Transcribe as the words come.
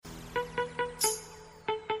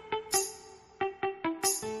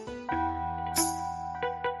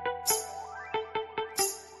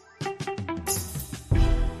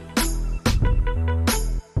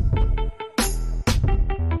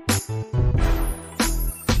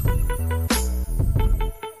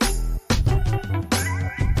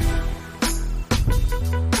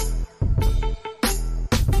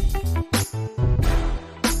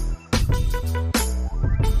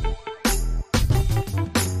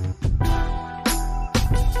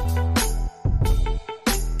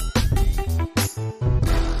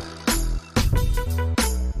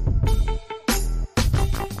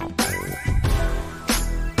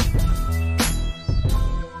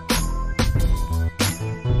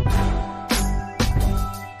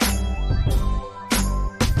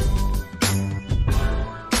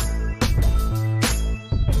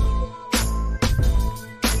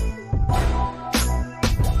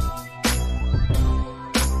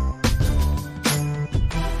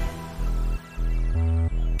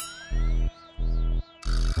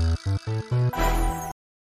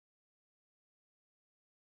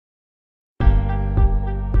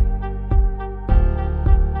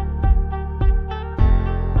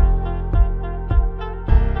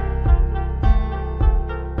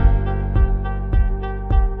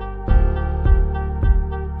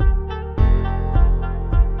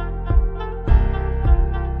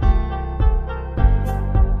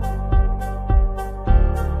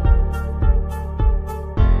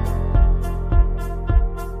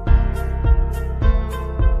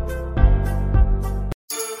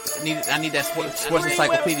need that sports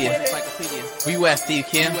encyclopedia. Where you at, Steve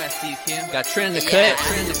Kim? Got Trent in the cut.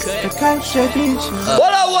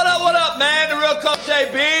 What up, man? The real Coach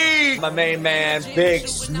JB. My main man, Big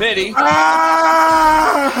Smitty.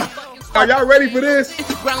 Are y'all ready for this?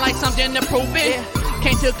 Ground like something to prove it.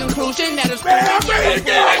 Came to a conclusion that it's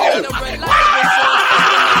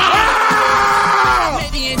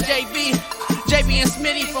Smitty and JB and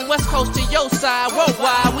Smitty from West Coast to your side,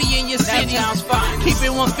 worldwide, we in your city. Keep it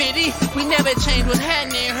 150, we never change what's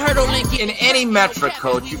happening. Hurdle link In any metric,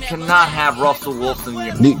 Coach, you cannot have Russell Wilson.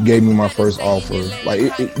 Nick gave me my first offer. Like,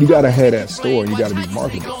 you got to have that store. You got to be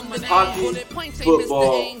marketable. Hockey,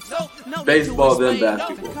 football, baseball, then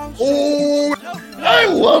basketball. Oh, I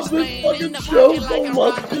love this fucking show so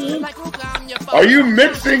much, man. Are you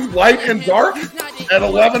mixing light and dark at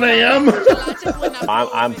 11 a.m.?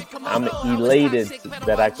 I'm elated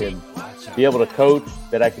that I can be able to coach,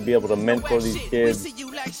 that I can be able to mentor these kids,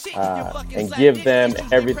 and give them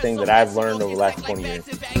everything that I've learned over the last 20 years.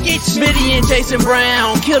 Get Smitty and Jason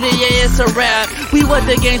Brown, kill the ass a rap. We what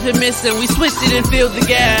the games are missing, we switched it and filled the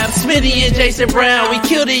gap. Smitty and Jason Brown, we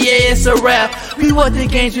killed the ass a rap. We what the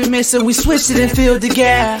games we're missing, we switched it and filled the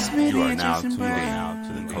gap. You are now tuned in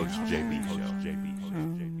to the Coach JB Show.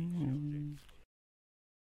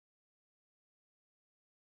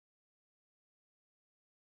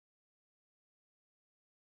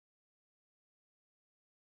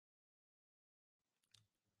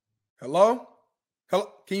 Hello?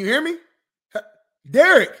 Can you hear me?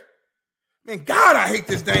 Derek. Man, God, I hate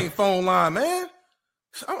this dang phone line, man.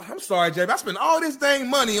 I'm sorry, JB. I spent all this dang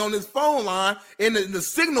money on this phone line, and the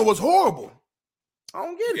signal was horrible. I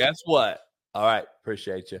don't get it. Guess what? All right,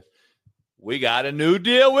 appreciate you. We got a new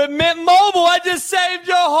deal with Mint Mobile. I just saved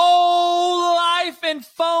your whole life in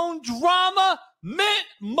phone drama. Mint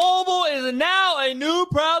Mobile is now a new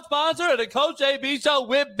proud sponsor of the Coach JB Show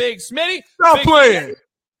with Big Smitty. Stop playing.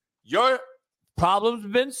 Your problem's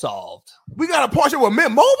been solved. We got a partnership with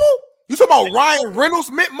Mint Mobile? You talking about Ryan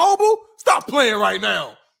Reynolds, Mint Mobile? Stop playing right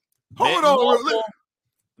now. Hold on.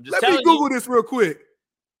 Let me Google this real quick.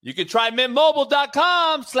 You can try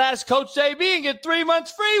mintmobile.com/CoachJB and get 3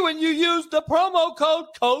 months free when you use the promo code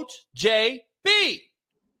CoachJB. Hey,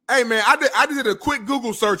 man, I just did a quick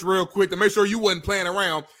Google search real quick to make sure you wasn't playing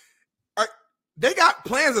around. They got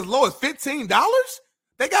plans as low as $15?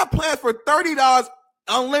 They got plans for $30,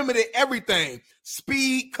 unlimited everything.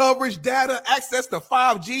 Speed, coverage, data, access to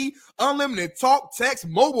 5G, unlimited talk, text,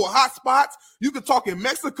 mobile hotspots. You can talk in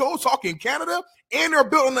Mexico, talk in Canada, and they're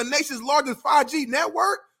built on the nation's largest 5G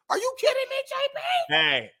network. Are you kidding me, JB?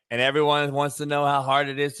 Hey, and everyone wants to know how hard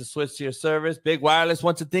it is to switch to your service. Big Wireless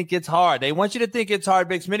wants to think it's hard. They want you to think it's hard,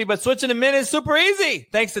 Big Smitty, but switching to Mint is super easy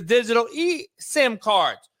thanks to digital eSIM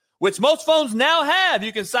cards, which most phones now have.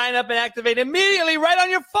 You can sign up and activate immediately right on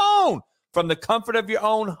your phone from the comfort of your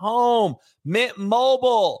own home. Mint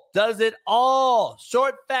Mobile does it all.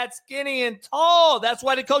 Short, fat, skinny, and tall. That's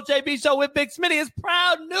why the Coach JB Show with Big Smitty is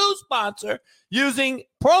proud new sponsor using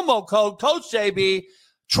promo code CoachJB.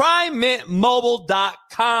 Try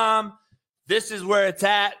mintmobile.com. This is where it's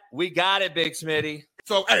at. We got it, Big Smitty.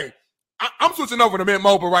 So, hey, I'm switching over to Mint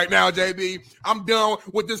Mobile right now, JB. I'm done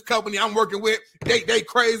with this company I'm working with. They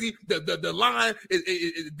crazy. The line,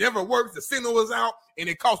 it never works. The signal is out, and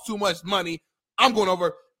it costs too much money. I'm going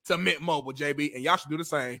over to Mint Mobile, JB, and y'all should do the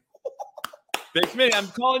same. Big Smitty, I'm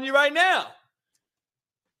calling you right now.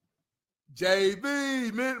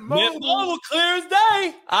 JB, Mint Mobile. Mint Mobile, clear as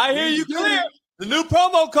day. I hear you clear. The new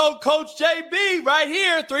promo code Coach JB right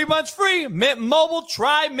here, 3 months free. Mint Mobile,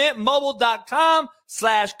 try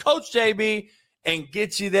mintmobile.com/CoachJB and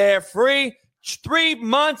get you there free. 3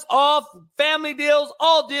 months off, family deals,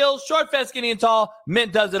 all deals, short, fat, skinny, and tall.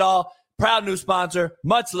 Mint does it all. Proud new sponsor.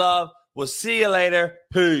 Much love. We'll see you later.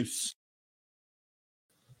 Peace.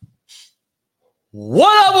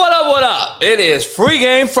 What up? It is Free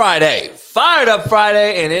Game Friday, Fired Up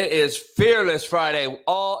Friday, and it is Fearless Friday,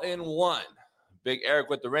 all in one. Big Eric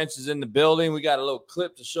with the wrench is in the building. We got a little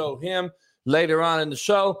clip to show him later on in the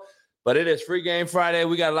show, but it is Free Game Friday.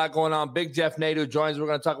 We got a lot going on. Big Jeff Nadeau joins. We're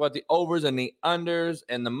going to talk about the overs and the unders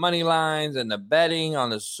and the money lines and the betting on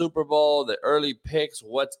the Super Bowl, the early picks,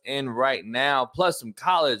 what's in right now, plus some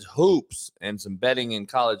college hoops and some betting in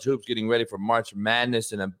college hoops, getting ready for March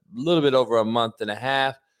Madness in a little bit over a month and a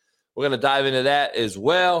half. We're going to dive into that as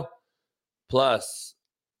well, plus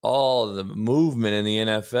all the movement in the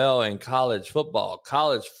NFL and college football.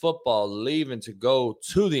 College football leaving to go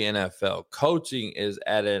to the NFL. Coaching is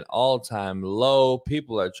at an all-time low.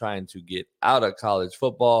 People are trying to get out of college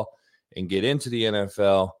football and get into the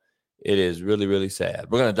NFL. It is really, really sad.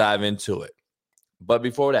 We're going to dive into it. But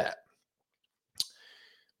before that,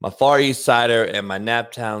 my Far East Sider and my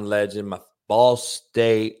Naptown legend, my Ball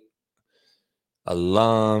State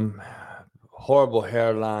alum, horrible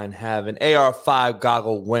hairline having, AR5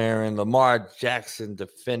 goggle wearing, Lamar Jackson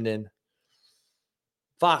defending,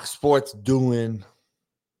 Fox Sports doing,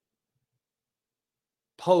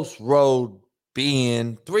 Post Road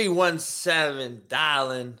being, 317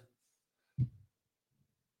 dialing,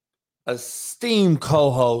 esteemed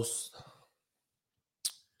co-host,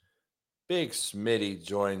 Big Smitty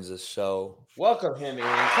joins the show. Welcome him in.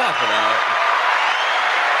 Clap it out.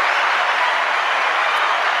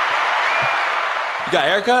 You got a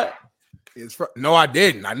haircut? No, I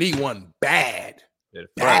didn't. I need one bad.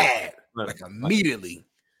 Bad. Like immediately.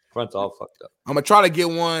 Front's all fucked up. I'm going to try to get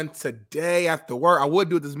one today after work. I would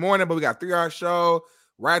do it this morning, but we got a 3-hour show.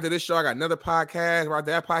 Right after this show, I got another podcast. Right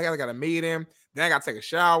after that podcast, I got a meeting. Then I got to take a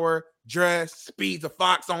shower, dress, speed to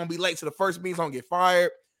Fox. I'm going to be late to the first meeting, so I'm going to get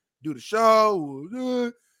fired. Do the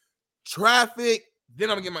show, traffic,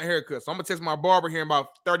 then I'm gonna get my hair cut. So I'm gonna text my barber here in about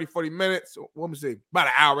 30, 40 minutes. So, let me see, about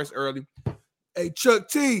an hour, it's early. Hey, Chuck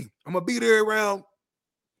T, I'm gonna be there around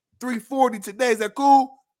 3:40 today. Is that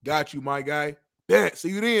cool? Got you, my guy. Bet. See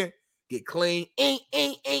you then. Get clean.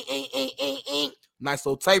 Nice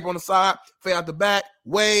little tape on the side, fade out the back,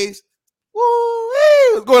 waves.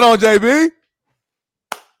 Woo-wee. What's going on, JB?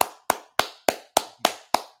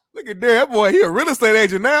 Look at that boy. He a real estate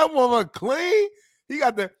agent now. Boy, clean. He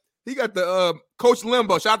got the Coach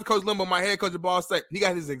Limbo. Shout out to Coach Limbo, my head coach at Ball State. He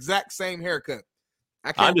got his exact same haircut.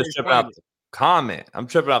 I'm just tripping out the comment. I'm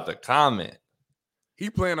tripping out the comment.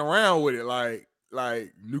 He playing around with it like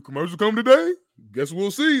new commercials come today. Guess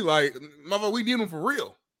we'll see. Like, motherfucker, we need them for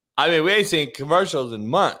real. I mean, we ain't seen commercials in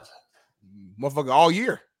months. Motherfucker, all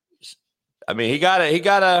year. I mean, he got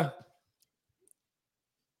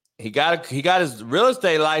his real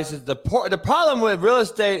estate license. The problem with real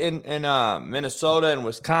estate in Minnesota and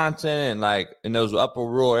Wisconsin and like in those upper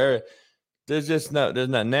rural areas, there's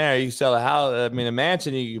nothing there. You sell a house. I mean, a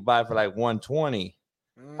mansion you can buy for like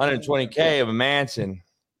 120K of a mansion.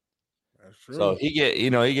 That's true. So he get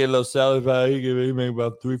a little seller's value. He make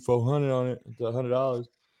about $300-400 on it, $100.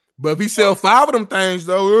 But if he sell 5 of them things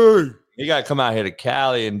though, he got to come out here to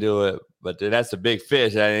Cali and do it. But that's a big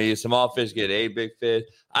fish. I mean, small fish get 8 big fish.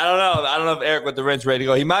 I don't know. I don't know if Eric with the wrench ready to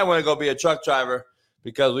go. He might want to go be a truck driver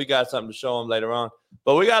because we got something to show him later on.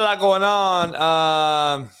 But we got a lot going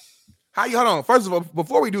on. Hold on. First of all,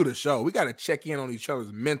 before we do the show, we got to check in on each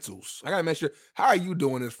other's mentals. I got to make sure. How are you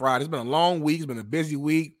doing this Friday? It's been a long week. It's been a busy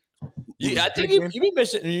week. I think you've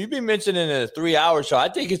been mentioning a 3-hour show. I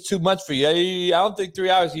think it's too much for you. I don't think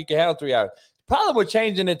 3 hours you can handle 3 hours. The problem with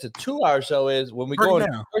changing it to 2-hour show is when we go in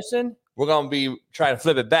person, we're going to be trying to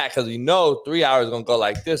flip it back because 3 hours is going to go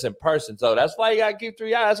like this in person. So that's why you got to keep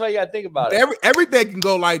 3 hours. That's why you got to think about it. Everything can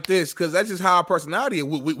go like this because that's just how our personality is.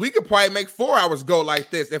 We could probably make 4 hours go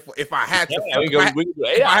like this if I had to. Yeah, we can do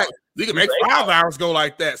 8 hours. We can make 5 hours go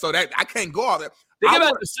like that. So that I can't go all that. Think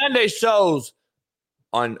about the Sunday shows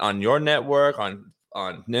on your network, on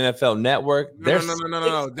NFL Network.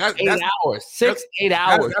 No. That's 8 hours. 8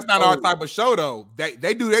 hours. That's not our type of show, though.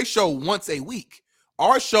 They do their show once a week.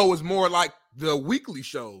 Our show is more like the weekly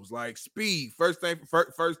shows, like Speed, First Take.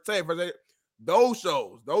 Those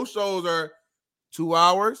shows are 2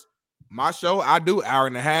 hours. My show, I do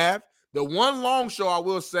 1.5 hours. The one long show I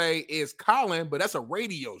will say is Colin, but that's a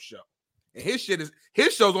radio show, and his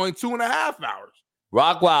show's only 2.5 hours.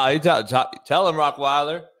 Rockweiler, tell him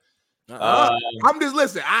Rockweiler. I'm just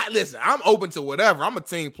listen. I'm open to whatever. I'm a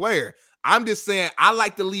team player. I'm just saying I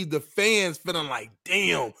like to leave the fans feeling like,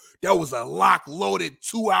 damn, that was a lock-loaded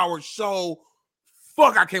 2-hour show.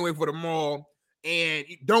 Fuck, I can't wait for tomorrow. And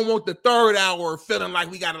you don't want the 3rd hour feeling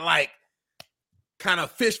like we got to like kind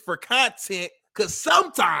of fish for content. Because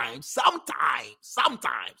sometimes,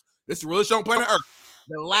 this is the realest show on planet Earth.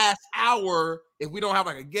 The last hour, if we don't have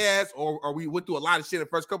like a guest or we went through a lot of shit the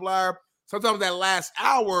first couple hours, sometimes that last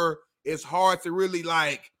hour is hard to really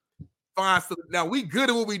like find stuff. Now we good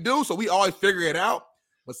at what we do, so we always figure it out.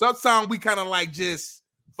 But sometimes we kind of like just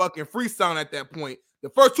fucking freestyle at that point. The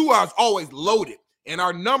first 2 hours always loaded, and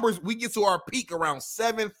our numbers we get to our peak around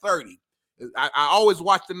 7:30. I always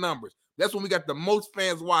watch the numbers. That's when we got the most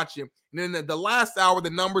fans watching. And then the last hour, the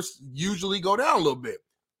numbers usually go down a little bit.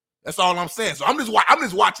 That's all I'm saying. So I'm just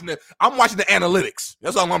watching I'm watching the analytics.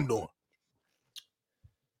 That's all I'm doing.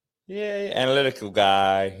 Yeah, analytical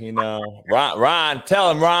guy, Ron,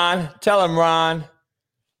 tell him, Ron.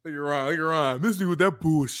 Look at Ron. This dude with that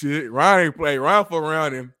bullshit. Ron ain't play. Ron for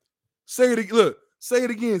around him. Say it again. Look, say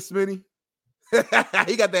it again, Smitty.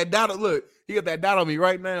 He got that doubt. Look, he got that doubt on me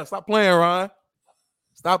right now. Stop playing, Ron.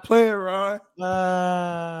 Stop playing, Ron.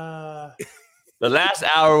 The last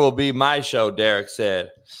hour will be my show, Derek said.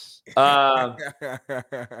 Derek,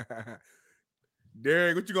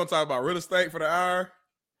 what you gonna talk about? Real estate for the hour?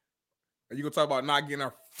 Are you gonna talk about not getting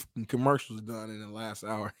our commercials done in the last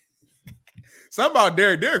hour? Something about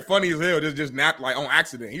Derek. Derek funny as hell. Just not like on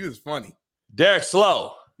accident. He's just funny. Derek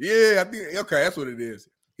slow. Yeah, I think okay, that's what it is.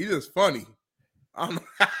 He's just funny. I don't know.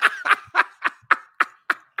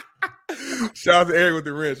 Shout out to Eric with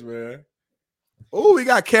the wrench, man. Oh, we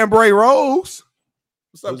got Kingsbury Rose.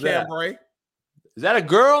 What's up, Kingsbury? Is that a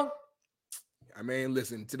girl? I mean,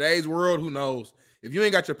 listen, today's world, who knows? If you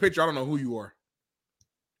ain't got your picture, I don't know who you are.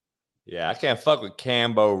 Yeah, I can't fuck with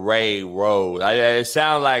Kingsbury Rose. It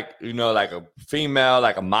sounds like, like a female,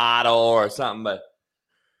 like a model or something, but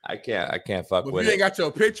I can't fuck with it. If you ain't got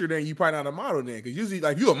your picture, then you probably not a model then. Because usually,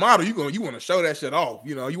 like, you a model, you want to show that shit off.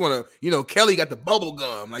 You want to, Kelly got the bubble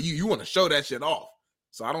gum. Like, you want to show that shit off.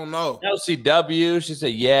 So I don't know. LCW, she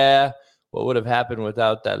said, yeah. What would have happened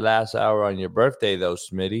without that last hour on your birthday, though,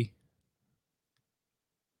 Smitty?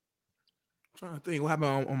 I'm trying to think what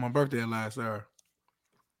happened on my birthday last hour.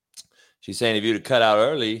 She's saying if you'd have cut out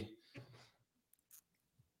early,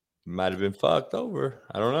 you might have been fucked over.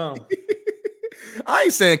 I don't know. I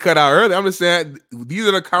ain't saying cut out early. I'm just saying these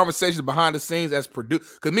are the conversations behind the scenes as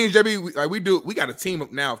produced. Because me and JB, we got a team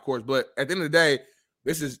up now, of course. But at the end of the day,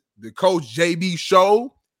 this is the Coach JB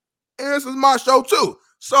show, and this is my show too.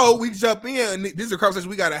 So we jump in, and these are conversations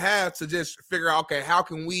we got to have to just figure out, okay, how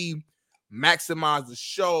can we maximize the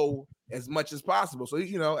show as much as possible? So,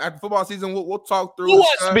 after football season, we'll talk through. Who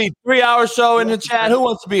wants to be a 3-hour show in the chat? Who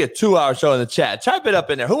wants to be a 2-hour show in the chat? Type it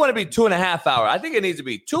up in there. Who want to be 2.5 hours? I think it needs to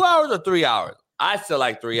be 2 hours or 3 hours. I still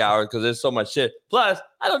like 3 hours because there's so much shit. Plus,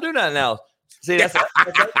 I don't do nothing else. See, that's we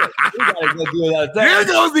gotta go do another thing. Here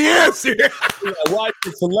goes the answer. Watch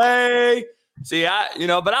the filet. See,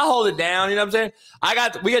 but I hold it down. You know what I'm saying?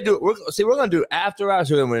 We're gonna do after hours.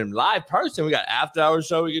 So when live person, we got after hours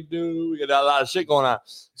show we can do. We got a lot of shit going on.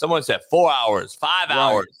 Someone said 4 hours, 5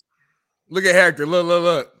 hours. Look at Hector.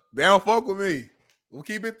 Look. They don't fuck with me. We'll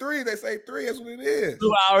keep it 3. They say 3. That's what it is.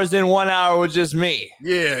 2 hours, then 1 hour with just me.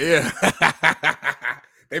 Yeah.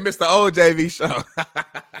 They missed the old JV show.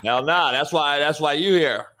 Hell nah. That's why you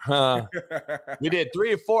here. We did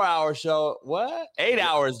 3 or 4 hour show. What? 8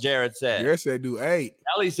 hours, Jared said. Jared said do 8.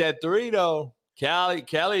 Kelly said 3 though.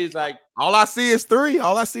 Kelly's like, all I see is 3.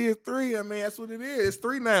 I mean, that's what it is. It's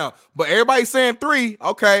 3 now. But everybody's saying 3.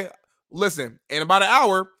 Okay. Listen, in about an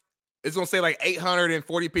hour, it's gonna say like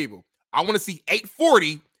 840 people. I want to see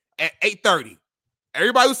 840 at 8:30.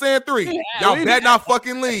 Everybody was saying 3. Y'all better not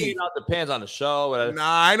fucking leave. It depends on the show. Nah,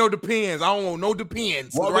 I know depends. I don't want no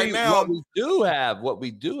depends. What we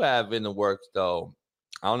do have in the works, though.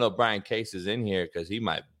 I don't know if Brian Case is in here because he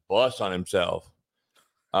might bust on himself.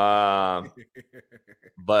 But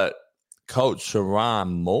Coach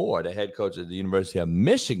Sharon Moore, the head coach of the University of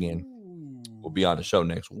Michigan, will be on the show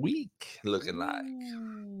next week, looking like.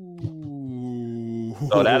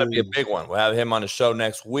 So that'll be a big one. We'll have him on the show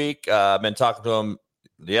next week. I've been talking to him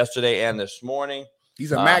yesterday and this morning.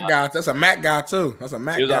 He's a Mac guy. That's a Mac guy, too. That's a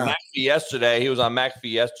Mac guy. He was on McAfee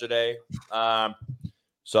yesterday.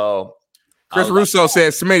 So Chris Russo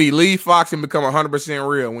said, Smitty, leave Fox and become 100%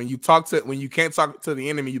 real. When you can't talk to the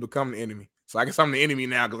enemy, you become the enemy. So I guess I'm the enemy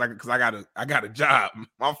now because I got a job.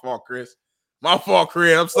 My fault, Chris. I'm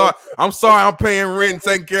sorry. I'm paying rent and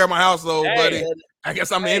taking care of my household, buddy. I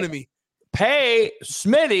guess I'm the enemy. Pay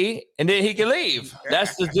Smitty and then he can leave.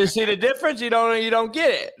 That's just see the difference. You don't get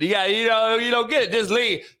it. You don't get it. Just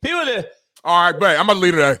leave. People all right, but I'm gonna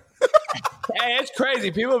leave today. Hey, it's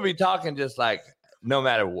crazy. People be talking just like no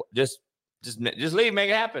matter what. Just leave, make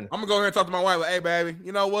it happen. I'm gonna go here and talk to my wife. Like, hey, baby,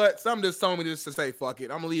 you know what? Something just told me just to say fuck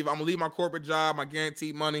it. I'm gonna leave my corporate job, my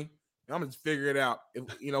guaranteed money. I'm gonna just figure it out. If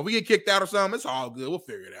we get kicked out or something, it's all good. We'll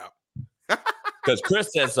figure it out. Because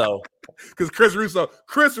Chris said so. Because Chris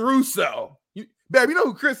Russo. Babe, you know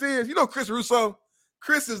who Chris is? You know Chris Russo?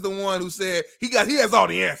 Chris is the one who said he has all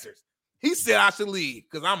the answers. He said I should leave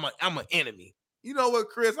because I'm an enemy. You know what,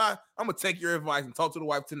 Chris? I'm gonna take your advice and talk to the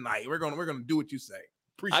wife tonight. We're gonna do what you say.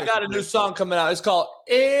 I got a new song coming out. It's called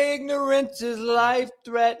 "Ignorance is Life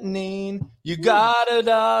Threatening." You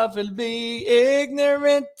gotta be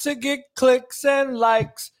ignorant to get clicks and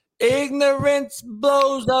likes. Ignorance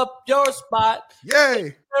blows up your spot.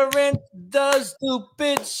 Yay! Ignorant does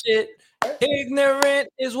stupid shit. Ignorant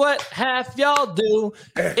is what half y'all do.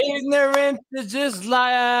 Ignorant is just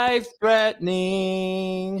life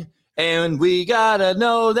threatening. And we gotta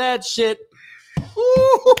know that shit.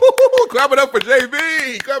 Ooh, clap it up for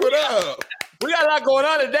JB. Clap it up. We got a lot going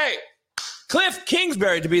on today. Cliff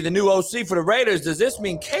Kingsbury to be the new OC for the Raiders. Does this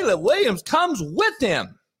mean Caleb Williams comes with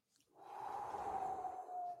him?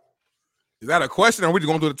 Is that a question, or are we just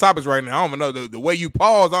going through the topics right now? I don't know. The way you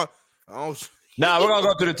pause, I don't. No, we're going to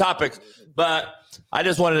go through the topics. But I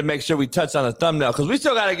just wanted to make sure we touched on the thumbnail because we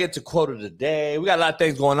still got to get to quote of the day. We got a lot of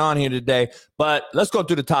things going on here today. But let's go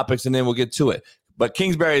through the topics, and then we'll get to it. But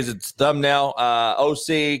Kingsbury is its thumbnail.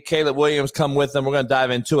 OC, Caleb Williams come with them. We're going to dive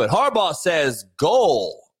into it. Harbaugh says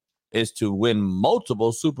goal is to win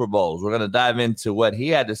multiple Super Bowls. We're going to dive into what he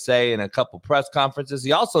had to say in a couple press conferences.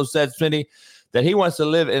 He also said, Smitty, that he wants to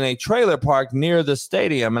live in a trailer park near the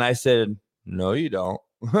stadium. And I said, no, you don't.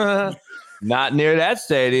 Not near that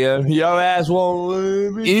stadium. Your ass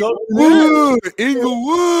won't be Inglewood.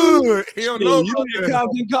 He don't know you need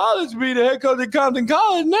Compton College. Be the head coach at Compton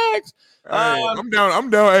College next. Hey, I'm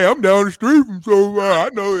down. Hey, I'm down the street from so I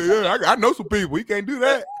know. Yeah, I know some people. He can't do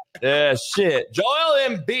that. Yeah, shit. Joel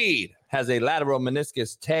Embiid has a lateral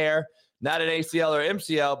meniscus tear, not an ACL or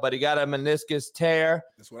MCL, but he got a meniscus tear.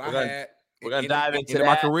 That's what I had. We're gonna dive into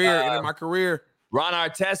my career. Ron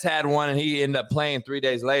Artest had one, and he ended up playing 3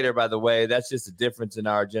 days later. By the way, that's just a difference in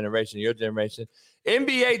our generation, your generation.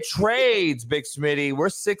 NBA trades, Big Smitty. We're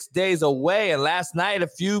 6 days away, and last night a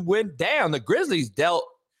few went down. The Grizzlies dealt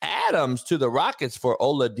Adams to the Rockets for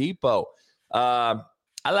Oladipo. I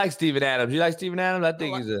like Steven Adams. You like Steven Adams? I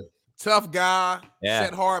think he's a tough guy. Yeah.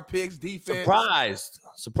 Set hard picks, defense.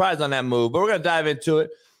 Surprised on that move. But we're going to dive into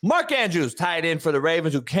it. Mark Andrews, tied in for the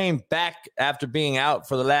Ravens, who came back after being out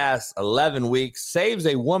for the last 11 weeks, saves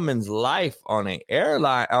a woman's life on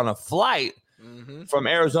a flight from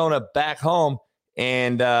Arizona back home,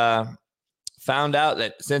 and found out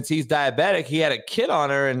that since he's diabetic, he had a kid on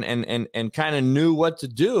her and kind of knew what to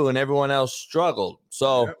do, and everyone else struggled.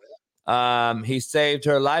 So he saved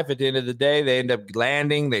her life at the end of the day. They ended up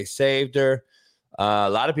landing. They saved her. A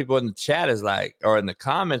lot of people in the chat is like, or in the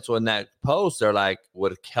comments on that post, are like,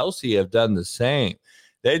 would Kelsey have done the same?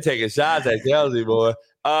 They taking shots at Kelsey, boy.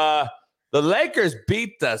 The Lakers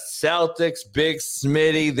beat the Celtics, Big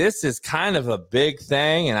Smitty. This is kind of a big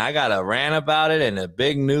thing, and I got a rant about it and a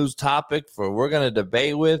big news topic we're going to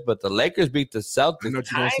debate with. But the Lakers beat the Celtics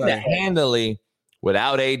kind of handily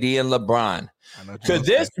without AD and LeBron. Could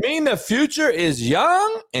this mean the future is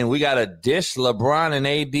young and we got to dish LeBron and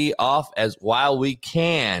AD off while we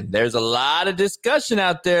can? There's a lot of discussion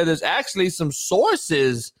out there. There's actually some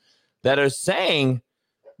sources that are saying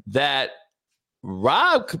that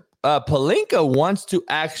Rob Pelinka wants to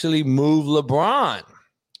actually move LeBron,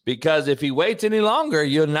 because if he waits any longer,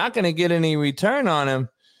 you're not going to get any return on him.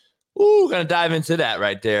 Ooh, going to dive into that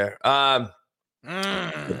right there.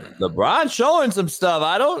 LeBron showing some stuff.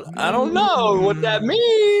 I don't know what that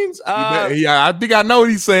means. Yeah, I think I know what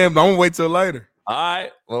he's saying, but I'm gonna wait till later. All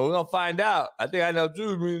right. Well, we're gonna find out. I think I know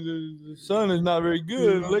too. I mean, the sun is not very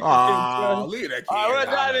good. Look at that. All right, we're gonna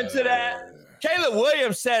dive into that. Caleb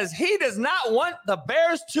Williams says he does not want the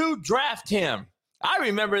Bears to draft him. I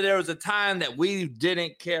remember there was a time that we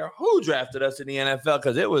didn't care who drafted us in the NFL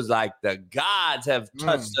because it was like the gods have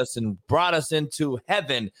touched us and brought us into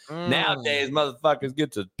heaven. Nowadays, motherfuckers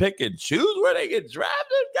get to pick and choose where they get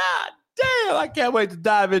drafted. God damn, I can't wait to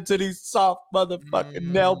dive into these soft motherfucking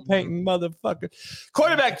nail painting motherfuckers.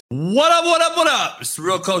 Quarterback. What up? It's the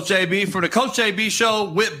real Coach JB from the Coach JB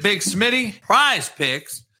Show with Big Smitty. Prize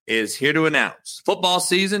Picks is here to announce football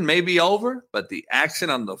season may be over, but the action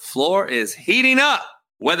on the floor is heating up.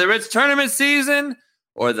 Whether it's tournament season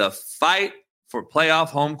or the fight for playoff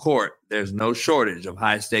home court, there's no shortage of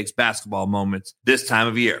high-stakes basketball moments this time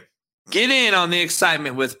of year. Get in on the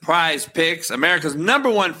excitement with Prize Picks, America's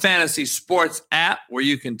 #1 fantasy sports app, where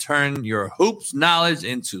you can turn your hoops knowledge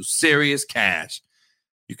into serious cash.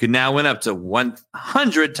 You can now win up to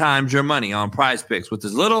 100 times your money on Prize Picks with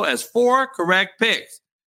as little as 4 correct picks.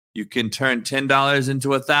 You can turn $10 into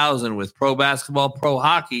 $1,000 with pro basketball, pro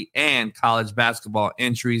hockey, and college basketball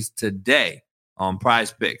entries today on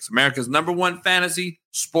Prize Picks, America's #1 fantasy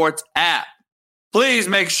sports app. Please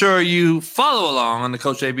make sure you follow along on the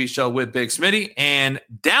Coach JB Show with Big Smitty and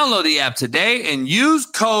download the app today and use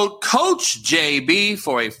code CoachJB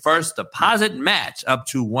for a first deposit match up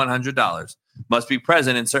to $100. Must be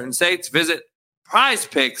present in certain states. Visit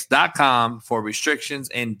prizepicks.com for restrictions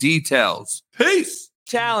and details. Peace.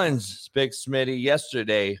 Challenge, Big Smitty,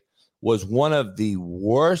 yesterday was one of the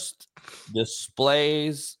worst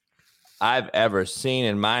displays I've ever seen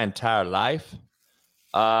in my entire life.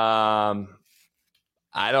 I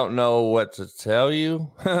don't know what to tell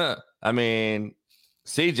you. I mean,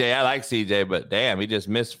 CJ, I like CJ, but damn, he just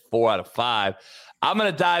missed 4 out of 5. I'm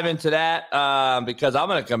going to dive into that because I'm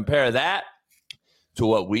going to compare that to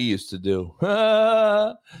what we used to do.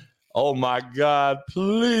 Oh my God!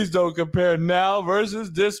 Please don't compare now versus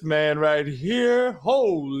this man right here.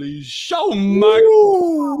 Holy show, my!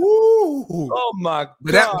 Oh my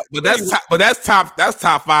God! That's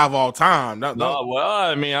top 5 all time. No, well,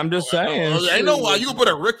 I mean, I'm just saying. Ain't no why you can put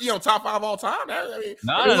a rookie on top 5 all time. No. We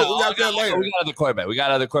got other quarterbacks. We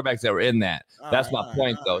got other quarterbacks that were in that. That's my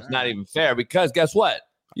point, though. It's not even fair because guess what?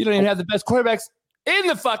 You don't even have the best quarterbacks in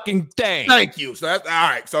the fucking thing. Thank you. So that's all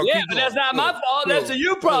right. So yeah, but that's not my fault. That's a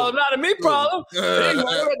you problem, not a me problem. Anyway, we're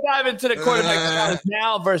gonna dive into the quarterback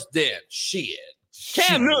now versus then. Shit.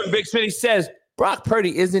 Cam Newton, Big Smitty says Brock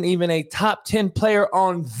Purdy isn't even a top 10 player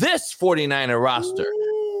on this 49er roster.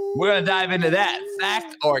 We're gonna dive into that.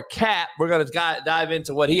 Fact or cap? We're gonna dive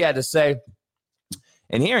into what he had to say.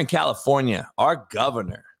 And here in California, our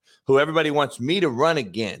governor, who everybody wants me to run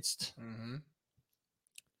against,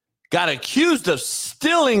 got accused of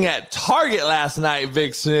stealing at Target last night,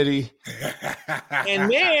 Big City. And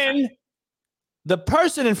then the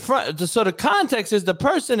person in front, so the context is the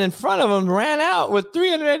person in front of him ran out with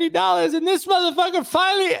 $380. And this motherfucker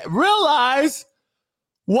finally realized,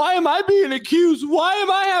 why am I being accused? Why am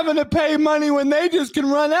I having to pay money when they just can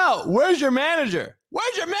run out? Where's your manager?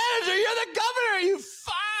 Where's your manager? You're the governor, you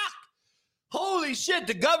fuck. Holy shit,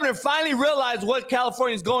 the governor finally realized what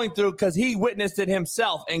California's going through because he witnessed it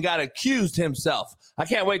himself and got accused himself. I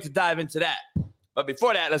can't wait to dive into that. But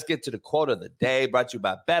before that, let's get to the quote of the day, brought to you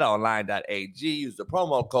by betonline.ag. Use the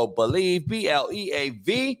promo code BELIEVE,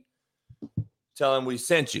 BLEAV. Tell them we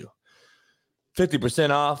sent you. 50%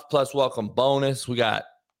 off plus welcome bonus. We got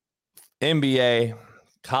NBA,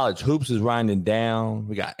 college hoops is winding down.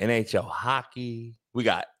 We got NHL hockey. We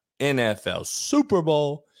got NFL Super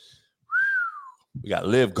Bowl. We got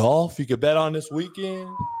live golf. You can bet on this weekend.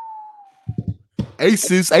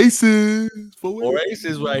 Aces. Or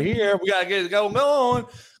aces right here. We got to get it going on.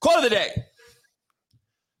 Quote of the day.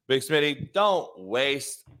 Big Smitty, don't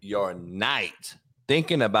waste your night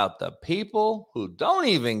thinking about the people who don't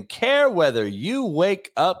even care whether you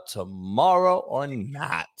wake up tomorrow or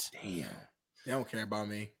not. Damn. They don't care about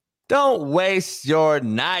me. Don't waste your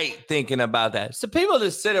night thinking about that. So people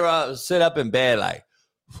just sit up in bed like,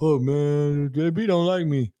 fuck, man, JB don't like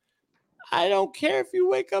me. I don't care if you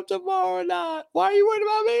wake up tomorrow or not. Why are you worried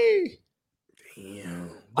about me?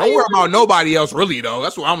 Damn. Don't worry about nobody else, really, though.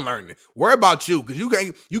 That's what I'm learning. Worry about you, because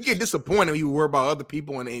you get disappointed when you worry about other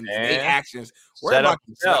people and their actions. Worry about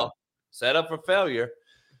yourself. Set up for failure.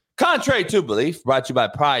 Contrary to belief, brought to you by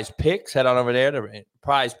Prize Picks. Head on over there to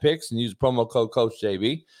Prize Picks and use promo code Coach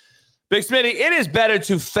JB. Big Smitty, it is better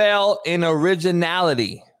to fail in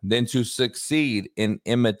originality than to succeed in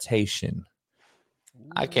imitation.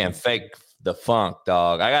 I can't fake the funk,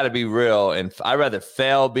 dog. I got to be real, and I'd rather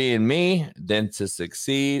fail being me than to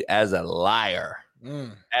succeed as a liar,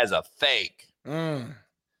 as a fake.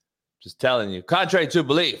 Just telling you. Contrary to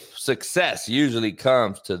belief, success usually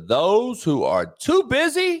comes to those who are too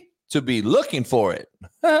busy to be looking for it.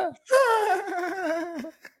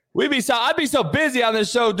 I'd be so busy on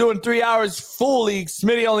this show doing 3 hours fully.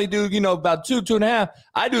 Smitty only do, about 2.5.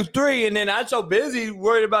 I do 3, and then I'm so busy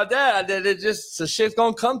worried about that the shit's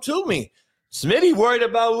gonna come to me. Smitty worried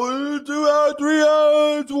about 2 hours, 3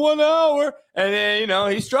 hours, 1 hour, and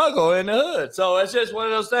then he struggle in the hood. So it's just one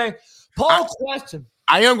of those things. Question.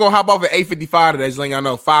 I am gonna hop off at 8:55 today, just letting y'all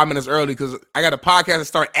know 5 minutes early because I got a podcast that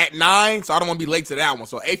start at 9, so I don't want to be late to that one.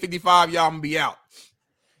 So 8:55, y'all, I'm gonna be out.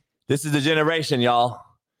 This is the generation, y'all.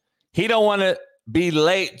 He don't want to be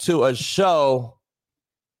late to a show,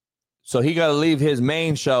 so he got to leave his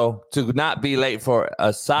main show to not be late for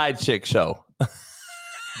a side chick show.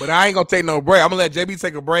 But I ain't going to take no break. I'm going to let JB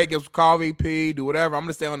take a break, get some coffee, pee, do whatever. I'm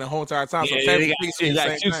going to stay on the whole entire time. Yeah, he got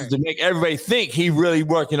excuses to make everybody think he really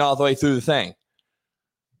working all the way through the thing.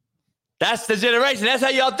 That's the generation. That's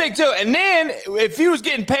how y'all think, too. And then if he was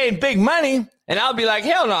getting paid big money, and I'll be like,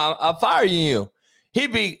 hell no, I'll fire you.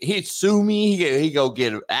 He'd sue me. He'd go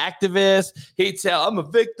get an activist. He'd tell I'm a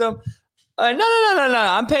victim. No.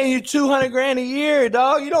 I'm paying you $200,000 a year,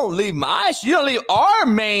 dog. You don't leave our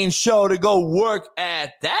main show to go work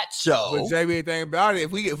at that show. But JB, thing about it,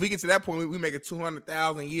 if we get to that point, we make it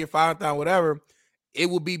 $200,000 a year, $500,000, whatever. It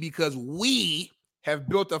will be because we have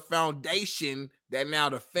built a foundation that now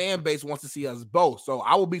the fan base wants to see us both. So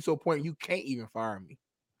I will be to a point you can't even fire me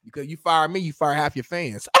because you fire me, you fire half your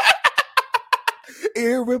fans.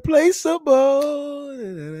 Irreplaceable.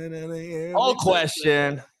 Old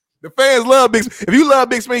question. The fans love Big. If you love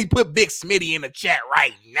Big Smitty, put Big Smitty in the chat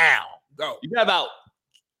right now. Go. You got about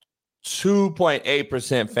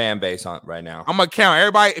 2.8% fan base on right now. I'm gonna count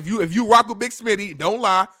everybody. If you rock with Big Smitty, don't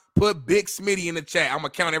lie. Put Big Smitty in the chat. I'm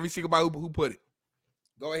gonna count every single body who put it.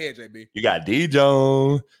 Go ahead, JB. You got D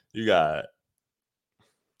Jones. You got.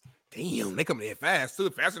 Damn, they coming in fast too,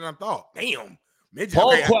 faster than I thought. Damn.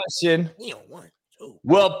 Poll question. Damn, 1, 2.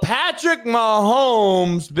 Will Patrick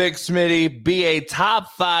Mahomes, Big Smitty, be a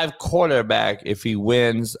top 5 quarterback if he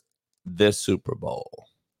wins this Super Bowl?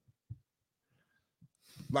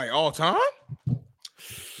 Like all time?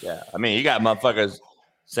 Yeah, I mean, you got motherfuckers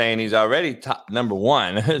saying he's already top number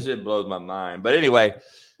 1. This shit blows my mind. But anyway,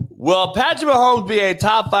 will Patrick Mahomes be a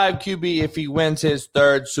top 5 QB if he wins his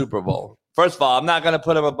 3rd Super Bowl? First of all, I'm not going to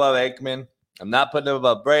put him above Aikman. I'm not putting him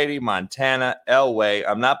above Brady, Montana, Elway.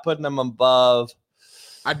 I'm not putting him above.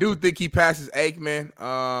 I do think he passes Aikman.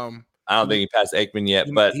 I don't think he passed Aikman yet,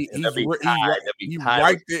 but he's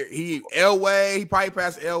right there. Elway. He probably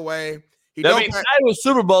passed Elway. They'll be tied with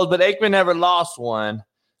Super Bowls, but Aikman never lost one.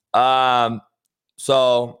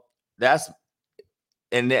 So that's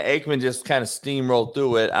and then Aikman just kind of steamrolled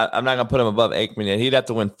through it. I'm not gonna put him above Aikman yet. He'd have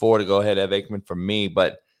to win 4 to go ahead of Aikman for me.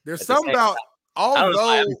 But there's something about I don't know if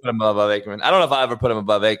I ever put him above Aikman. I don't know if I ever put him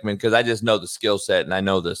above Aikman because I just know the skill set and I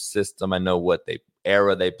know the system. I know what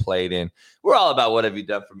era they played in. We're all about what have you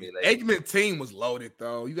done for me lately. Aikman team was loaded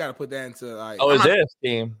though. You got to put that into like. Oh, is this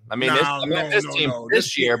team? I mean,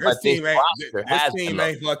 this year, but this team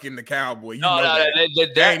ain't fucking the Cowboys.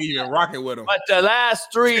 They ain't even rocking with them. But the last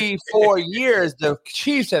 3-4 years, the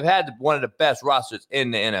Chiefs have had one of the best rosters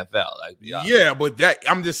in the NFL. Yeah, but that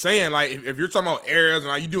I'm just saying, like, if you're talking about eras and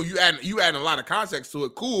like you add a lot of context to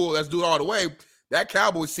it. Cool, let's do it all the way. That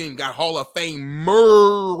Cowboys team got Hall of Fame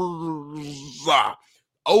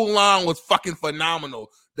O-line was fucking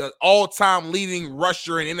phenomenal. The all-time leading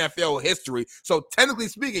rusher in NFL history. So technically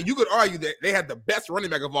speaking, you could argue that they had the best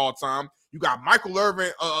running back of all time. You got Michael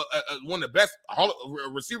Irvin, one of the best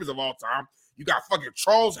receivers of all time. You got fucking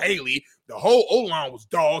Charles Haley. The whole O-line was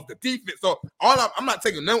dogs. The defense. So I'm not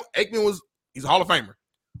taking no. Aikman he's a Hall of Famer.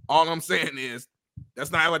 All I'm saying is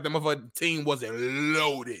that's not like the motherfucking team wasn't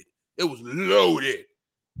loaded. It was loaded.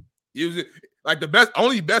 It was like the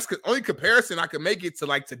only comparison I could make it to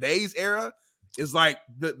like today's era is like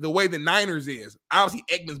the way the Niners is. Obviously,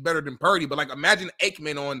 Aikman's better than Purdy, but like imagine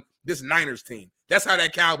Aikman on this Niners team. That's how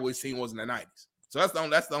that Cowboys team was in the 90s. So that's the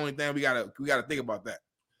only thing we gotta think about that.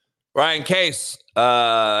 Ryan Case,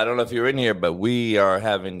 I don't know if you're in here, but we are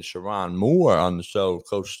having Sharon Moore on the show,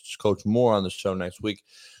 Coach Moore on the show next week.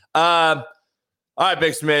 All right,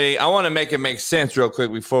 Big Smitty, I want to make it make sense real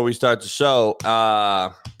quick before we start the show.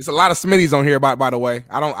 There's a lot of Smitties on here, by the way.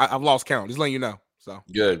 I've lost count. Just letting you know. So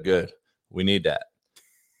good. We need that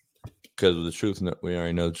because of the truth. We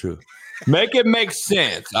already know the truth. Make it make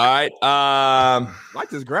sense. All right. I like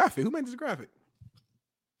this graphic. Who made this graphic?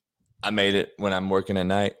 I made it when I'm working at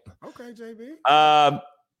night. Okay, JB.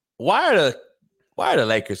 Why are the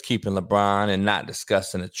Lakers keeping LeBron and not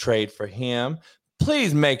discussing a trade for him?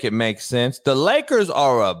 Please make it make sense. The Lakers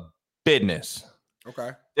are a business.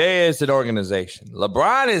 Okay. There's an organization.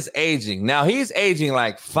 LeBron is aging. Now, he's aging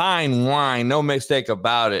like fine wine. No mistake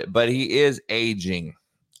about it. But he is aging.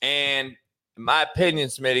 And in my opinion,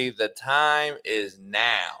 Smitty, the time is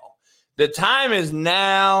now. The time is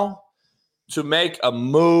now to make a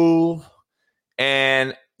move.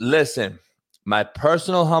 And listen, my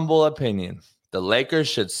personal humble opinion, the Lakers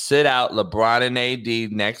should sit out LeBron and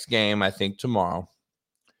AD next game, I think tomorrow,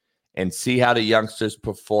 and see how the youngsters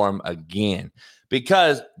perform again.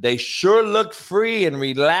 Because they sure looked free and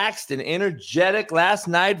relaxed and energetic last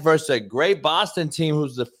night versus a great Boston team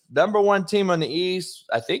who's the number 1 team on the East,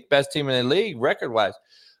 I think best team in the league record-wise.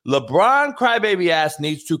 LeBron, crybaby ass,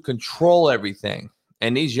 needs to control everything.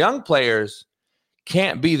 And these young players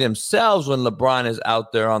can't be themselves when LeBron is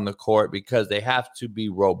out there on the court because they have to be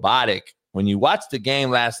robotic. When you watch the game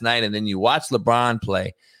last night and then you watch LeBron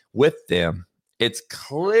play with them, it's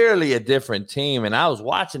clearly a different team. And I was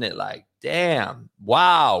watching it like, damn,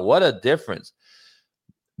 wow, what a difference.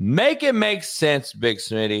 Make it make sense, Big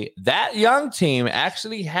Smitty. That young team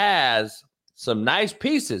actually has some nice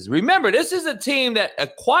pieces. Remember, this is a team that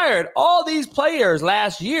acquired all these players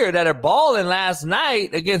last year that are balling last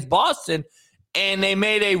night against Boston, and they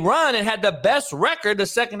made a run and had the best record the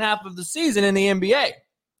second half of the season in the NBA.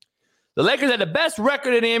 The Lakers had the best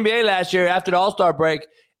record in the NBA last year after the All-Star break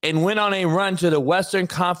and went on a run to the Western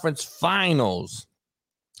Conference Finals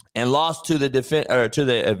and lost to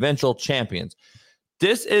the eventual champions.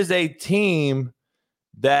 This is a team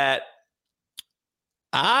that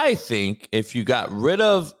I think if you got rid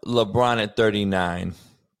of LeBron at 39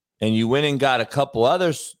 and you went and got a couple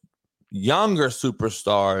other younger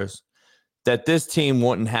superstars, that this team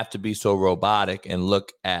wouldn't have to be so robotic and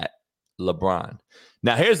look at LeBron.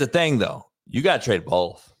 Now, here's the thing, though. You got to trade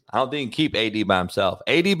both. I don't think you can keep AD by himself.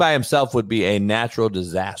 AD by himself would be a natural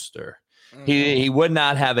disaster. Mm-hmm. He would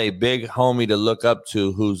not have a big homie to look up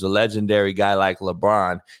to who's a legendary guy like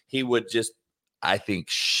LeBron. He would just, I think,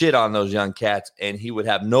 shit on those young cats, and he would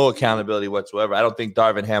have no accountability whatsoever. I don't think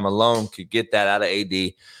Darvin Ham alone could get that out of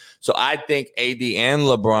AD. So I think AD and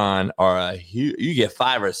LeBron are you get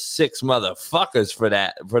 5 or 6 motherfuckers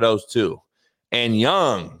for those two. And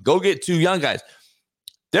young, go get 2 young guys.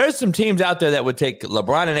 There's some teams out there that would take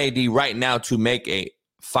LeBron and AD right now to make a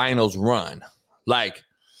finals run. Like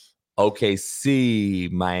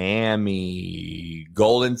OKC, Miami,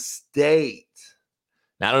 Golden State.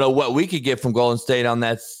 Now, I don't know what we could get from Golden State on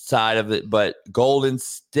that side of it, but Golden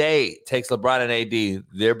State takes LeBron and AD.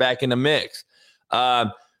 They're back in the mix.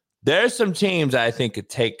 There's some teams I think could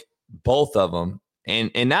take both of them.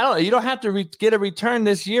 And not you don't have to get a return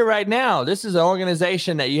this year right now. This is an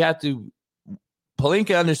organization that you have to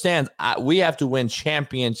Pelinka understands we have to win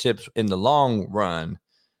championships in the long run.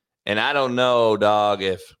 And I don't know, dog,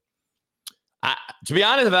 to be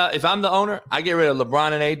honest, if I'm the owner, I get rid of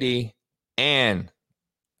LeBron and AD and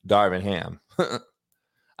Darvin Ham.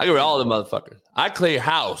 I get rid of all the motherfuckers. I clear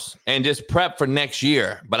house and just prep for next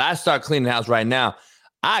year. But I start cleaning house right now.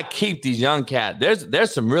 I keep these young cats.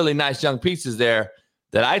 There's some really nice young pieces there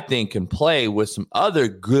that I think can play with some other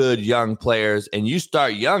good young players. And you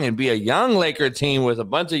start young and be a young Laker team with a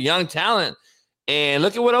bunch of young talent. And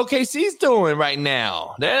look at what OKC's doing right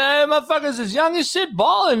now. They motherfuckers is young as shit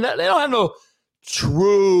balling. They don't have no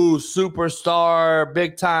true superstar,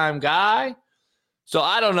 big-time guy. So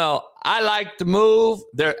I don't know. I like the move.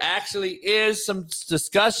 There actually is some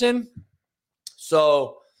discussion.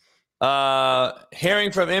 So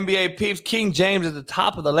hearing from NBA peeps, King James at the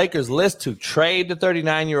top of the Lakers list to trade the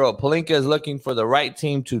 39-year-old. Pelinka is looking for the right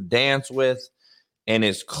team to dance with and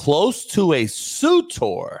is close to a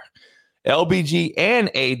suitor. LBJ and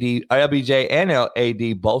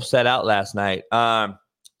AD both set out last night.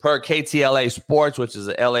 Per KTLA Sports, which is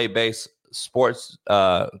an LA-based sports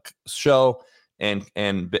show and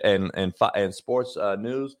sports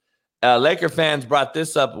news. Laker fans brought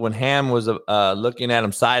this up when Ham was looking at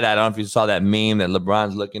him side-eye. I don't know if you saw that meme that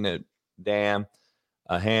LeBron's looking at Ham.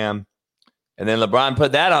 And then LeBron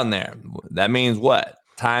put that on there. That means what?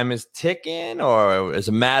 Time is ticking, or it's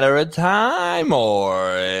a matter of time,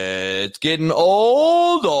 or it's getting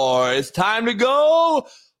old, or it's time to go.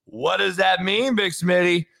 What does that mean, Big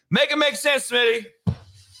Smitty? Make it make sense, Smitty.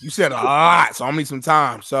 You said a lot, so I'll need some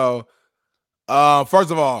time. So,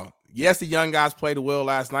 first of all, yes, the young guys played well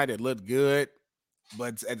last night. It looked good.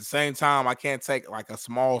 But at the same time, I can't take like a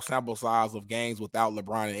small sample size of games without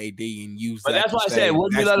LeBron and AD and use but that. That's why I said,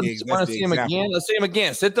 wouldn't we want to see him again? Let's see him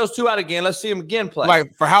again. Sit those two out again. Let's see him again play.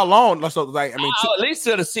 Like, for how long? At least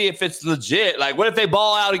to see if it's legit. Like, what if they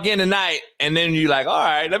ball out again tonight and then you're like, all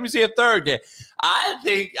right, let me see a third game. I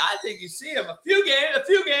think you see him a few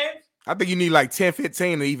games. I think you need like 10,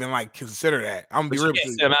 15 to even like consider that. I'm gonna be real.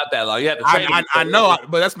 Sit him out that long. You have to trade him. I know,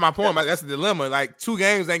 but that's my point. That's the dilemma. Like 2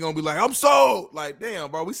 games ain't gonna be like I'm sold. Like damn,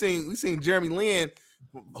 bro. We seen Jeremy Lin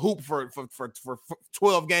hoop for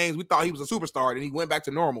 12 games. We thought he was a superstar, and he went back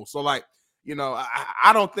to normal. So like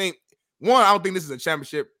I don't think this is a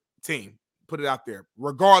championship team. Put it out there,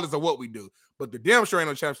 regardless of what we do. But the damn sure ain't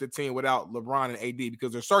no championship team without LeBron and AD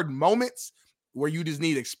because there's certain moments where you just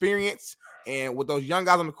need experience, and with those young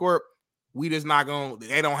guys on the court. They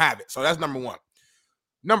don't have it. So that's number 1.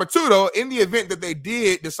 Number 2, though, in the event that they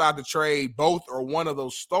did decide to trade both or one of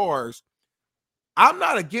those stars, I'm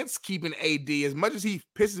not against keeping AD as much as he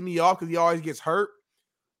pisses me off because he always gets hurt.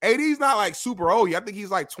 AD's not like super old. I think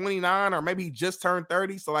he's like 29 or maybe he just turned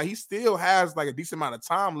 30. So like he still has like a decent amount of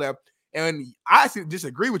time left. And I actually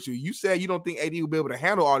disagree with you. You said you don't think AD will be able to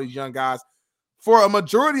handle all these young guys. For a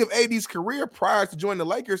majority of AD's career prior to joining the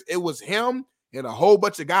Lakers, it was him and a whole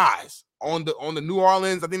bunch of guys on the New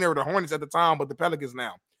Orleans. I think they were the Hornets at the time, but the Pelicans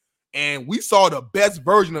now. And we saw the best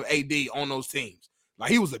version of AD on those teams.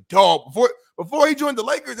 Like he was a dog. Before he joined the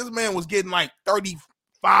Lakers, this man was getting like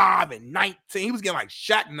 35 and 19. He was getting like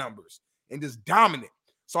Shaq numbers and just dominant.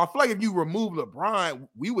 So I feel like if you remove LeBron,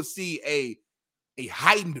 we would see a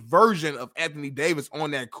heightened version of Anthony Davis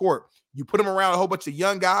on that court. You put him around a whole bunch of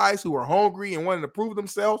young guys who are hungry and wanting to prove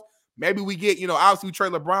themselves. Maybe we get, obviously we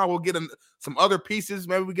trade LeBron. We'll get some other pieces.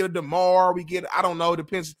 Maybe we get a DeMar. I don't know.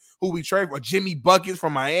 Depends who we trade for. Jimmy Buckets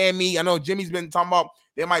from Miami. I know Jimmy's been talking about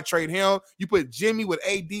they might trade him. You put Jimmy with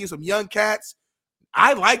AD and some young cats.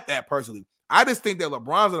 I like that personally. I just think that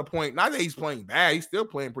LeBron's at a point, not that he's playing bad. He's still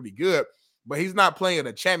playing pretty good, but he's not playing at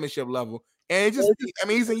a championship level. And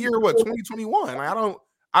he's in year, 2021. Like,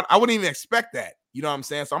 I wouldn't even expect that. You know what I'm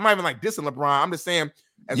saying? So I'm not even like dissing LeBron. I'm just saying,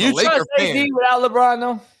 as a Laker fan. AD without LeBron,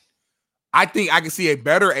 though? I think I can see a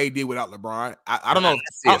better AD without LeBron. I don't know. I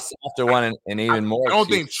see a softer one and even more. I don't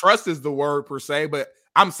think trust is the word per se, but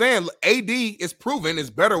I'm saying AD is proven is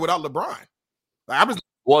better without LeBron.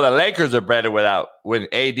 Well, the Lakers are better when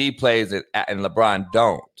AD plays and LeBron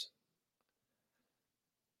don't.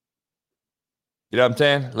 You know what I'm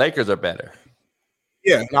saying? Lakers are better.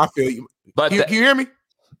 Yeah, I feel you. But can you hear me?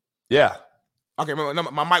 Yeah. Okay, my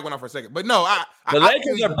mic went off for a second. But no, the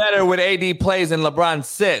Lakers are better when AD plays and LeBron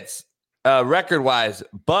sits, record-wise.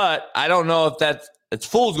 But I don't know if it's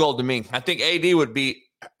fool's gold to me. I think AD would be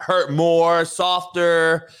hurt more,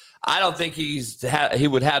 softer. I don't think he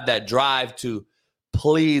would have that drive to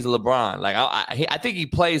please LeBron. Like I think he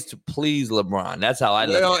plays to please LeBron. That's how I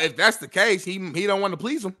look. Well, if that's the case, he don't want to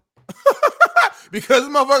please him. Because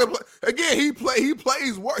motherfucker, again, he's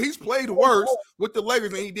played worse with the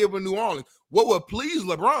Lakers than he did with New Orleans. What would please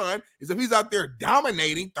LeBron is if he's out there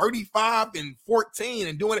dominating 35 and 14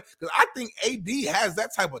 and doing it. Because I think AD has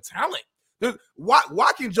that type of talent.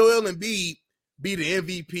 Why can Joel Embiid be the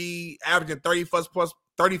MVP, averaging 35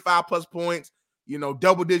 plus points,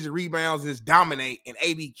 double-digit rebounds, and just dominate, and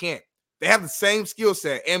AD can't? They have the same skill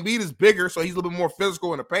set. Embiid is bigger, so he's a little bit more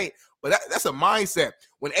physical in the paint. But that's a mindset.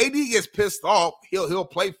 When AD gets pissed off, he'll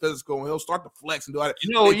play physical and he'll start to flex and do it.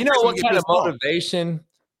 You know what kind of motivation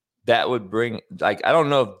that would bring? Like, I don't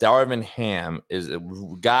know if Darvin Ham is a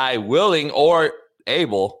guy willing or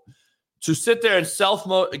able to sit there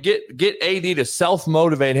and get AD to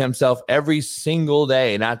self-motivate himself every single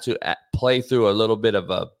day, not to play through a little bit of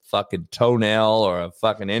a fucking toenail or a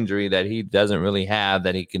fucking injury that he doesn't really have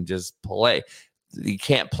that he can just play. He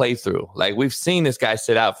can't play through. Like, we've seen this guy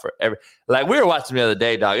sit out for like, we were watching the other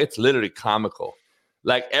day, dog. It's literally comical.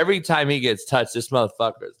 Like, every time he gets touched, this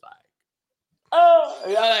motherfucker is like,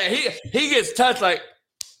 oh, he gets touched, like,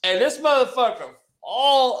 and this motherfucker,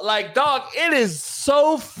 dog, it is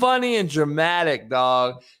so funny and dramatic,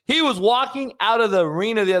 dog. He was walking out of the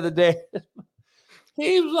arena the other day.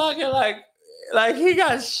 He was looking like he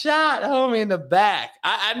got shot, homie, in the back.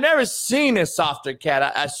 I've never seen a softer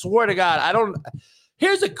cat. I swear to God,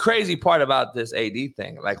 Here's the crazy part about this AD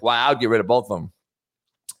thing. Like, why I'll get rid of both of them.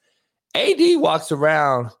 AD walks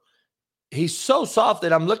around. He's so soft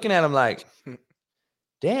that I'm looking at him like,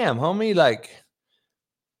 damn, homie, like,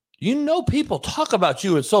 people talk about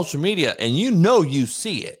you in social media, and you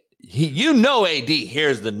see it. AD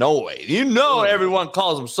hears the noise. Everyone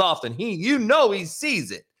calls him soft, and he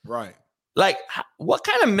sees it. Right. Like, what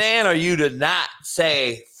kind of man are you to not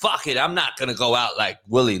say, fuck it, I'm not going to go out like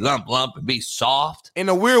Willie Lump and be soft? In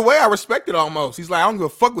a weird way, I respect it almost. He's like, I don't give a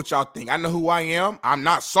fuck what y'all think. I know who I am. I'm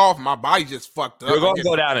not soft. My body just fucked up. You're going to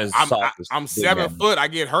go down as soft. I'm 7 foot. I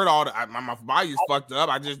get hurt my body is fucked up.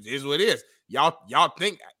 I just is what it is. Y'all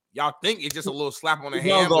think it's just a little slap on the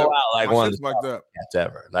hand. Go out like one of the fucked up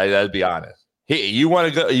ever. Like, let's be honest. You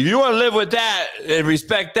want to go? If you want to live with that and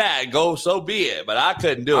respect that, go. So be it. But I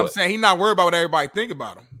couldn't do it. I'm saying he's not worried about what everybody think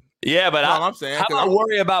about him. Yeah, but I'm saying, how about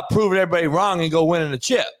worry about proving everybody wrong and go winning a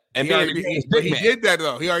chip? And he did that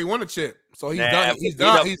though. He already won a chip, so he's done. He's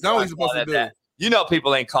done. He's done what he's supposed to do.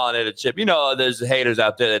 People ain't calling it a chip. There's haters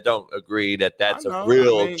out there that don't agree that that's a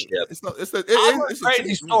real chip. It's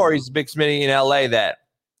crazy stories, Big Smitty, in LA that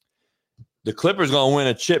the Clippers gonna win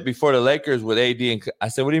a chip before the Lakers with AD. And I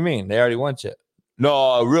said, what do you mean? They already won chip. No,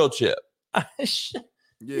 a real chip.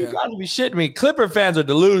 You gotta be shitting me. Clipper fans are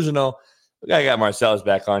delusional. We gotta get Marcellus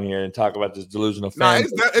back on here and talk about this delusional fan.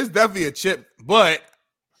 It's definitely a chip, but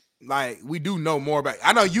like, we do know more about it.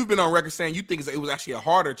 I know you've been on record saying you think it was actually a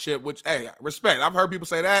harder chip, which, hey, respect. I've heard people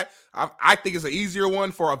say that. I think it's an easier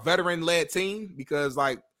one for a veteran-led team because,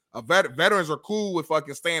 like, veterans are cool with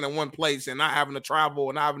fucking staying in one place and not having to travel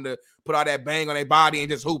and not having to put all that bang on their body and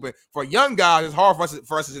just hooping. For young guys, it's hard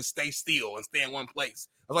for us to just stay still and stay in one place.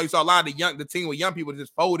 That's why you saw a lot of the team with young people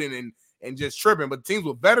just folding and just tripping. But teams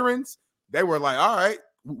with veterans, they were like, all right,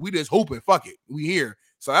 we just hooping. Fuck it. We here.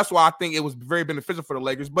 So that's why I think it was very beneficial for the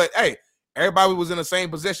Lakers. But, hey, everybody was in the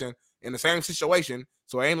same position, in the same situation.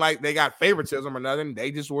 So it ain't like they got favoritism or nothing.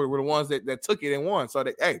 They just were the ones that took it and won. So,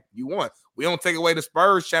 hey, you won. We don't take away the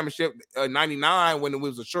Spurs championship 99 when it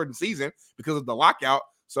was a shortened season because of the lockout.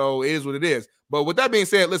 So it is what it is. But with that being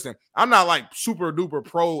said, listen, I'm not like super duper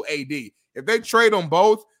pro AD. If they trade them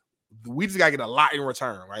both, we just got to get a lot in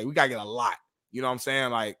return, right? We got to get a lot. You know what I'm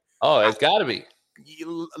saying? Like, it's got to be.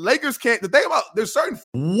 Lakers can't. The thing about there's certain.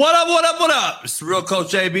 What up? It's the real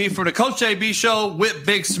Coach JB from the Coach JB Show with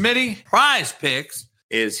Big Smitty. Prize Picks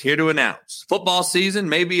is here to announce football season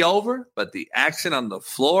may be over, but the action on the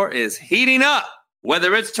floor is heating up.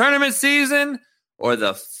 Whether it's tournament season or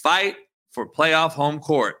the fight for playoff home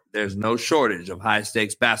court, there's no shortage of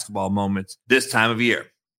high-stakes basketball moments this time of year.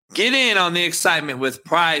 Get in on the excitement with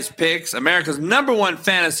Prize Picks, America's #1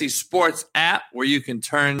 fantasy sports app where you can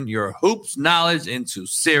turn your hoops knowledge into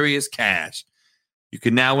serious cash. You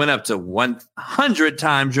can now win up to 100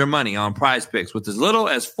 times your money on Prize Picks with as little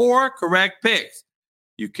as 4 correct picks.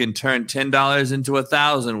 You can turn $10 into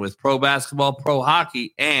 $1,000 with pro basketball, pro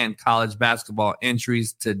hockey, and college basketball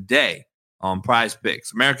entries today on Prize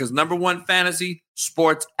Picks, America's #1 fantasy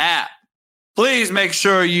sports app. Please make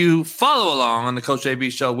sure you follow along on the Coach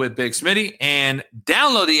JB Show with Big Smitty and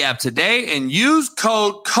download the app today and use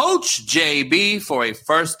code CoachJB for a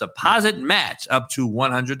first deposit match up to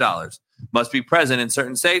 $100. Must be present in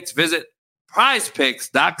certain states. Visit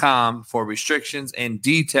prizepicks.com for restrictions and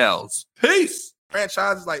details. Peace.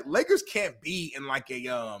 Franchises like Lakers can't be in like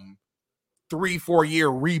a 3-4 year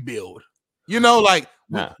rebuild. You know, like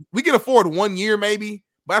we can afford 1 year maybe.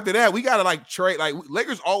 But after that, we gotta like trade. Like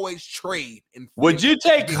Lakers always trade. Would you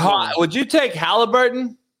take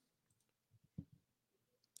Halliburton?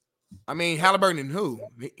 I mean, Halliburton and who?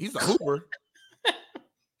 He's a hooper.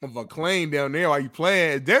 Of a clean down there while you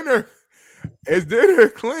playing. It's dinner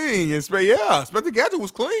clean. Spencer Gadget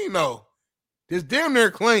was clean though. It's damn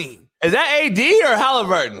near clean. Is that AD or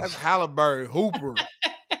Halliburton? That's Halliburton, hooper.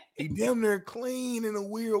 He damn near clean in a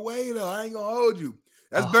weird way though. I ain't gonna hold you.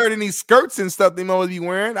 That's better than these skirts and stuff they always be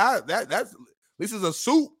wearing. That's at least it's a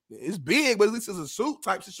suit. It's big, but at least it's a suit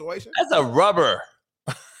type situation. That's a rubber.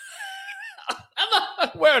 I'm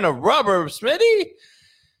not wearing a rubber, Smitty.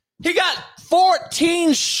 He got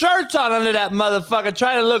 14 shirts on under that motherfucker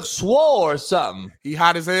trying to look swole or something. He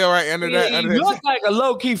hot as hell right under that. He look like a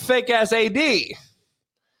low-key fake-ass AD.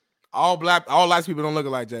 All light people don't look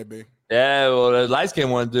like JB. Yeah, well, the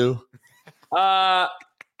light-skinned one do. That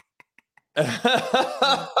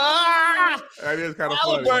is kind of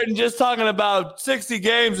funny. Halliburton just talking about 60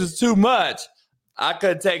 games is too much. I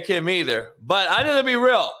couldn't take him either. But I need to be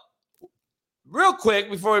real quick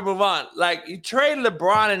before we move on. Like, you trade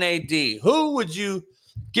LeBron and AD. Who would you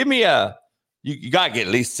give me you got to get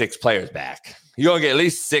at least 6 players back. You're going to get at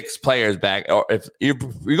least 6 players back. Or if you're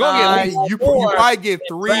going to get at least you probably get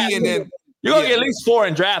 3 and then you're going to get at least 4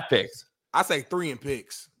 in draft picks. I say 3 in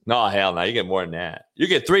picks. No, hell no. You get more than that. You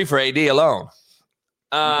get 3 for AD alone.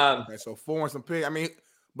 Okay, so 4 and some picks. I mean,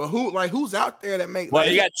 but who's out there that make? Well,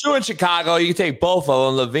 you got 2 in Chicago. You can take both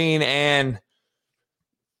of them, Levine and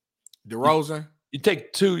DeRozan. You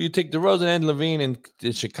take 2. You take DeRozan and Levine in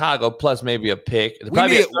Chicago, plus maybe a pick. We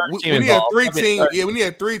need a 3-team. Yeah, we need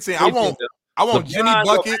a 3-team. I want Jimmy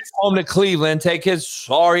Buckets home to Cleveland. Take his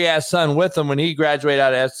sorry ass son with him when he graduate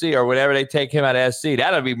out of SC or whatever they take him out of SC.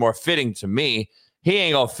 That'll be more fitting to me. He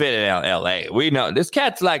ain't gonna fit in LA. We know this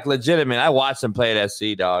cat's like legitimate. I watched him play at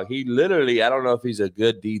SC, dog. He literally, I don't know if he's a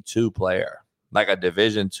good D2 player, like a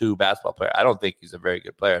Division II basketball player. I don't think he's a very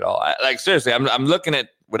good player at all. Seriously, I'm looking at,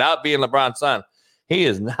 without being LeBron's son, he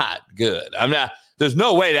is not good. There's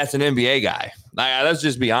no way that's an NBA guy. Let's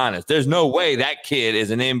just be honest. There's no way that kid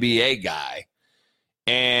is an NBA guy.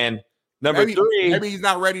 And maybe 3, maybe he's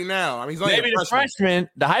not ready now. I mean, he's only maybe the freshman,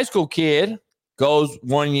 the high school kid goes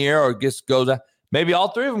 1 year or goes out. Maybe all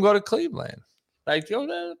 3 of them go to Cleveland. Go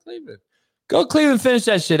to Cleveland. Go to Cleveland, finish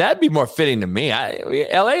that shit. That'd be more fitting to me.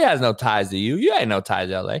 LA has no ties to you. You ain't no ties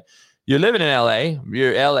to LA. You're living in LA.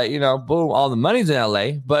 You're LA, boom, all the money's in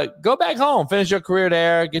LA. But go back home, finish your career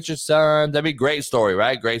there, get your son. That'd be a great story,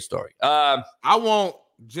 right? Great story. I want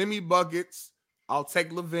Jimmy Buckets. I'll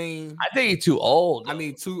take Levine. I think he's too old. I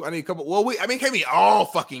need 2. I need a couple. Well, can't be all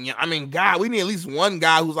fucking young. I mean, God, we need at least one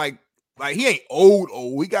guy who's like he ain't old.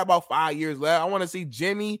 We got about 5 years left. I want to see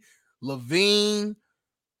Jimmy, Levine.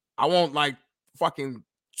 I want like fucking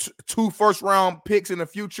 2 first-round picks in the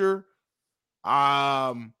future.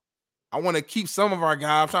 I want to keep some of our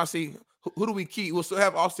guys. I'm trying to see who do we keep. We'll still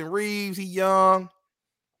have Austin Reeves. He young.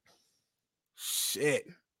 Shit.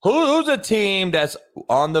 Who's a team that's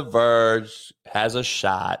on the verge, has a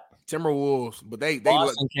shot? Timberwolves, but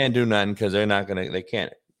Boston can't do nothing because they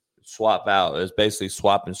can't swap out. It's basically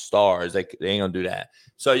swapping stars. They ain't gonna do that.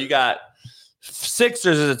 So you got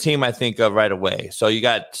Sixers is a team I think of right away. So you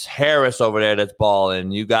got Harris over there that's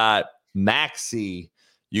balling. You got Maxey.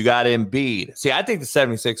 You got Embiid. See, I think the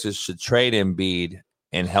 76ers should trade Embiid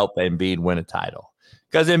and help Embiid win a title.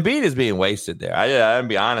 Because Embiid is being wasted there. I'm going to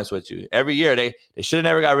be honest with you. Every year, they should have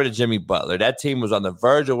never got rid of Jimmy Butler. That team was on the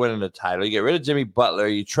verge of winning the title. You get rid of Jimmy Butler.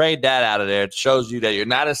 You trade that out of there. It shows you that you're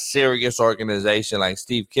not a serious organization like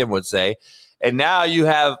Steve Kim would say. And now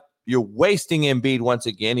you're wasting Embiid once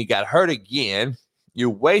again. He got hurt again. You're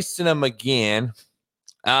wasting him again.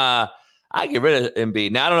 I I get rid of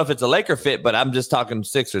Embiid. Now I don't know if it's a Laker fit, but I'm just talking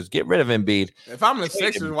Sixers. Get rid of Embiid. If I'm the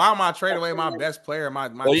Sixers, why am I trading away my best player?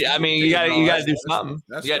 Well, yeah, I mean, you gotta do something.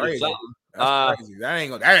 That's you gotta crazy. do something. That's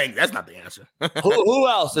crazy. That's not the answer. Who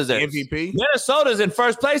else is there? MVP. Minnesota's in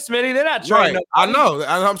first place, Smitty. They're not trading. Right. I know.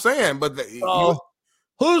 That's what I'm saying. But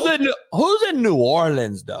who's in New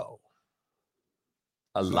Orleans though?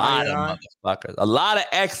 A lot of motherfuckers. A lot of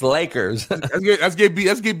ex-Lakers. let's get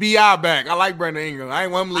BI back. I like Brandon Ingram. I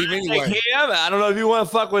ain't want him to leave anyway. I don't know if you want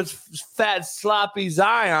to fuck with fat sloppy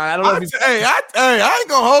Zion. I don't know if I ain't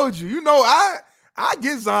gonna hold you. You know, I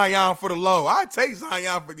get Zion for the low. I take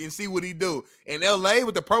Zion and see what he do. In LA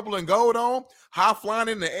with the purple and gold on, high flying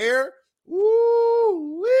in the air.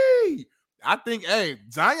 Woo-wee. I think,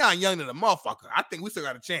 Zion young than a motherfucker. I think we still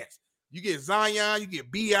got a chance. You get Zion, you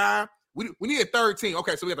get BI. We need a third team.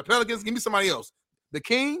 Okay, so we got the Pelicans. Give me somebody else. The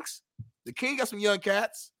Kings. The Kings got some young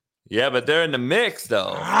cats. Yeah, but they're in the mix, though.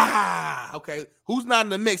 Okay. Who's not in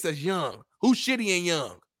the mix that's young? Who's shitty and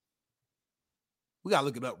young? We got to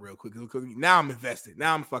look it up real quick. Now I'm invested.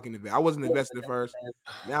 Now I'm fucking invested. I wasn't invested at first.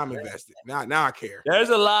 Now I'm invested. Now I care. There's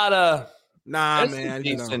a lot of man.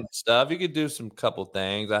 Decent stuff. You could do some couple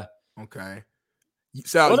things. Okay.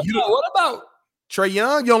 So what about Trae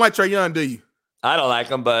Young? You don't like Trae Young, do you? I don't like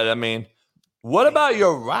him, but I mean, what about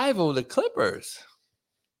your rival, the Clippers?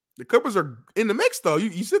 The Clippers are in the mix, though.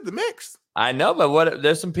 You said the mix. I know, but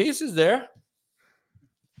there's some pieces there.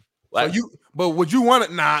 Like, but would you want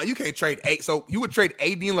to? Nah, you can't trade 8. So you would trade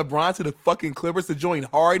AD and LeBron to the fucking Clippers to join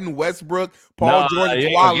Harden, Westbrook, Paul George,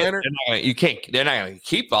 and Kawhi Leonard? You can't. They're not going to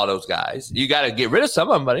keep all those guys. You got to get rid of some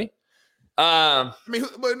of them, buddy.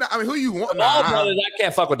 Who you want? Ball brothers, I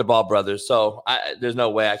can't fuck with the Ball brothers, so there's no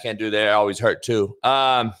way I can't do that. I always hurt too.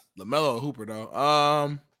 LaMelo Hooper though.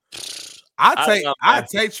 I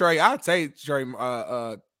take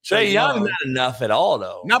Trae. Trae Young not enough at all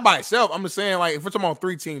though. Not by itself. I'm just saying, like, if we're talking about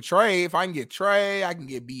 3-team Trae, if I can get Trae, I can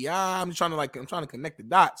get BI. I'm trying to connect the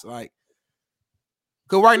dots, like.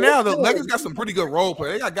 Because right now, the Lakers got some pretty good role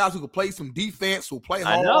players. They got guys who can play some defense, who play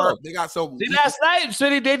hard. They got last night,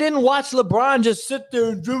 Smitty, they didn't watch LeBron just sit there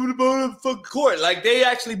and dribble the ball in the fucking court. Like, they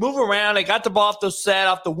actually move around. They got the ball off the set,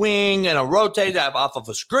 off the wing, and rotate off of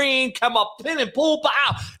a screen, come up, pin and pull,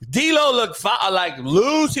 pow. D'Lo looked like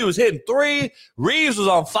loose. He was hitting 3. Reeves was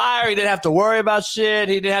on fire. He didn't have to worry about shit.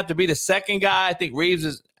 He didn't have to be the second guy. I think Reeves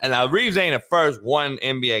ain't the first one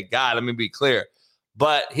NBA guy. Let me be clear.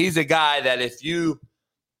 But he's a guy that if you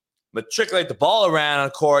matriculate the ball around on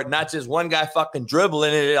the court, not just one guy fucking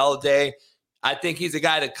dribbling it all day. I think he's a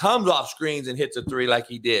guy that comes off screens and hits a 3 like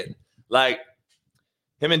he did. Like,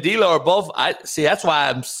 him and D'Lo are both. That's why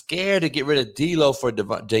I'm scared to get rid of D'Lo for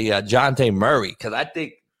DeJounte Murray, because I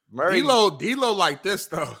think Murray. D'Lo like this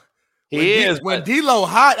though. When D'Lo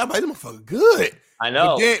hot, I'm like, this motherfucker good. I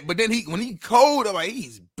know. But then when he cold, I'm like,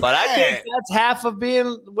 he's bad. But I think that's half of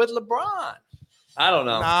being with LeBron. I don't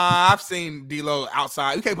know. Nah, I've seen D'Lo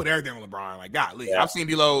outside. You can't put everything on LeBron. Like, golly. Yeah. I've seen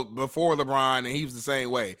D'Lo before LeBron, and he was the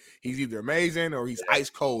same way. He's either amazing or he's ice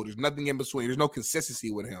cold. There's nothing in between. There's no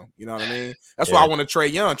consistency with him. You know what I mean? That's why I want to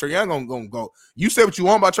Trae Young. Trae Young gonna go. You say what you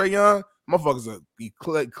want about Trae Young. Motherfuckers be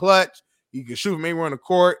clutch. You can shoot from anywhere on the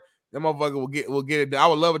court. That motherfucker will get it. I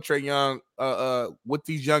would love a Trae Young with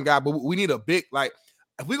these young guys, but we need a big, like,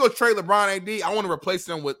 if we go trade LeBron AD, I want to replace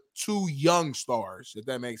them with 2 young stars, if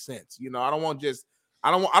that makes sense. You know, I don't want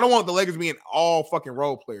the Lakers being all fucking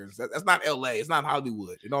role players. That's not LA. It's not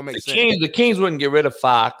Hollywood. It don't make sense. The Kings wouldn't get rid of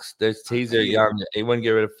Fox. He's young. They wouldn't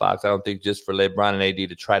get rid of Fox. I don't think just for LeBron and AD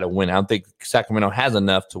to try to win. I don't think Sacramento has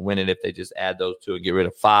enough to win it if they just add those 2 and get rid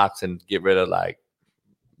of Fox and get rid of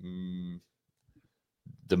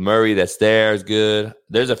the Murray that's there is good.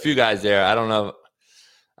 There's a few guys there. I don't know.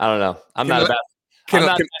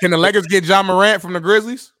 Can the Lakers get John Morant from the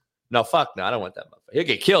Grizzlies? No, fuck no. I don't want that motherfucker. He'll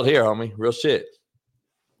get killed here, homie. Real shit.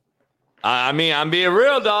 I mean, I'm being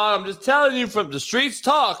real, dog. I'm just telling you from the streets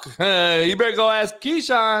talk. You better go ask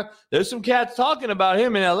Keyshawn. There's some cats talking about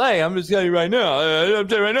him in LA. I'm just telling you right now. I'm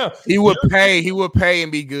telling you right now. He would pay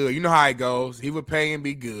and be good. You know how it goes. He would pay and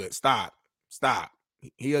be good. Stop.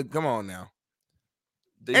 Come on now.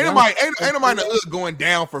 Ain't nobody in the hood going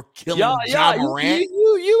down for killing John Morant.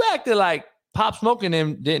 You acted like Pop Smoke and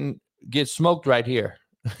him didn't get smoked right here.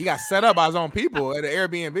 He got set up by his own people at an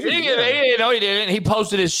Airbnb. He didn't. He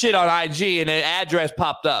posted his shit on IG and an address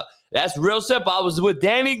popped up. That's real simple. I was with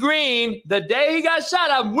Danny Green the day he got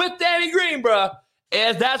shot. I'm with Danny Green, bro.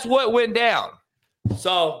 And that's what went down.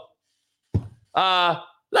 So,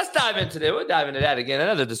 let's dive into that. We'll dive into that again.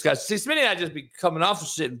 Another discussion. See, Smitty and I just be coming off of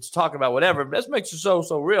shit and talking about whatever. This makes it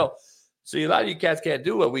so real. See, a lot of you cats can't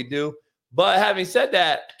do what we do. But having said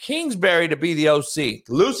that, Kingsbury to be the OC.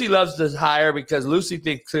 Lucy loves to hire because Lucy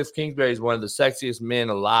thinks Cliff Kingsbury is one of the sexiest men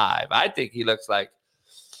alive. I think he looks like.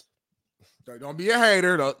 Don't be a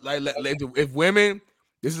hater. If women,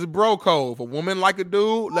 this is a bro code. If a woman like a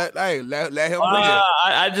dude, let him be.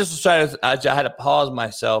 I just was trying to. I had to pause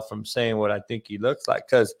myself from saying what I think he looks like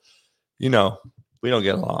because, we don't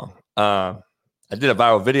get along. I did a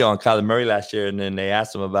viral video on Kyler Murray last year, and then they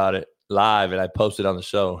asked him about it live, and I posted on the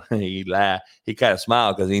show. He laughed. He kind of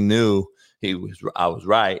smiled because he knew I was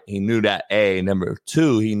right. He knew that. Number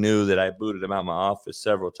two, he knew that I booted him out of my office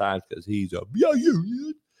several times because he's a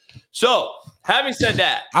So, having said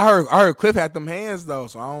that, I heard Cliff had them hands though,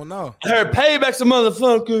 so I don't know. I heard payback's a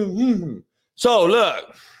motherfucker. So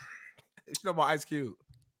look, it's about Ice Cube.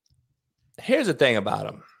 Here's the thing about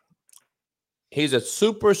him. He's a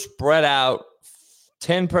super spread out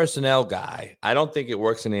 10 personnel guy. I don't think it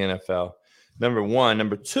works in the NFL. Number one.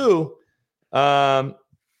 Number two,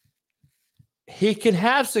 he can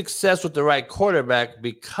have success with the right quarterback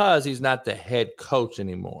because he's not the head coach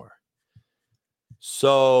anymore.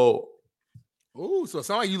 So it sounds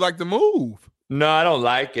like you like the move. No, I don't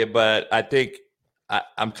like it, but I think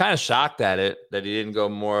I'm kind of shocked at it that he didn't go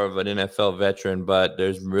more of an NFL veteran, but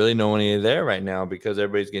there's really no one there right now because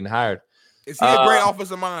everybody's getting hired. Is he a great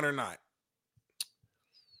offensive mind or not?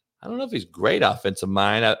 I don't know if he's great offensive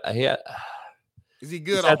mind. Is he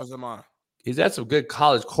good offensive mind? He's had some good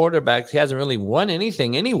college quarterbacks. He hasn't really won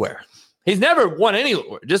anything anywhere. He's never won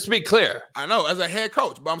anywhere, just to be clear. I know, as a head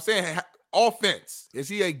coach, but I'm saying offense. Is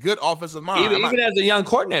he a good offensive mind? Even as a young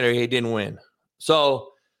coordinator, he didn't win.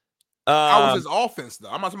 So how was his offense though?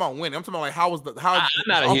 I'm not talking about winning. I'm talking about how was I'm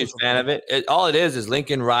not a huge fan of it. All it is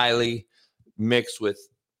Lincoln Riley mixed with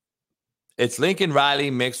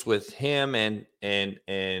him and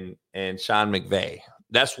Sean McVay.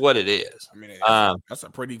 That's what it is. I mean, that's a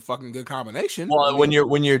pretty fucking good combination. Well, when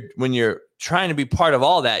you're trying to be part of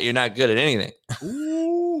all that, you're not good at anything.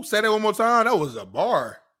 Ooh, say that one more time. That was a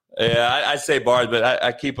bar. Yeah, I say bars, but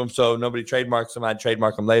I keep them so nobody trademarks them. I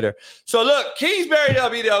trademark them later. So look, Kingsbury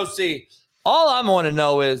WDOC. All I want to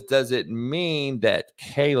know is, does it mean that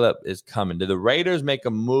Caleb is coming? Did the Raiders make a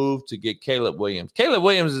move to get Caleb Williams? Caleb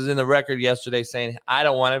Williams is in the record yesterday saying, I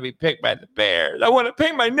don't want to be picked by the Bears. I want to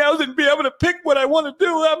paint my nails and be able to pick what I want to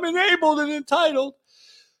do. I'm enabled and entitled.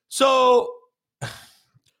 So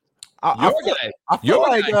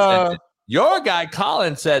your guy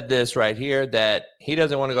Colin said this right here, that he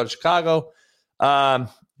doesn't want to go to Chicago.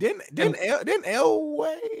 Didn't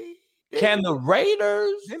Elway? Can the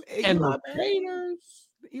Raiders? Eli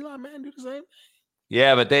Manning do the same thing?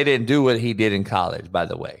 Yeah, but they didn't do what he did in college, by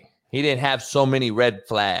the way. He didn't have so many red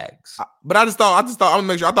flags. But I thought, I'm gonna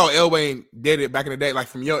make sure. I thought Elway did it back in the day, like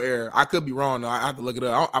from your era. I could be wrong, though. I have to look it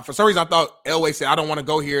up. For some reason, I thought Elway said, I don't want to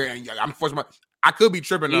go here, and I'm forced my. I could be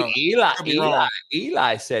tripping though.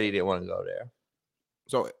 Eli said he didn't want to go there.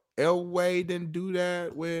 So Elway didn't do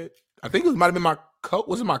that with. I think it might have been my coach.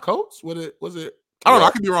 Was it my coach? Was it? I don't know.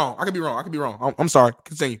 I could be wrong. I'm sorry.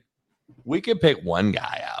 Continue. We could pick one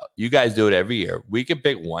guy out. You guys do it every year. We could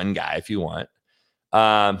pick one guy if you want.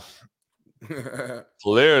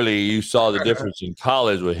 Clearly, you saw the difference in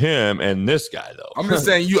college with him and this guy, though. I'm just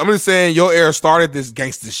saying your era started this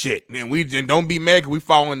gangster shit, and we don't be mad 'cause we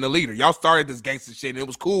following the leader. Y'all started this gangster shit, and it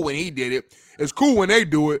was cool when he did it. It's cool when they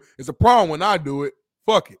do it. It's a problem when I do it.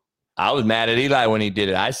 Fuck it. I was mad at Eli when he did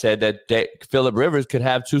it. I said that Phillip Rivers could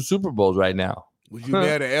have 2 Super Bowls right now. Was you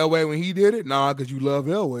mad at Elway when he did it? Nah, because you love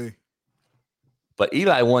Elway. But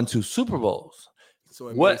Eli won 2 Super Bowls. So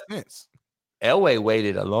it makes sense. Elway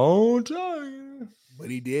waited a long time. But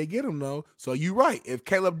he did get him, though. So you're right. If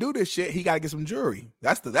Caleb do this shit, he got to get some jury.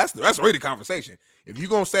 That's really the conversation. If you're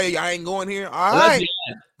going to say, I ain't going here, all right.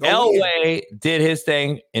 Elway did his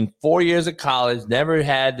thing in 4 years of college, never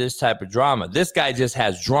had this type of drama. This guy just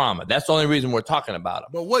has drama. That's the only reason we're talking about him.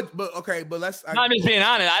 But let's. I'm just being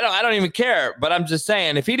honest. I don't even care. But I'm just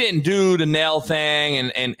saying, if he didn't do the nail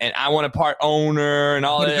thing and I want a part owner and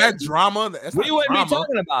all that drama, we wouldn't be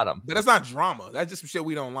talking about him. But that's not drama. That's just some shit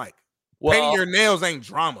we don't like. Well, painting your nails ain't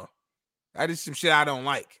drama. That is some shit I don't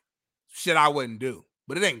like. Shit I wouldn't do.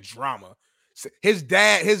 But it ain't drama. His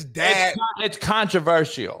dad. It's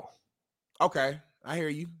controversial. Okay, I hear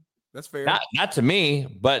you. That's fair. Not to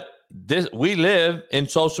me, but we live in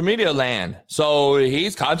social media land. So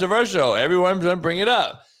he's controversial. Everyone's gonna bring it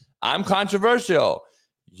up. I'm controversial.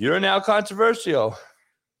 You're now controversial.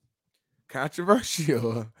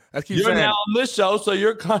 Controversial. You're now on this show, so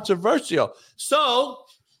you're controversial. So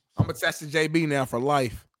I'm attached to JB now for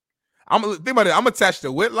life. Think about it. I'm attached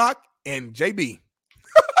to Whitlock and JB.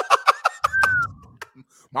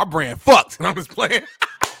 My brand fucked. I'm just playing.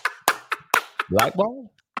 Blackball?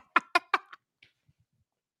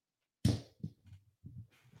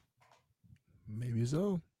 Maybe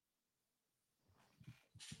so.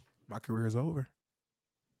 My career is over.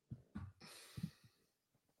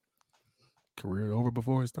 Career over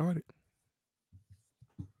before it started.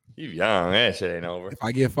 You young. That shit ain't over. If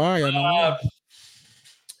I get fired, I know.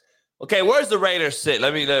 Okay, where's the Raiders sit?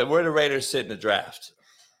 Where the Raiders sit in the draft?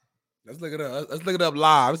 Let's look it up. Let's look it up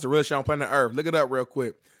live. It's the real show on planet Earth. Look it up real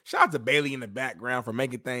quick. Shout out to Bailey in the background for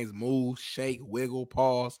making things move, shake, wiggle,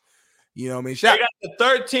 pause. You know what I mean? They got the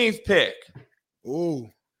 13th pick. Ooh.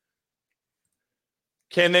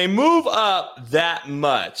 Can they move up that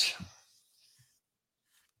much?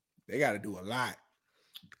 They got to do a lot.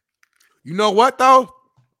 You know what, though?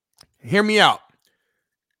 Hear me out.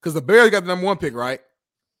 Because the Bears got the number 1 pick, right?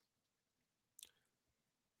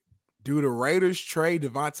 Do the Raiders trade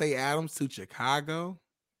Devontae Adams to Chicago?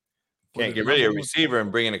 Can't get rid of your receiver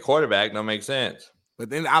and bring in a quarterback. Don't make sense. But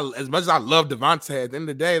then, as much as I love Devontae, at the end of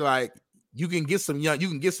the day, like you can get some young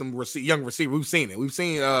receiver. We've seen it. We've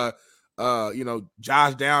seen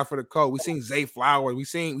Josh Down for the Colts. We've seen Zay Flowers. We've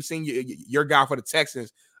seen your guy for the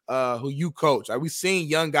Texans, who you coach. Like, we've seen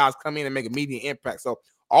young guys come in and make immediate impact. So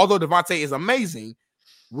although Devontae is amazing,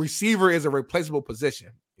 receiver is a replaceable position,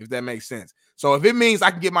 if that makes sense. So if it means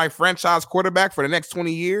I can get my franchise quarterback for the next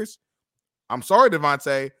 20 years, I'm sorry,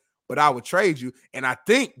 Devontae, but I would trade you. And I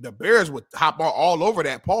think the Bears would hop all over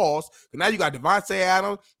that pause. So now you got Devontae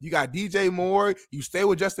Adams, you got DJ Moore, you stay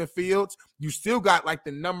with Justin Fields, you still got like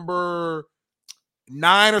the number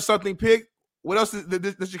 9 or something pick. What else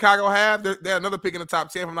does Chicago have? They're another pick in the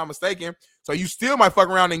top 10, if I'm not mistaken. So you still might fuck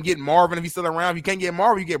around and get Marvin if he's still around. If you can't get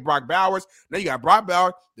Marvin, you get Brock Bowers. Now you got Brock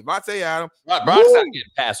Bowers, Devontae Adams. Brock's not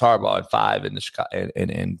getting past Harbaugh at 5 in the Chicago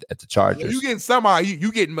and at the Chargers. Well, you getting somebody.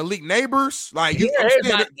 You getting Malik Neighbors. Like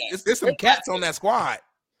there's some cats on that squad.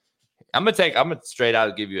 I'm gonna straight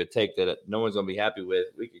out give you a take that no one's gonna be happy with.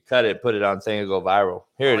 We could cut it, put it on thing and go viral.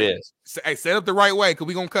 Here it is. Hey, set up the right way because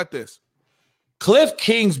we're gonna cut this. Cliff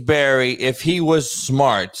Kingsbury, if he was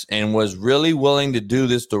smart and was really willing to do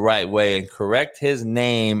this the right way and correct his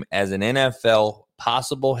name as an NFL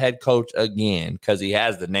possible head coach again, because he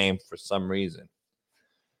has the name for some reason.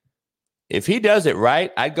 If he does it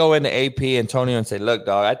right, I'd go into AP Antonio and say, look,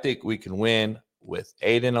 dog, I think we can win with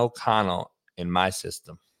Aiden O'Connell in my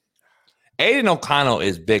system. Aiden O'Connell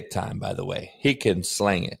is big time, by the way. He can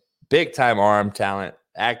sling it. Big time arm talent,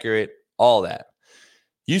 accurate, all that.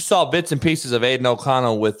 You saw bits and pieces of Aiden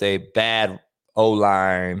O'Connell with a bad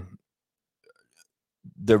O-line.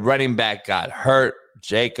 The running back got hurt.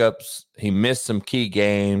 Jacobs, he missed some key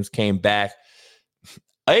games, came back.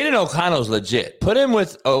 Aiden O'Connell's legit. Put him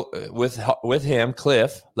with him,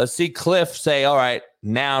 Cliff. Let's see Cliff say, all right,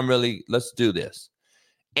 now let's do this.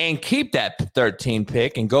 And keep that 13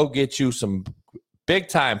 pick and go get you some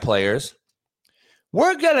big-time players.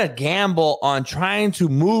 We're going to gamble on trying to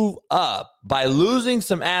move up by losing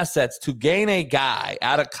some assets to gain a guy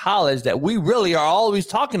out of college that we really are always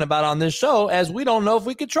talking about on this show, as we don't know if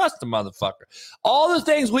we can trust the motherfucker. All the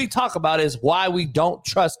things we talk about is why we don't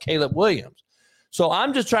trust Caleb Williams. So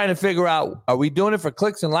I'm just trying to figure out, are we doing it for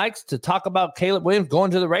clicks and likes to talk about Caleb Williams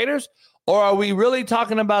going to the Raiders? Or are we really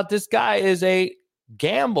talking about this guy is a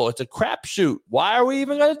gamble? It's a crapshoot. Why are we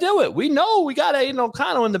even going to do it? We know we got Aiden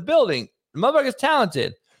O'Connell in the building. The motherfucker's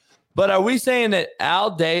talented. But are we saying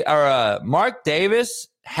that Mark Davis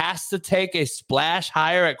has to take a splash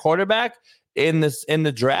hire at quarterback in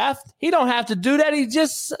the draft? He don't have to do that. He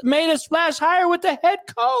just made a splash hire with the head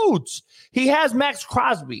coach. He has Max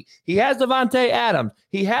Crosby. He has Devontae Adams.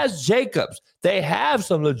 He has Jacobs. They have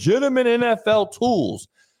some legitimate NFL tools.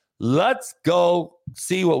 Let's go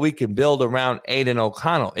see what we can build around Aiden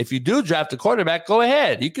O'Connell. If you do draft a quarterback, go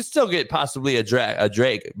ahead. You can still get possibly a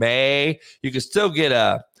Drake May. You can still get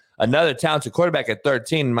another talented quarterback at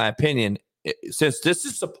 13, in my opinion, since this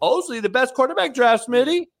is supposedly the best quarterback draft,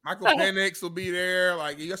 Smitty. Michael Penix will be there.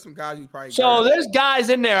 Like, you got some guys you probably So there's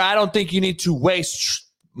guys in there I don't think you need to waste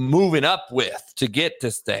moving up with to get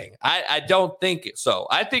this thing. I don't think so.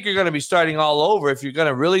 I think you're going to be starting all over if you're going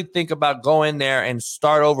to really think about going there and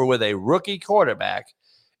start over with a rookie quarterback.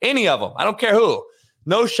 Any of them. I don't care who.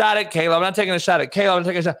 No shot at Caleb. I'm not taking a shot at Caleb.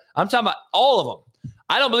 I'm talking about all of them.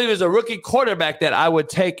 I don't believe there's a rookie quarterback that I would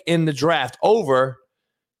take in the draft over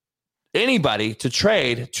anybody to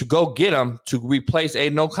trade to go get him to replace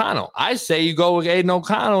Aiden O'Connell. I say you go with Aiden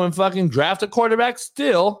O'Connell and fucking draft a quarterback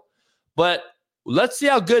still, but let's see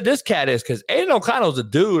how good this cat is, because Aiden O'Connell's a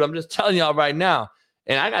dude. I'm just telling y'all right now.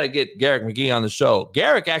 And I got to get Garrick McGee on the show.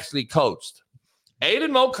 Garrick actually coached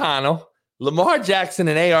Aiden O'Connell, Lamar Jackson,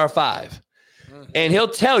 and AR5. And he'll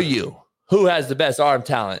tell you who has the best arm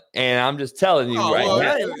talent. And I'm just telling you now.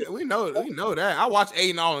 We know that. I watched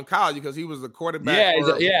Aiden all in college because he was the quarterback.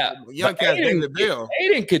 Young cat David Bell.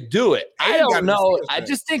 Aiden could do it. I don't know. I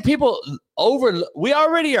just think people we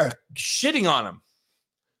already are shitting on him.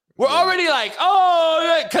 We're already like,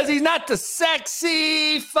 oh, because he's not the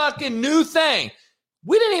sexy fucking new thing.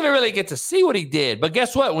 We didn't even really get to see what he did. But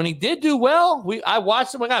guess what? When he did do well, I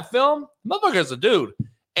watched him. I got film. Motherfucker's a dude.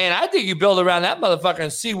 And I think you build around that motherfucker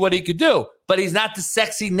and see what he could do. But he's not the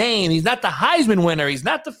sexy name. He's not the Heisman winner. He's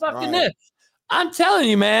not the fucking this. I'm telling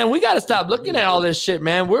you, man, we got to stop looking at all this shit,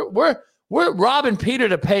 man. We're robbing Peter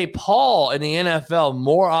to pay Paul in the NFL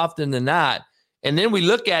more often than not. And then we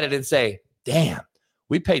look at it and say, damn,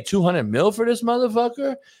 we paid $200 million for this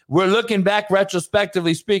motherfucker. We're looking back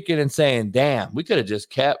retrospectively speaking and saying, damn, we could have just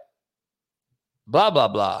kept blah, blah,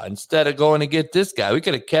 blah. Instead of going to get this guy, we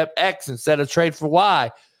could have kept X instead of trade for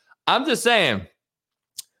Y. I'm just saying,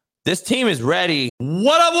 this team is ready.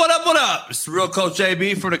 What up, what up, what up? It's the real Coach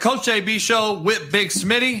JB from the Coach JB Show with Big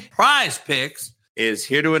Smitty. Prize Picks is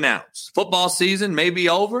here to announce football season may be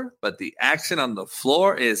over, but the action on the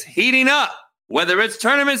floor is heating up. Whether it's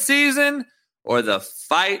tournament season or the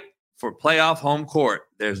fight for playoff home court,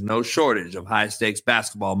 there's no shortage of high-stakes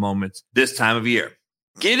basketball moments this time of year.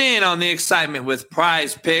 Get in on the excitement with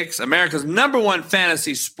Prize Picks, America's #1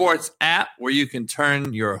 fantasy sports app where you can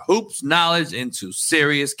turn your hoops knowledge into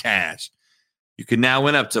serious cash. You can now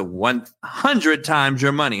win up to 100 times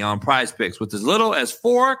your money on Prize Picks with as little as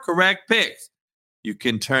 4 correct picks. You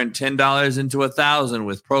can turn $10 into $1,000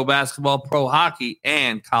 with pro basketball, pro hockey,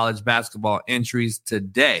 and college basketball entries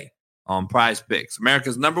today on Prize Picks,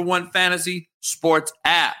 America's #1 fantasy sports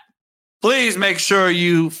app. Please make sure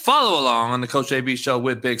you follow along on the Coach JB Show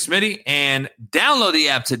with Big Smitty and download the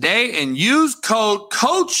app today and use code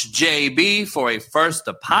CoachJB for a first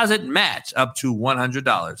deposit match up to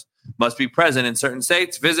 $100. Must be present in certain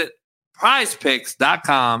states. Visit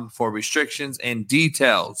prizepicks.com for restrictions and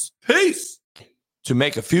details. Peace. To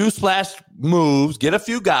make a few splash moves, get a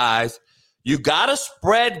few guys, you got a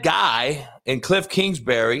spread guy in Cliff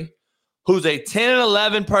Kingsbury, who's a 10 and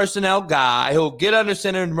 11 personnel guy who'll get under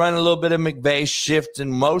center and run a little bit of McVay shift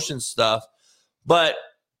and motion stuff. But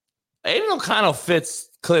Aiden O'Connell fits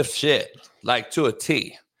Cliff's shit, like to a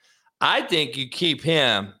T. I think you keep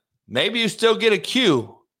him. Maybe you still get a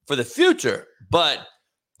Q for the future, but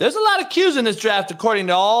there's a lot of Qs in this draft according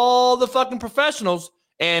to all the fucking professionals,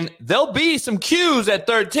 and there'll be some Qs at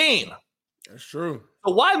 13. That's true.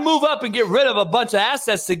 So why move up and get rid of a bunch of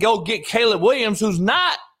assets to go get Caleb Williams, who's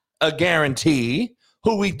not a guarantee,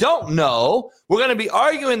 who we don't know? We're going to be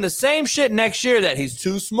arguing the same shit next year that he's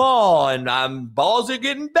too small and balls are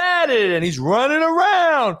getting batted and he's running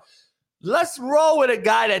around. Let's roll with a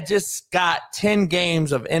guy that just got 10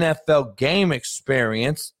 games of NFL game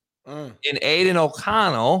experience in Aiden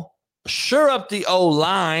O'Connell. Sure up the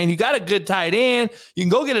O-line. You got a good tight end. You can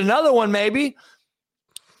go get another one maybe.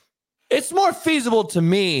 It's more feasible to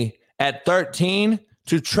me at 13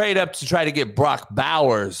 to trade up to try to get Brock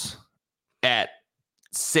Bowers at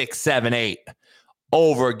 6, 7, 8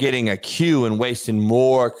 over getting a Q and wasting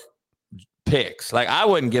more picks. Like, I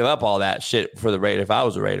wouldn't give up all that shit for the Raiders if I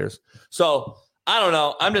was the Raiders. So, I don't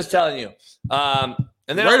know. I'm just telling you.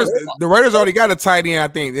 And then the Raiders already got a tight end, I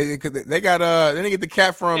think. They got then they get the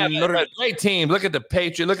cat from Notre Dame. Great team. Look at the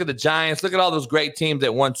Patriots. Look at the Giants. Look at all those great teams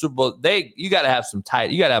that won Super Bowl. You got to have some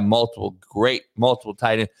you got to have multiple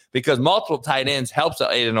tight ends, because multiple tight ends helps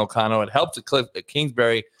Aiden O'Connell. It helps Cliff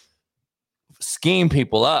Kingsbury scheme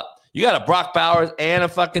people up. You got a Brock Bowers and a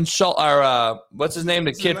fucking what's his name?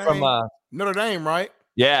 The kid from Notre Dame, right?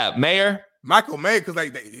 Yeah, Mayer. Michael Mayer, because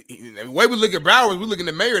like the way we look at Bowers, we looking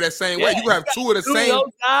at Mayer that same way. You have two of the same those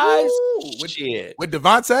guys. With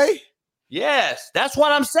Devontae. Yes, that's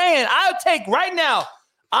what I'm saying. I'll take right now.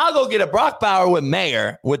 I'll go get a Brock Bauer with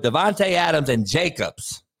Mayer, with Devontae Adams and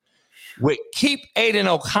Jacobs. Keep Aiden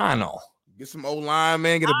O'Connell. Get some O-line,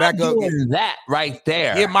 man. Get a backup. That right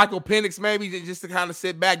there. Get Michael Penix maybe just to kind of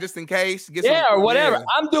sit back just in case. Or whatever. Yeah.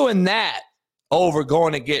 I'm doing that over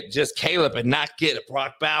going to get just Caleb and not get a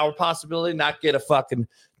Brock Bauer possibility, not get a fucking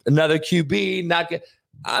another QB,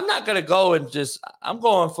 I'm not going to go and I'm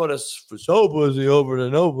going for show pussy over the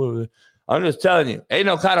no pussy. I'm just telling you, Aiden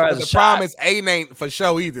O'Connell has a shot. The problem is Aiden ain't for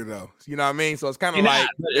show either, though. You know what I mean? So it's kind of like.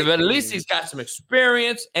 But at least he's got some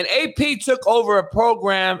experience. And AP took over a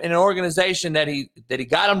program in an organization that he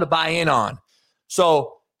got him to buy in on.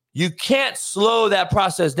 So you can't slow that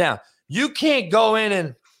process down. You can't go in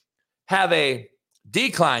and have a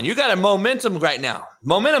decline. You got a momentum right now.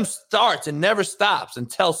 Momentum starts and never stops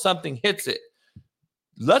until something hits it.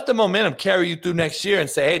 let the momentum carry you through next year and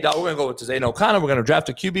say, hey, dog, we're going to go with Zane O'Connor. We're going to draft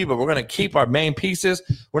a QB, but we're going to keep our main pieces.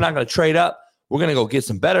 We're not going to trade up. We're going to go get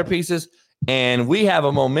some better pieces. And we have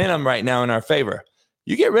a momentum right now in our favor.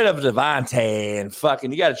 You get rid of Devontae and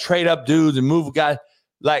fucking, you got to trade up dudes and move guys.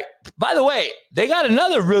 Like, by the way, they got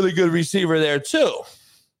another really good receiver there too.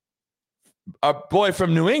 Our boy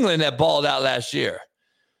from New England that balled out last year.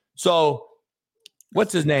 So,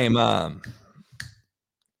 what's his name?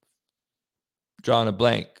 Drawing a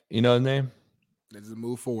blank. You know his name? Let's just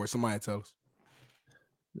move forward. Somebody tell us.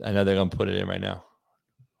 I know they're going to put it in right now.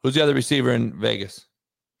 Who's the other receiver in Vegas?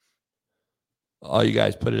 All you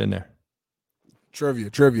guys put it in there. Trivia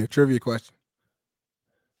question.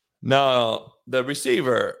 No, the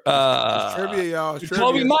receiver. It's trivia, y'all.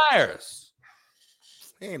 Jacoby Myers.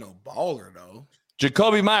 He ain't no baller, though.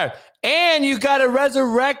 Jacoby Myers. And you got a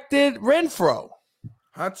resurrected Renfro.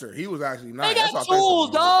 Hunter, he was actually nice. They got tools,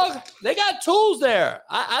 dog. They got tools there.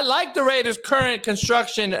 I like the Raiders' current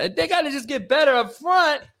construction. They got to just get better up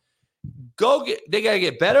front. They got to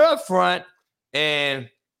get better up front, and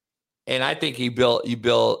I think you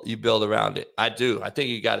build around it. I do. I think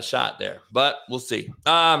you got a shot there, but we'll see.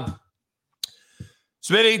 Smitty,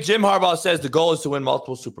 Jim Harbaugh says the goal is to win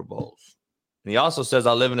multiple Super Bowls, and he also says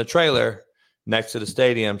I'll live in a trailer next to the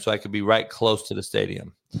stadium so I could be right close to the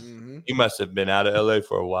stadium. Mm-hmm. You must have been out of LA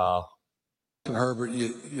for a while. Herbert,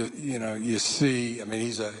 you see, I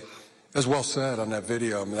mean, as well said on that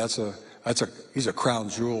video. I mean, he's a crown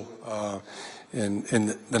jewel in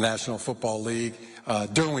the National Football League.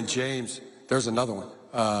 Derwin James, there's another one.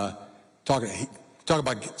 Talk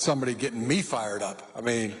about somebody getting me fired up. I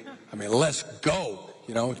mean, let's go.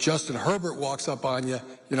 Justin Herbert walks up on you,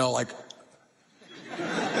 like,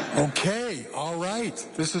 okay, all right,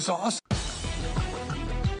 this is awesome.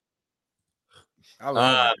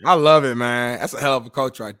 I love it, man. That's a hell of a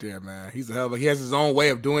coach right there, man. He has his own way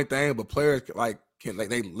of doing things, but players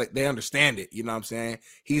they understand it. You know what I'm saying?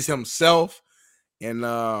 He's himself, and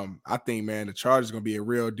I think, man, the Chargers are gonna be a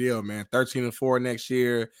real deal, man. 13-4 next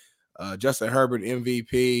year. Justin Herbert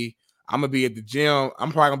MVP. I'm gonna be at the gym.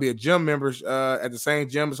 I'm probably gonna be a gym member at the same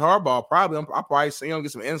gym as Harbaugh. Probably. I'll probably see him,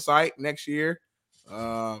 get some insight next year.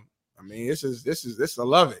 I mean, this is. I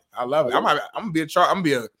love it. I'm gonna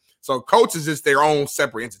be a. So coach is just their own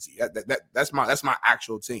separate entity. That's my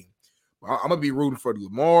actual team. I'm gonna be rooting for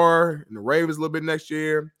Lamar and the Ravens a little bit next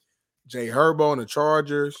year. Jay Herbo and the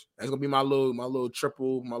Chargers. That's gonna be my little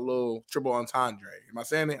triple entendre. Am I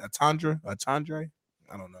saying it? Entendre? I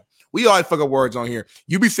don't know. We always fuck up words on here.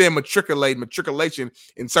 You be saying matriculation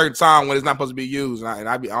in certain time when it's not supposed to be used, and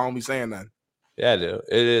I don't be saying nothing. Yeah, dude.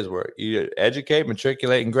 It is work. You educate,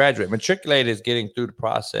 matriculate, and graduate. Matriculate is getting through the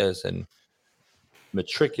process, and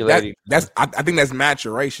matriculating. I think that's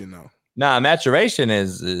maturation, though. Nah, maturation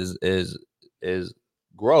is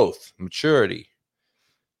growth, maturity.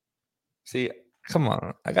 See, come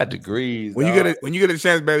on, I got degrees. When you get a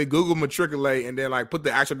chance, baby, Google matriculate and then put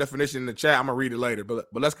the actual definition in the chat. I'm gonna read it later, but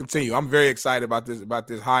let's continue. I'm very excited about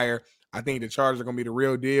this hire. I think the Chargers are gonna be the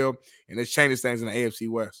real deal, and this changes things in the AFC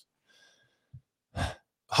West.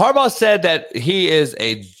 Harbaugh said that he is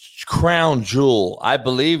a crown jewel. I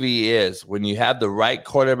believe he is. When you have the right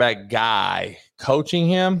quarterback guy coaching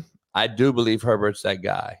him, I do believe Herbert's that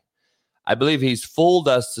guy. I believe he's fooled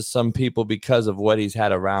us to some people because of what he's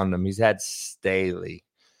had around him. He's had Staley.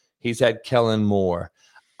 He's had Kellen Moore.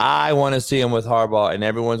 I want to see him with Harbaugh, and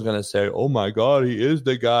everyone's going to say, oh, my God, he is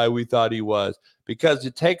the guy we thought he was. Because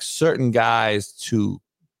it takes certain guys to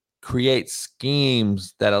create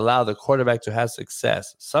schemes that allow the quarterback to have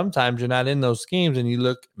success. Sometimes you're not in those schemes and you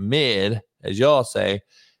look mid, as y'all say.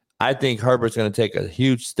 I think Herbert's going to take a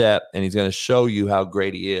huge step, and he's going to show you how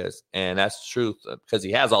great he is. And that's the truth because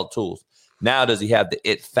he has all the tools. Now, does he have the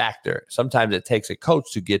it factor? Sometimes it takes a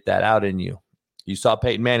coach to get that out in you. You saw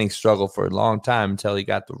Peyton Manning struggle for a long time until he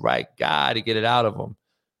got the right guy to get it out of him.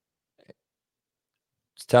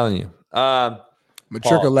 Just telling you.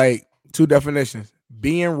 Matriculate, two definitions.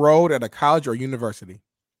 Be enrolled at a college or university.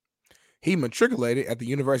 He matriculated at the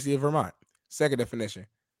University of Vermont. Second definition.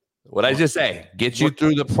 What I just say, get you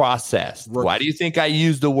through the process. Why do you think I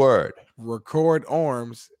used the word? Record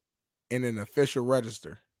arms in an official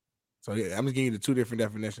register. So yeah, I'm just giving you the two different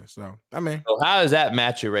definitions. So how is that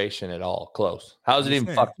maturation at all close? How is it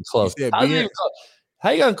even fucking close? How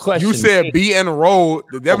you gonna question? You said be enrolled.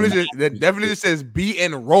 The definition says be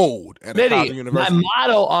enrolled at a college or university. My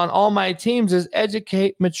motto on all my teams is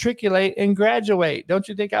educate, matriculate, and graduate. Don't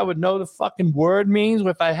you think I would know the fucking word means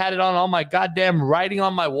if I had it on all my goddamn writing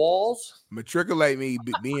on my walls? Matriculate me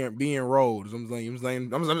be enrolled. I'm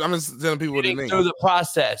just telling people what it means. Through the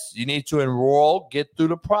process. You need to enroll, get through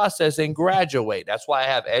the process, and graduate. That's why I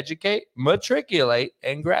have educate, matriculate,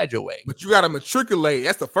 and graduate. But you got to matriculate.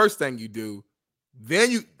 That's the first thing you do.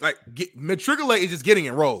 Then you matriculate is just getting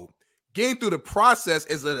enrolled. Getting through the process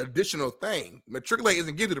is an additional thing. Matriculate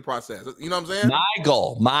isn't getting through the process. You know what I'm saying?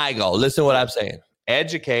 My goal. Listen to what I'm saying.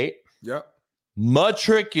 Educate. Yep.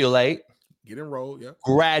 Matriculate. Get enrolled. Yep.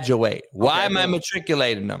 Graduate. Why am I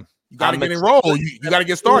matriculating them? You got to get enrolled. You got to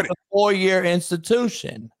get started. A 4-year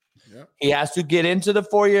institution. Yep. He has to get into the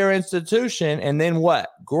 4-year institution and then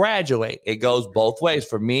what? Graduate. It goes both ways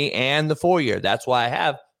for me and the 4-year. That's why I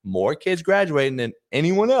have more kids graduating than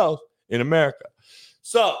anyone else in America.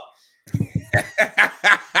 So,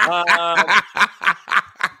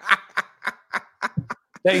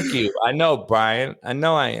 thank you. I know, Brian. I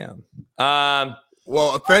know I am.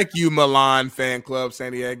 Well, thank you, Milan Fan Club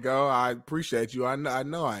San Diego. I appreciate you. I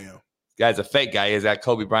know I am. Guy's a fake guy. He's got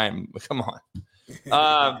Kobe Bryant. Come on.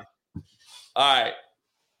 All right.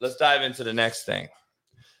 Let's dive into the next thing.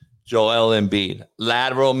 Joel Embiid,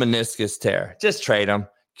 lateral meniscus tear. Just trade him.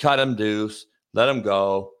 Cut him loose, let him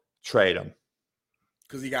go, trade him.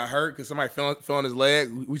 Because he got hurt, because somebody fell on his leg.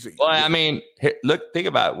 I mean, think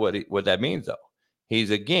about what that means, though. He's,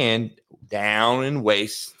 again, down and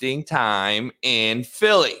wasting time in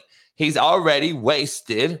Philly. He's already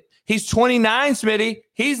wasted. He's 29, Smitty.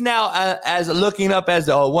 He's now as looking up as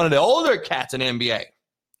one of the older cats in the NBA.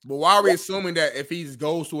 But why are we assuming that if he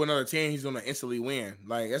goes to another team, he's going to instantly win?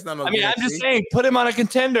 Like, that's not no guarantee. I'm just saying, put him on a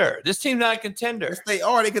contender. This team's not a contender. Yes, they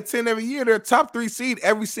are. They contend every year. They're a top 3 seed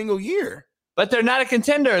every single year. But they're not a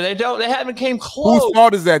contender. They haven't came close. Whose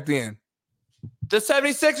fault is that then? The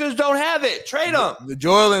 76ers don't have it. Trade them. The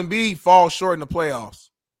Joel Embiid falls short in the playoffs.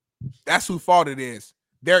 That's whose fault it is.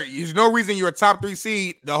 There's no reason you're a top 3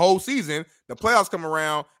 seed the whole season. The playoffs come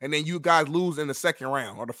around, and then you guys lose in the second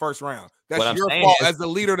round or the first round. That's your fault as the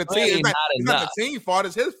leader of the team. It's not the team fault.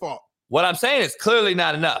 It's his fault. What I'm saying is clearly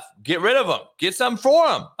not enough. Get rid of him. Get something for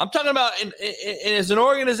him. I'm talking about as an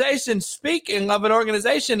organization, speaking of an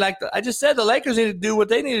organization, like I just said, the Lakers need to do what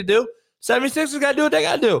they need to do. 76ers got to do what they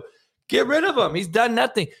got to do. Get rid of him. He's done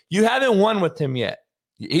nothing. You haven't won with him yet.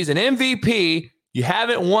 He's an MVP. You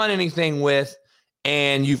haven't won anything with,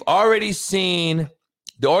 and you've already seen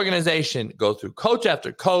the organization go through coach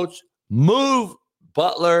after coach, move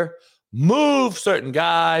Butler, move certain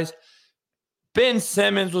guys. Ben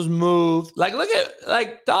Simmons was moved. Look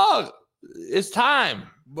at, dog, it's time.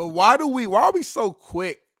 But why are we so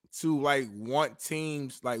quick to want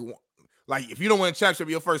teams like if you don't win a championship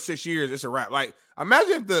your first 6 years, it's a wrap. Like,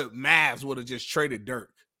 imagine if the Mavs would have just traded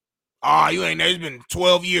Dirk. You ain't there. It's been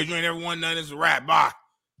 12 years. You ain't never won nothing. It's a wrap. Bye.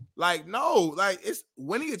 No. It's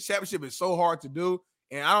winning a championship is so hard to do.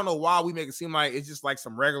 And I don't know why we make it seem like it's just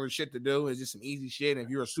some regular shit to do. It's just some easy shit. And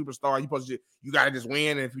if you're a superstar, you gotta just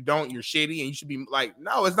win. And if you don't, you're shitty. And you should be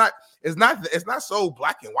no, it's not. It's not so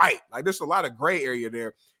black and white. There's a lot of gray area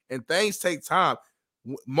there, and things take time.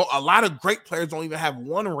 A lot of great players don't even have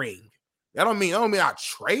one ring. That don't mean I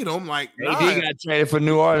trade them. AD got traded for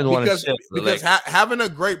New Orleans because having a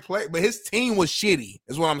great player, but his team was shitty.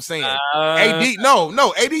 Is what I'm saying. AD,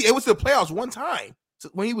 no, AD. It was the playoffs one time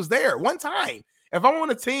when he was there. One time. If I'm on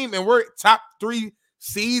a team and we're top 3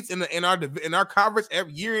 seeds in our conference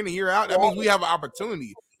every year in and year out, that means we have an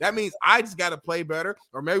opportunity. That means I just got to play better,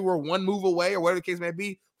 or maybe we're one move away, or whatever the case may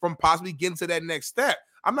be, from possibly getting to that next step.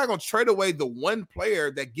 I'm not going to trade away the one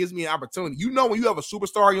player that gives me an opportunity. When you have a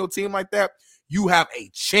superstar on your team like that, you have a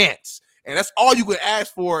chance. And that's all you could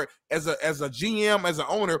ask for as a GM, as an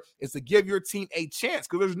owner, is to give your team a chance,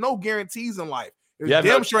 because there's no guarantees in life. There's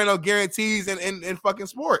damn sure no guarantees in fucking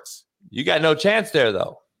sports. You got no chance there,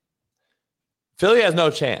 though. Philly has no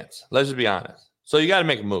chance. Let's just be honest. So you got to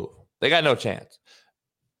make a move. They got no chance.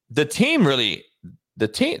 The guy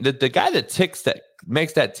that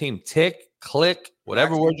makes that team tick, click,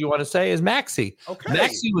 whatever word you want to say, is Maxey. Okay.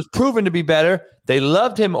 Maxey was proven to be better. They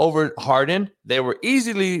loved him over Harden. They were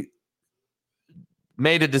easily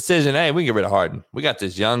made a decision. Hey, we can get rid of Harden. We got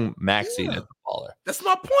this young Maxey that's a baller. That's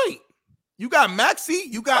my point. You got Maxey.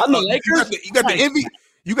 You got the Lakers. You got the envy.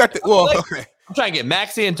 You got the okay. I'm trying to get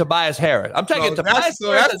Maxey and Tobias Harris. I'm trying to get Tobias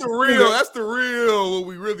Harris. That's the real. What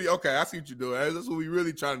we really okay. I see what you're doing. That's what we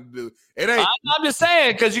really trying to do. It ain't. I'm just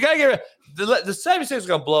saying, because you got to get the 76ers are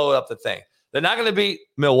going to blow up the thing. They're not going to beat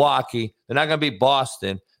Milwaukee. They're not going to beat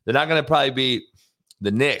Boston. They're not going to probably beat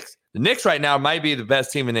The Knicks. The Knicks right now might be the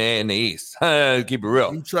best team in the East. Keep it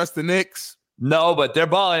real. You trust the Knicks? No, but they're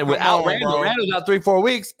balling without Randall. Bro. Randall's out 3-4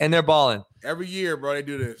 weeks, and they're balling. Every year, bro, they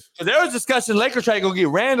do this. There was discussion Lakers try to go get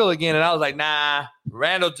Randall again, and I was like, nah.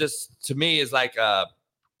 Randall just, to me, is like I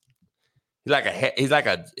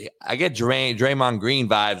get Draymond Green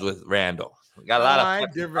vibes with Randall. Got a lot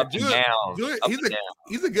of different. up and down.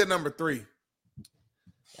 He's a good number 3.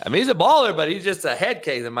 I mean, he's a baller, but he's just a head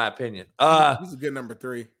case, in my opinion. He's a good number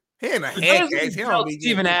 3. He ain't a head case. He don't be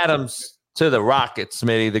Steven Adams to the Rockets,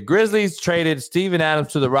 Smitty. The Grizzlies traded Steven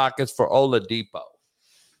Adams to the Rockets for Oladipo.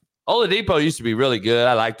 Oladipo used to be really good.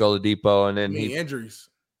 I liked Oladipo, and then injuries.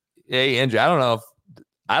 Yeah, he injured. I don't know if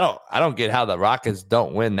I don't get how the Rockets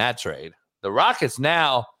don't win that trade. The Rockets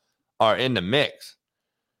now are in the mix.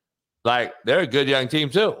 Like, they're a good young team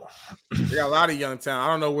too. They got a lot of young talent. I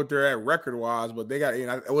don't know what they're at record wise, but they got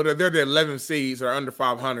they're the 11 seeds or under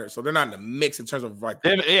 500, so they're not in the mix in terms of like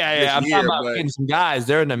I'm talking about getting some guys.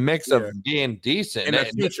 They're in the mix of being decent in the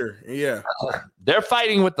future. Yeah, they're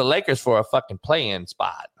fighting with the Lakers for a fucking play-in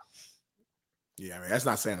spot. Yeah, I mean, that's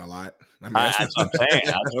not saying a lot. I mean, that's what I'm saying.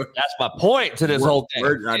 That's my point to this whole thing.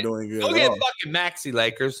 We're not doing good. Go get fucking Maxey,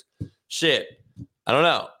 Lakers. Shit. I don't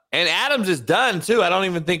know. And Adams is done, too. I don't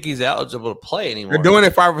even think he's eligible to play anymore. They're doing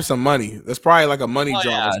it for some money. That's probably like a money job.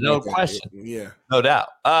 Yeah, no question. Yeah. No doubt.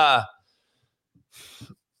 All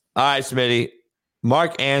right, Smitty.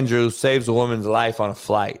 Mark Andrews saves a woman's life on a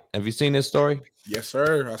flight. Have you seen this story? Yes,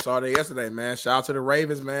 sir. I saw that yesterday, man. Shout out to the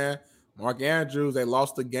Ravens, man. Mark Andrews, they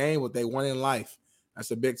lost the game, but they won in life.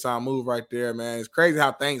 That's a big time move right there, man. It's crazy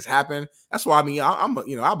how things happen. That's why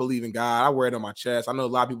I believe in God. I wear it on my chest. I know a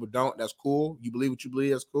lot of people don't. That's cool. You believe what you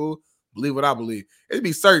believe. That's cool. Believe what I believe. It'd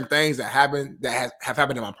be certain things that happen that have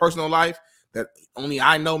happened in my personal life that only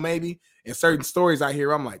I know maybe. And certain stories I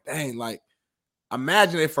hear, I'm like, dang, like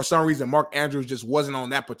imagine if for some reason Mark Andrews just wasn't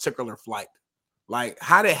on that particular flight. Like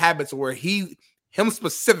how did it happen to where him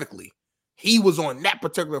specifically, he was on that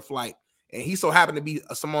particular flight. And he so happened to be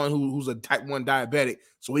someone who's a type 1 diabetic.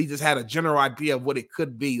 So he just had a general idea of what it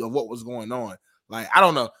could be or what was going on. Like, I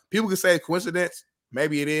don't know. People can say coincidence.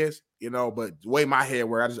 Maybe it is, but the way my head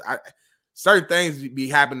where certain things be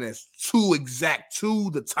happening that's too exact,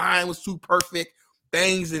 the time was too perfect.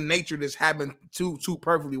 Things in nature just happened too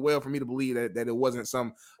perfectly well for me to believe that it wasn't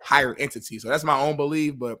some higher entity. So that's my own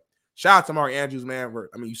belief. But shout out to Mark Andrews, man.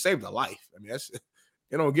 You saved a life. I mean, that's it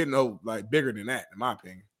don't get no like bigger than that, in my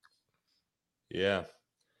opinion. Yeah.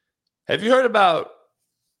 Have you heard about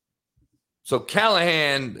 – so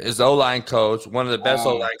Callahan is the O-line coach, one of the best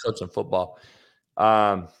O-line coaches in football.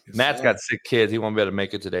 Matt's got 6 kids. He won't be able to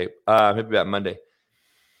make it today. He'll be back Monday.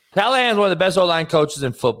 Callahan's one of the best O-line coaches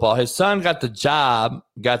in football. His son got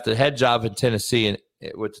the head job in Tennessee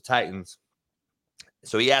with the Titans.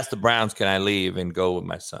 So he asked the Browns, can I leave and go with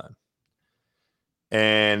my son?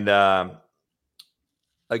 And,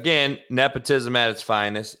 again, nepotism at its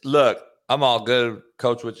finest. Look, I'm all good,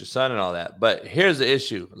 coach with your son and all that. But here's the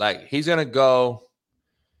issue. Like, he's going to go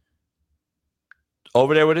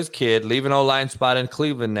over there with his kid, leave an O-line spot in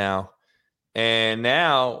Cleveland now. And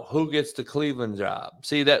now who gets the Cleveland job?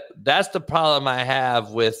 See, that's the problem I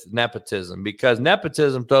have with nepotism, because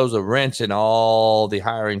nepotism throws a wrench in all the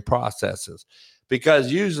hiring processes. Because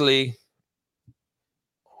usually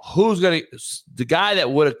the guy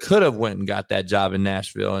that could have went and got that job in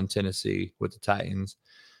Nashville and Tennessee with the Titans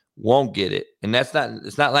won't get it. And it's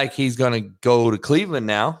not like he's going to go to Cleveland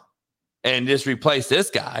now and just replace this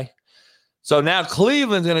guy. So now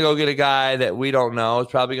Cleveland's going to go get a guy that we don't know.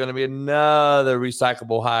 It's probably going to be another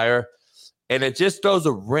recyclable hire. And it just throws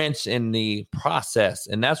a wrench in the process.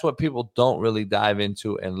 And that's what people don't really dive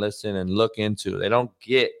into and listen and look into. They don't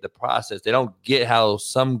get the process. They don't get how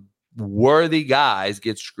some worthy guys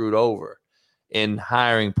get screwed over in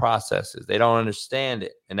hiring processes. They don't understand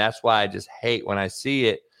it. And that's why I just hate when I see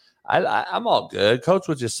it. I'm all good. Coach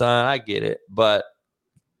with your son, I get it. But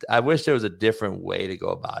I wish there was a different way to go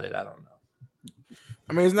about it. I don't know.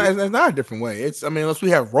 I mean, it's not a different way. Unless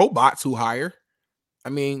we have robots who hire. I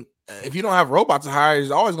mean, if you don't have robots to hire,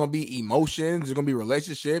 there's always going to be emotions. There's going to be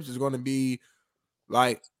relationships. There's going to be,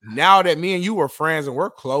 like, now that me and you are friends and we're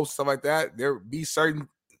close, stuff like that, there be certain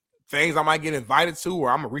things I might get invited to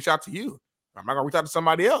where I'm going to reach out to you. I'm not going to reach out to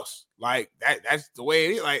somebody else. Like, that's the way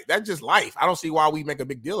it is. Like, that's just life. I don't see why we make a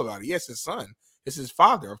big deal about it. Yes, his son. It's his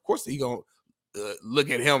father. Of course, he going to look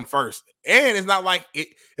at him first. And it's not like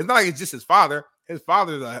it's just his father. His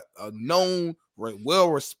father is a known,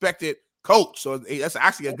 well-respected coach. So that's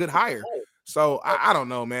actually a good hire. So I don't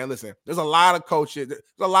know, man. Listen, there's a lot of coaches. There's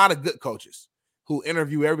a lot of good coaches who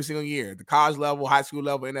interview every single year at the college level, high school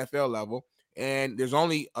level, NFL level. and there's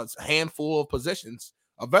only a handful of positions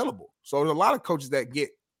available. So there's a lot of coaches that get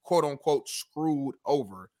quote unquote screwed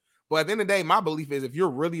over. But at the end of the day, my belief is if you're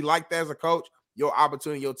really like that as a coach, your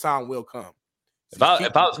opportunity, your time will come. So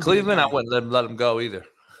if I was Cleveland, I wouldn't let him go either.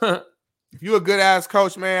 If you're a good ass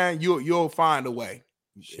coach, man, you'll find a way.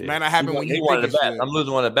 It might not happen when you one of the best. I'm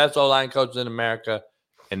losing one of the best O-line coaches in America,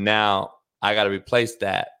 and now I got to replace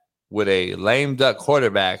that with a lame duck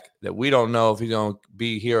quarterback that we don't know if he's going to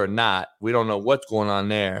be here or not. We don't know what's going on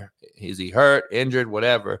there. Is he hurt, injured,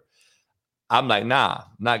 whatever? I'm like, nah,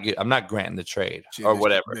 I'm not granting the trade or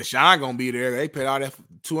whatever. Deshaun gonna be there. They paid all that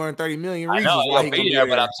 $230 million. I know he's gonna be there,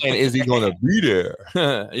 but I'm saying, is he gonna be there?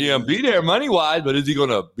 He's gonna be there money wise, but is he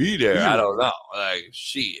gonna be there? I don't know. Like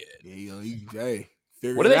shit.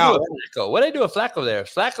 What do they do with Flacco? What do they do with Flacco there?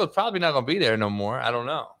 Flacco's probably not gonna be there no more. I don't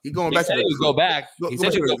know. He going back to the go back. He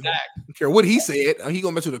said he'd go back. I don't care what he said. He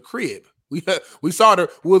going back to the crib. We saw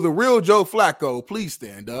will the real Joe Flacco please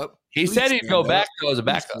stand up? He said he'd go back though as a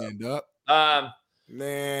backup. Stand up.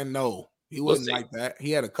 Man, no, he wasn't like that.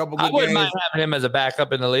 He had a couple good games. I wouldn't mind having him as a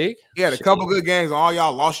backup in the league. He had a couple good games. All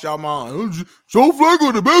y'all lost y'all mind. Joe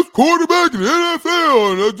Flacco, the best quarterback in the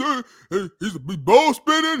NFL. He's a ball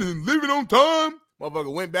spinning and leaving on time.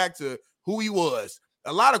 Motherfucker went back to who he was.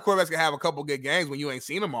 A lot of quarterbacks can have a couple good games when you ain't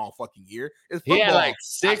seen them all fucking year. It's football. He had like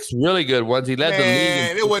 6 really good ones. He led the league.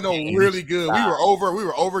 And it wasn't no really good. We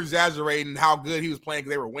were over exaggerating how good he was playing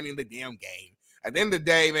because they were winning the damn game. At the end of the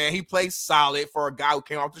day, man, he plays solid for a guy who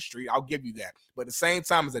came off the street. I'll give you that. But at the same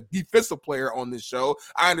time, as a defensive player on this show,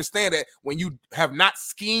 I understand that when you have not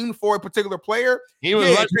schemed for a particular player, he was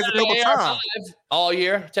a couple times all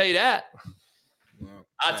year. I'll tell you that.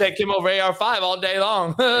 I'll take him over AR5 all day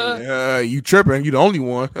long. You tripping. You the only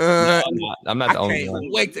one. No, I'm not the only one. I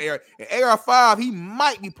can't wait to AR5, he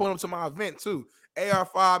might be pulling up to my event too.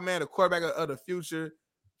 AR5, man, the quarterback of the future,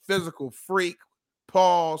 physical freak,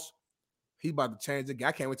 pause. He about to change the game.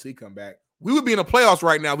 I can't wait till he come back. We would be in the playoffs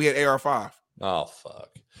right now. We had AR5. Oh, fuck.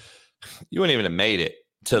 You wouldn't even have made it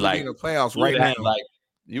to like in the playoffs right now. Like,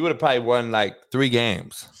 you would have probably won like 3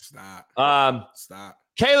 games. Stop.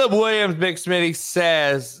 Caleb Williams, Big Smitty,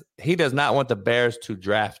 says he does not want the Bears to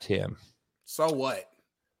draft him. So what?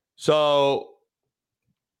 So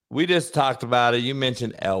we just talked about it. You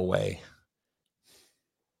mentioned Elway.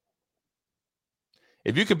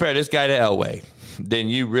 If you compare this guy to Elway, then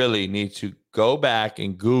you really need to go back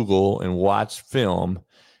and Google and watch film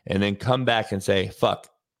and then come back and say, fuck.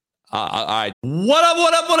 All right. What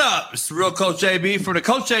up? It's the real Coach JB from the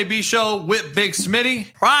Coach JB Show with Big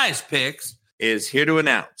Smitty. Prize Picks is here to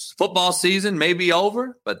announce football season may be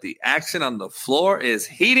over, but the action on the floor is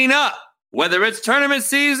heating up. Whether it's tournament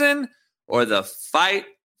season or the fight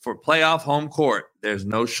for playoff home court, there's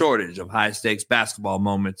no shortage of high-stakes basketball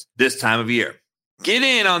moments this time of year. Get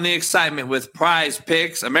in on the excitement with Prize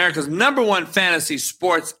Picks, America's #1 fantasy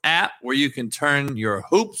sports app where you can turn your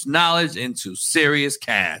hoops knowledge into serious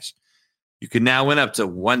cash. You can now win up to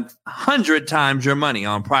 100 times your money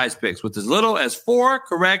on Prize Picks with as little as 4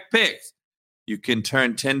 correct picks. You can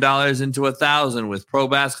turn $10 into $1,000 with pro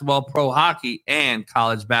basketball, pro hockey, and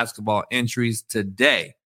college basketball entries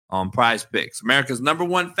today on Prize Picks, America's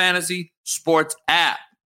 #1 fantasy sports app.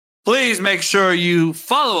 Please make sure you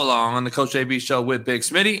follow along on the Coach JB Show with Big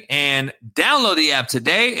Smitty and download the app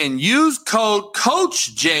today and use code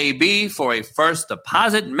CoachJB for a first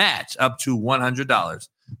deposit match up to $100.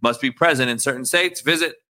 Must be present in certain states.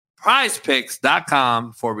 Visit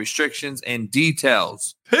prizepicks.com for restrictions and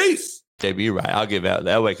details. Peace. JB, right. I'll give out.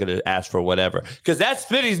 That way could have asked for whatever. Because that's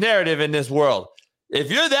Smitty's narrative in this world. If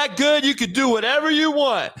you're that good, you can do whatever you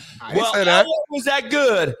want. Well, Elway was that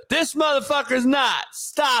good. This motherfucker's not.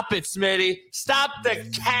 Stop it, Smitty. Stop the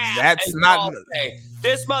cap. That's not.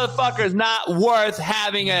 This motherfucker's not worth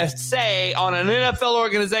having a say on an NFL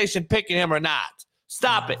organization picking him or not.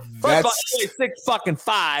 Stop it. First of all, he's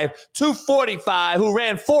 6'5", 245, who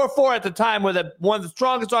ran 4.4 at the time with one of the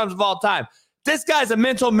strongest arms of all time. This guy's a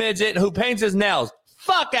mental midget who paints his nails.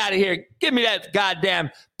 Fuck out of here. Give me that goddamn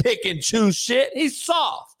pick and choose shit. He's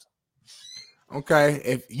soft. Okay.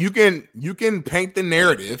 If you can paint the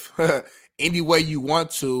narrative any way you want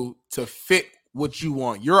to fit what you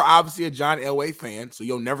want. You're obviously a John Elway fan, so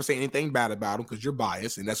you'll never say anything bad about him because you're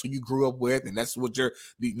biased, and that's what you grew up with, and that's what the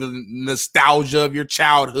nostalgia of your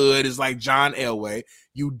childhood is like John Elway.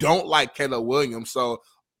 You don't like Caleb Williams, so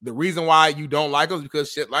the reason why you don't like him is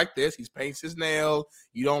because shit like this. He paints his nails.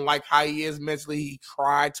 You don't like how he is mentally. He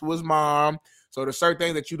cried to his mom. So there's certain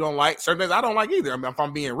things that you don't like. Certain things I don't like either. I mean, if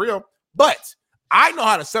I'm being real. But I know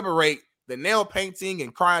how to separate the nail painting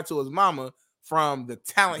and crying to his mama from the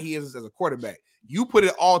talent he is as a quarterback. You put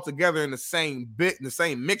it all together in the same bit, in the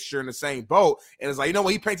same mixture, in the same boat. And it's like, you know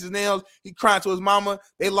what? He paints his nails. He crying to his mama.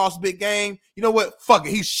 They lost a big game. You know what? Fuck it.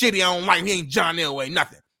 He's shitty. I don't like him. He ain't John Elway.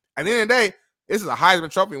 Nothing. At the end of the day, this is a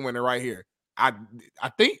Heisman Trophy winner right here. I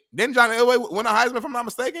think didn't John Elway win a Heisman if I'm not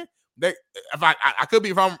mistaken? If I could be,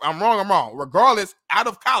 if I'm wrong, I'm wrong. Regardless, out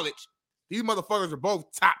of college, these motherfuckers are both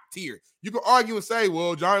top tier. You can argue and say,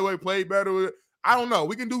 well, John Elway played better. I don't know.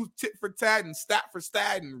 We can do tit for tat and stat for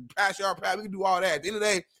stat and pass yard pass. We can do all that. At the end of the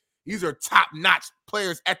day, these are top-notch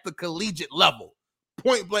players at the collegiate level.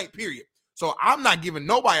 Point blank, period. So I'm not giving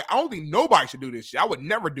nobody, I don't think nobody should do this shit. I would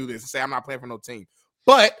never do this and say I'm not playing for no team.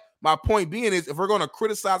 But my point being is, if we're going to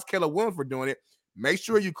criticize Caleb Williams for doing it, make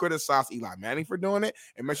sure you criticize Eli Manning for doing it,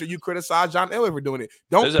 and make sure you criticize John Elway for doing it.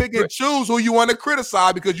 Don't pick and choose who you want to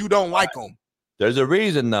criticize because you don't like them. There's a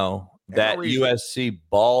reason, though, that USC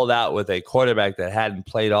balled out with a quarterback that hadn't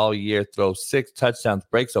played all year, throws 6 touchdowns,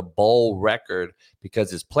 breaks a bowl record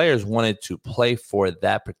because his players wanted to play for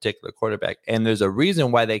that particular quarterback. And there's a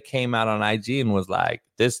reason why they came out on IG and was like,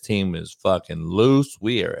 this team is fucking loose.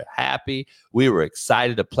 We are happy. We were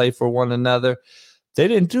excited to play for one another. They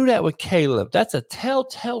didn't do that with Caleb. That's a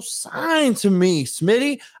telltale sign to me,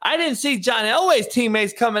 Smitty. I didn't see John Elway's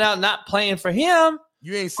teammates coming out not playing for him.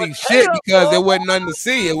 You ain't see shit because there wasn't nothing to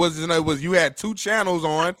see. It was you had 2 channels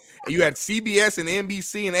on, and you had CBS and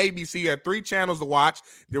NBC and ABC. You had 3 channels to watch.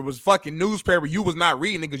 There was fucking newspaper. You was not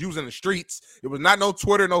reading it because you was in the streets. It was not no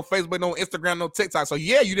Twitter, no Facebook, no Instagram, no TikTok. So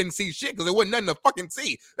yeah, you didn't see shit because there wasn't nothing to fucking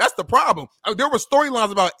see. That's the problem. There were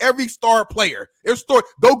storylines about every star player. There's story.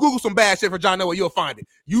 Go Google some bad shit for John Elway. You'll find it.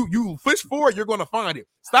 You fish for it, you're gonna find it.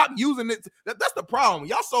 Stop using it. That's the problem.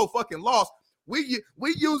 Y'all so fucking lost. We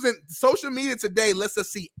using social media today lets us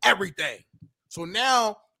see everything. So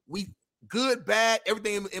now we good, bad,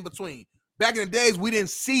 everything in between. Back in the days, we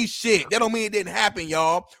didn't see shit. That don't mean it didn't happen,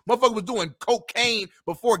 y'all. Motherfucker was doing cocaine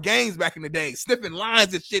before games back in the day, sniffing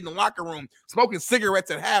lines and shit in the locker room, smoking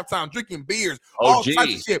cigarettes at halftime, drinking beers, all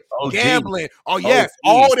types of shit, gambling. Oh yes,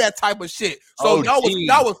 all that type of shit. So y'all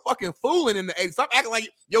was fucking fooling in the 80s. Stop acting like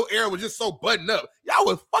your era was just so buttoned up. Y'all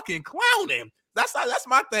was fucking clowning. That's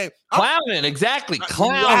my thing. Clowning, exactly.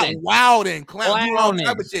 Clowning. Clowning. All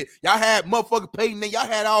type of shit. Y'all had motherfucking Peyton. Y'all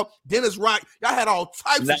had all Dennis Rock. Y'all had all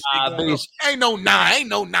types of shit. Ain't no nine.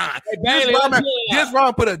 Hey, Dennis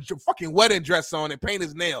Rock put a fucking wedding dress on and paint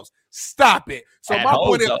his nails. Stop it. So my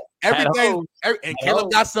point is, everything. And Caleb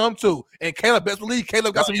got some too. And Caleb, best believe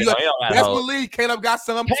Caleb got some. Best believe Caleb got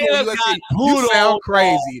some too. You sound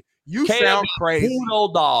crazy. You sound crazy.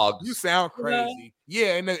 Poodle dogs. You sound crazy.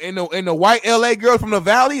 Yeah, and the white LA girls from the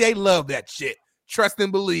valley, they love that shit. Trust and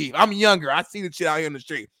believe. I'm younger. I see the shit out here in the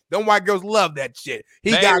street. Them white girls love that shit.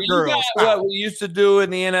 He got girls. What we used to do in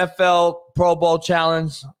the NFL Pro Bowl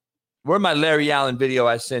Challenge. Where's my Larry Allen video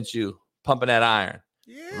I sent you, pumping that iron?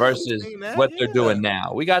 Yeah, versus what they're doing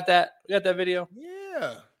now. We got that? We got that video?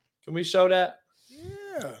 Yeah. Can we show that?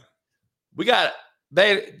 Yeah. We got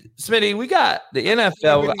Smitty, we got the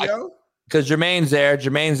NFL because Jermaine's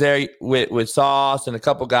there with Sauce and a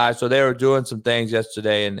couple guys. So they were doing some things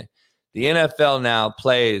yesterday, and the NFL now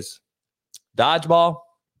plays dodgeball.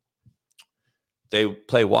 They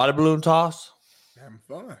play water balloon toss. Having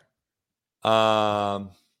fun.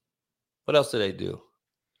 What else do they do?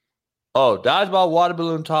 Oh, dodgeball, water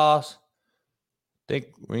balloon toss. I think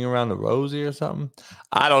ring around the rosy or something.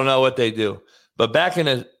 I don't know what they do. But back in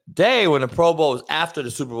the day when the Pro Bowl was after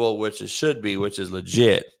the Super Bowl, which it should be, which is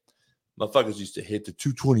legit, motherfuckers used to hit the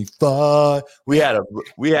 225. We had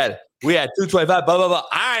 225, blah, blah, blah,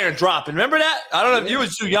 iron dropping. Remember that? I don't know if you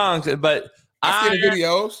was too young, but I see the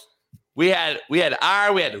videos. We had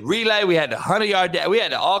iron, we had the relay, we had the 100-yard dash, we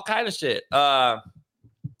had all kind of shit. I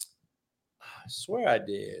swear I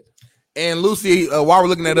did. And Lucy, while we're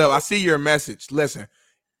looking that up, I see your message. Listen,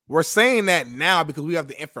 we're saying that now because we have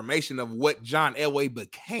the information of what John Elway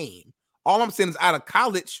became. All I'm saying is out of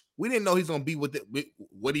college, we didn't know he's going to be with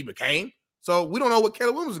what he became. So we don't know what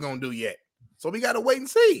Caleb Williams is going to do yet. So we got to wait and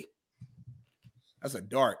see. That's a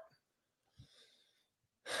dart.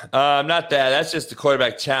 Not that. That's just the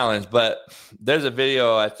quarterback challenge. But there's a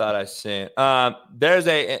video I thought I sent. There's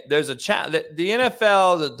a chat. The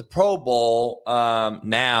NFL, the Pro Bowl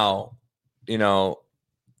now, you know,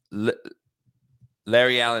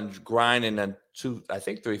 Larry Allen grinding on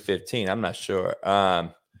 315. I'm not sure.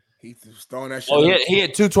 He's throwing that shit. Oh, he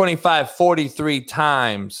hit 225 43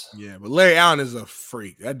 times. Yeah, but Larry Allen is a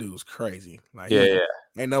freak. That dude was crazy. Like, yeah.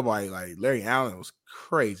 Ain't nobody like Larry Allen was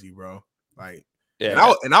crazy, bro. Like,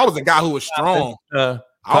 yeah. And I was a guy who was strong.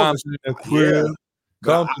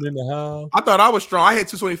 Compton in the house. I thought I was strong. I hit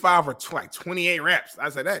 225 for like 28 reps. I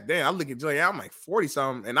said that. Damn, I look at Jay. I'm like 40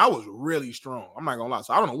 something, and I was really strong. I'm not gonna lie.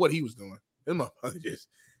 So I don't know what he was doing. This motherfucker just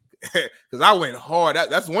because I went hard.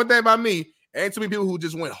 That's one thing about me. Ain't too many people who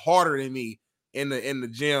just went harder than me in the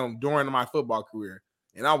gym during my football career.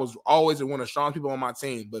 And I was always one of the strongest people on my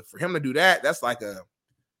team. But for him to do that, that's like a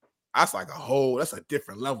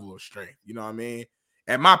different level of strength. You know what I mean?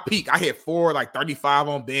 At my peak, I hit 435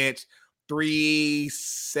 on bench,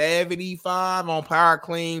 375 on power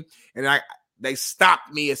clean, and they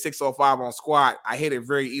stopped me at 605 on squat. I hit it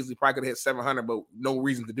very easily. Probably could have hit 700, but no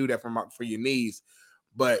reason to do that for your knees.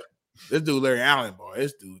 But this dude, Larry Allen, boy,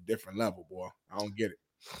 this dude, different level, boy. I don't get it.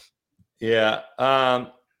 Yeah.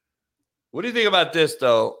 What do you think about this,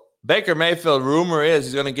 though? Baker Mayfield, rumor is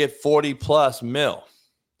he's going to get 40+ mil.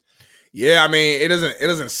 Yeah, I mean, it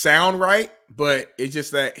doesn't sound right, but it's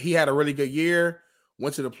just that he had a really good year,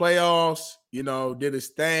 went to the playoffs, did his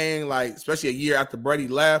thing, like especially a year after Brady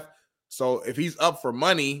left. So if he's up for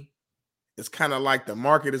money, it's kind of like the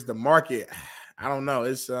market is the market. I don't know.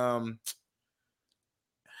 It's I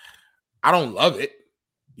don't love it.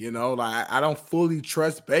 Like I don't fully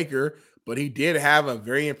trust Baker, but he did have a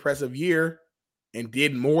very impressive year and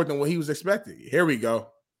did more than what he was expecting. Here we go.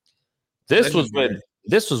 This was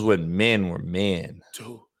when men were men.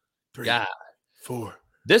 2, 3, God. 4.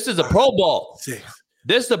 This is a Pro Bowl. 6.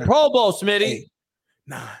 This is the Pro Bowl, Smitty. 8,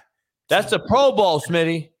 9. That's the Pro Bowl,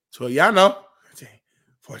 Smitty. So y'all know. 13,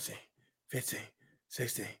 14, 15,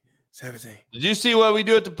 16, 17. Did you see what we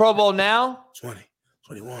do at the Pro Bowl now? 20,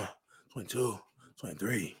 21, 22,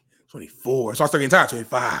 23, 24. So I start getting tired.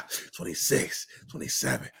 25, 26,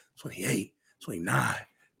 27, 28, 29,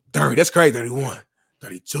 30. That's crazy. 31,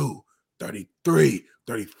 32, 33,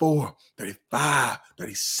 34, 35,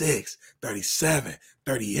 36, 37,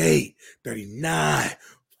 38, 39,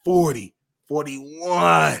 40,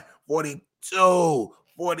 41, 42,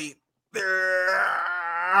 43.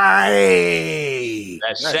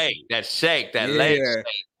 That shake, that leg shake.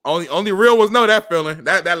 Only real ones know that feeling.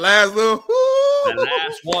 That last little. That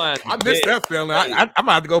last one. I miss that feeling. I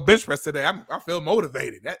might have to go bench press today. I feel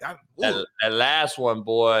motivated. That last one,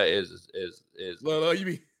 boy, is. Look, you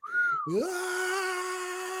be.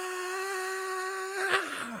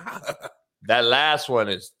 That last one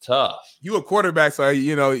is tough. You a quarterback, so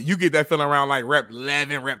you get that feeling around like rep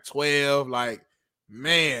 11, rep 12. Like,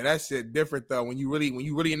 man, that shit different though. When you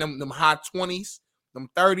really in them high 20s, them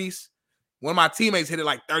 30s. One of my teammates hit it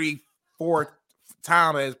like 34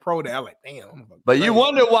 times as pro day. I'm like, damn. But you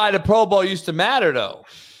wonder why the Pro Bowl used to matter though.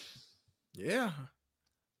 Yeah.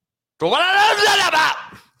 For what I love about.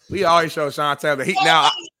 We always show Sean Taylor.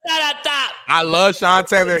 I love Sean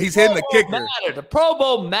Taylor. He's hitting the kicker. The Pro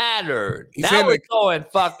Bowl mattered. Now we're throwing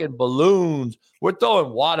fucking balloons. We're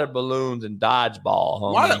throwing water balloons and dodgeball.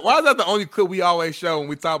 Homie. Why is that the only clip we always show when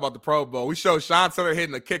we talk about the Pro Bowl? We show Sean Taylor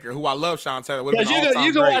hitting the kicker, who I love Sean Taylor. Because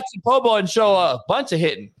you can watch the Pro Bowl and show a bunch of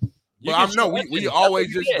hitting. Well, I know we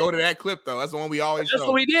always just go to that clip, though. That's the one we always show. That's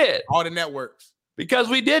what we did. All the networks. Because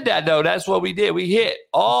we did that, though. That's what we did. We hit.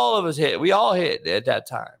 All of us hit. We all hit at that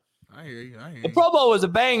time. I hear you. The Pro Bowl was a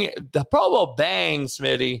bang. The Pro Bowl bang,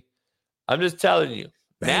 Smitty. I'm just telling you.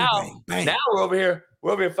 Bang, now we're over here.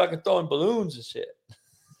 We're over here fucking throwing balloons and shit.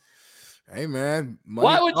 Hey, man.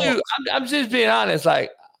 Why would you? I'm just being honest.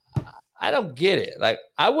 Like, I don't get it. Like,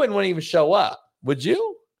 I wouldn't want to even show up. Would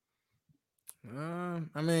you?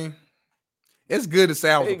 I mean, it's good to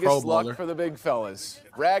say I was a Pro Bowler. Luck for the big fellas.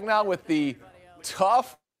 Ragnar with the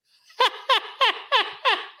tough.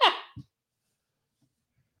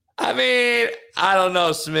 I mean, I don't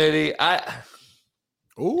know, Smitty.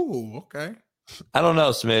 Ooh, okay. I don't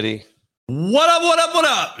know, Smitty. What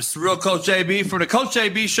up? It's the real Coach JB from the Coach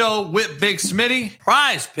JB Show with Big Smitty.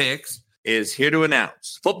 Prize Picks is here to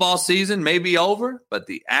announce football season may be over, but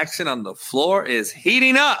the action on the floor is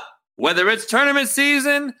heating up. Whether it's tournament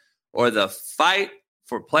season or the fight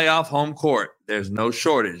for playoff home court, there's no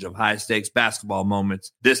shortage of high-stakes basketball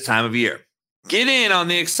moments this time of year. Get in on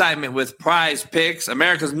the excitement with Prize Picks,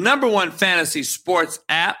 America's #1 fantasy sports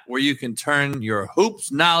app where you can turn your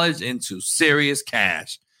hoops knowledge into serious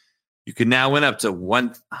cash. You can now win up to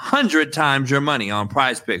 100 times your money on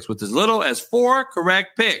Prize Picks with as little as 4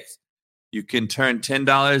 correct picks. You can turn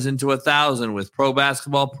 $10 into $1,000 with pro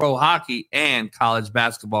basketball, pro hockey, and college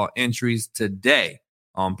basketball entries today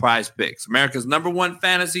on Prize Picks, America's #1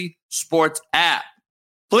 fantasy sports app.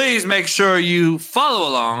 Please make sure you follow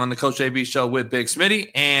along on the Coach JB Show with Big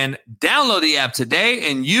Smitty and download the app today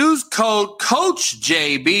and use code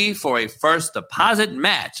CoachJB for a first deposit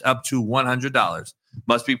match up to $100.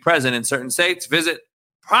 Must be present in certain states. Visit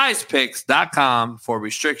PrizePicks.com for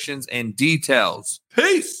restrictions and details.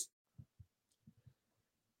 Peace.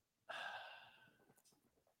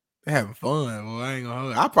 They're having fun. Boy, I ain't gonna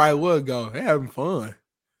hold you. I probably would go. They're having fun.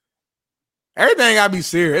 Everything gotta be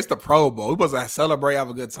serious. It's the Pro Bowl. We supposed to celebrate, have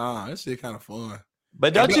a good time. This shit kind of fun.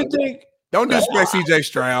 But don't you think? Don't disrespect CJ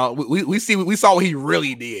Stroud. We saw what he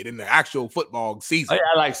really did in the actual football season. Oh, yeah,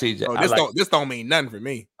 I like CJ. So this don't mean nothing for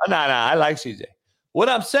me. No, I like CJ. What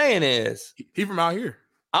I'm saying is, he from out here.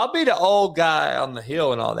 I'll be the old guy on the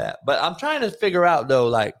hill and all that, but I'm trying to figure out though,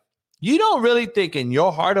 like, you don't really think in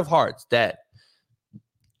your heart of hearts that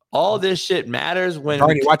all this shit matters when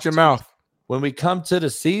watch your mouth. When we come to the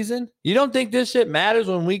season? You don't think this shit matters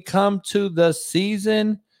when we come to the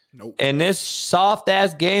season? Nope. And this soft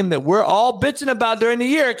ass game that we're all bitching about during the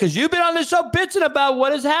year, because you've been on this show bitching about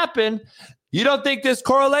what has happened. You don't think this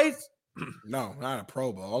correlates? No, not a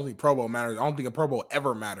Pro Bowl. Only Pro Bowl matters. I don't think a Pro Bowl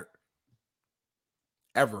ever mattered.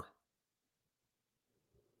 Ever.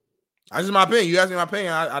 That's just my opinion. You ask me my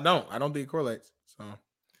opinion. I don't think it correlates. So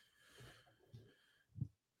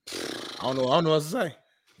I don't know what to say.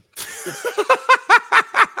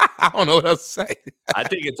 I don't know what else to say. I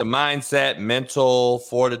think it's a mindset, mental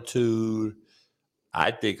fortitude.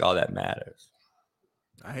 I think all that matters.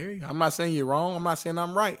 I hear you. I'm not saying you're wrong. I'm not saying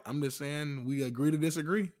I'm right. I'm just saying we agree to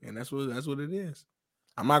disagree, and that's what it is.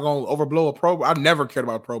 I'm not gonna overblow a Pro Bowl. I've never cared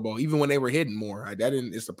about a Pro Bowl, even when they were hitting more. Like,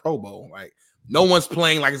 it's a Pro Bowl. Like, no one's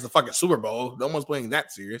playing like it's the fucking Super Bowl. No one's playing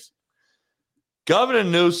that serious. Governor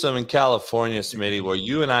Newsom in California, Smitty, where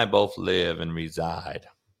you and I both live and reside,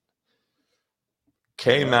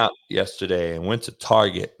 came out yesterday and went to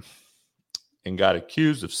Target and got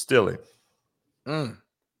accused of stealing. Because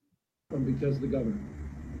of the governor.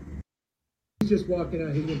 He's just walking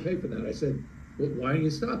out. He didn't pay for that. I said, well, why aren't you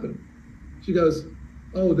stopping him? She goes,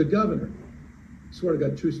 oh, the governor. I swear to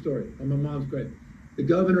God, true story. Oh, my mom's great. The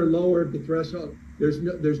governor lowered the threshold. There's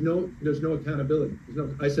no accountability.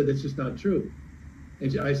 I said, that's just not true.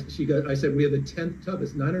 And I said, we have the 10th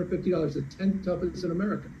toughest, $950, the 10th toughest in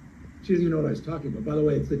America. She doesn't even know what I was talking about. By the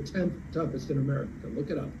way, it's the 10th toughest in America. Look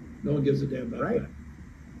it up. No one gives a damn about that.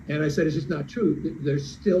 And I said, it's just not true.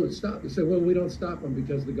 There's still stop. They said, well, we don't stop them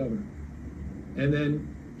because of the governor. And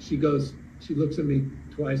then she looks at me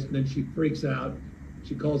twice, and then she freaks out.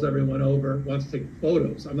 She calls everyone over, wants to take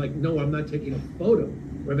photos. I'm like, no, I'm not taking a photo.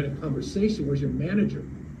 We're having a conversation. Where's your manager?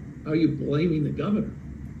 How are you blaming the governor?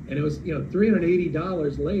 And it was,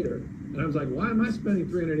 $380 later. And I was like, why am I spending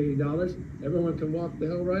 $380? Everyone can walk the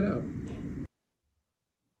hell right out.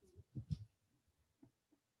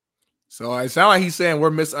 So it sounds like he's saying we're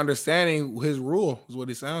misunderstanding his rule, is what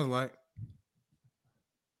it sounds like.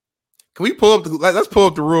 Can we pull up let's pull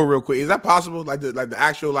up the rule real quick? Is that possible? Like the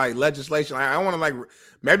actual legislation? I want to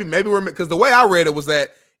maybe we're, because the way I read it was that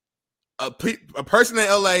a person in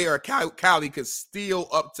LA or Cali could steal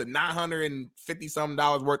up to $950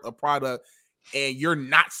 something worth of product, and you're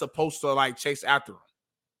not supposed to chase after them.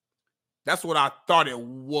 That's what I thought it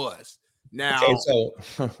was. Now, okay, so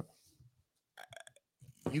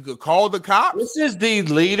you could call the cops. This is the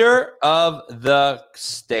leader of the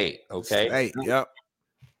state. Okay. State, yep.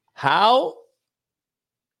 How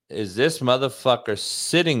is this motherfucker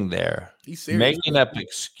sitting there making up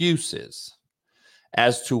excuses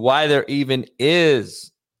as to why there even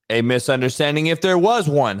is a misunderstanding, if there was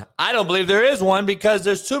one? I don't believe there is one, because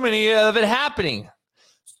there's too many of it happening.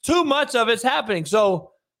 Too much of it's happening.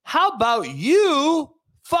 So how about you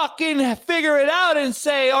fucking figure it out and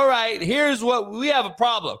say, all right, here's what we have a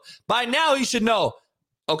problem. By now you should know.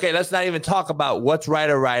 Okay, let's not even talk about what's right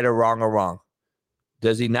or wrong.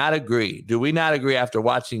 Does he not agree? Do we not agree after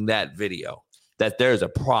watching that video that there's a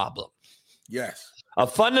problem? Yes. A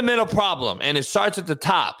fundamental problem, and it starts at the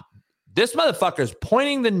top. This motherfucker's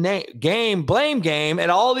pointing the blame game at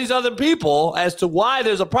all these other people as to why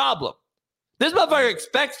there's a problem. This motherfucker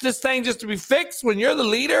expects this thing just to be fixed when you're the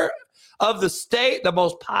leader of the state, the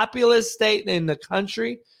most populous state in the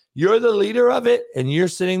country. You're the leader of it, and you're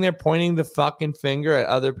sitting there pointing the fucking finger at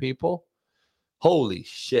other people. Holy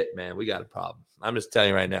shit, man, we got a problem. I'm just telling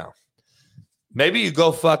you right now. Maybe you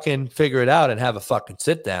go fucking figure it out and have a fucking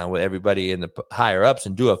sit down with everybody in the higher ups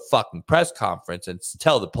and do a fucking press conference and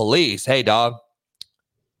tell the police, hey, dog,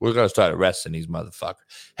 we're going to start arresting these motherfuckers.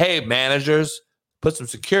 Hey, managers, put some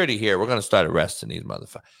security here. We're going to start arresting these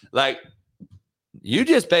motherfuckers. You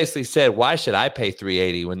just basically said, why should I pay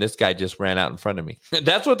 $380 when this guy just ran out in front of me?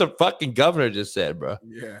 That's what the fucking governor just said, bro.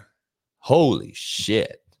 Yeah. Holy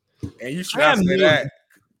shit. And you should say that.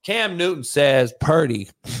 Cam Newton says Purdy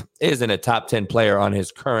isn't a top 10 player on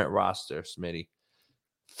his current roster, Smitty.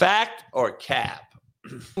 Fact or cap?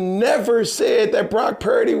 Never said that Brock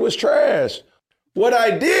Purdy was trash. What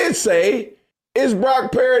I did say is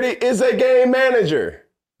Brock Purdy is a game manager.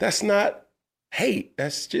 That's not hate.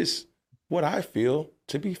 That's just what I feel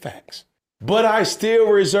to be facts. But I still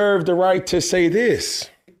reserve the right to say this.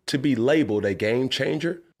 To be labeled a game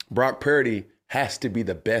changer, Brock Purdy has to be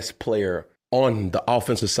the best player on the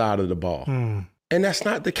offensive side of the ball. And that's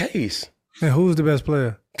not the case. And who's the best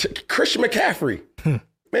player? Christian McCaffrey.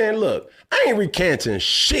 Man, look, I ain't recanting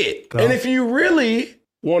shit. And if you really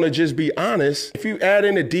want to just be honest, if you add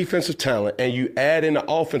in the defensive talent and you add in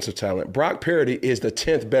the offensive talent, Brock Purdy is the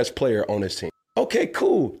 10th best player on his team. Okay,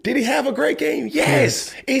 cool. Did he have a great game?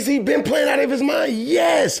 Yes. Is he been playing out of his mind?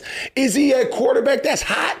 Yes. Is he a quarterback that's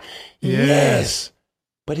hot? Yes.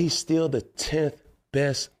 But he's still the 10th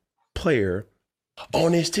best player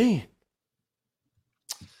on his team.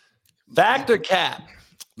 Fact or cap?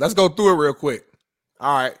 Let's go through it real quick.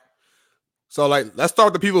 All right. So, let's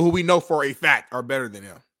start with the people who we know for a fact are better than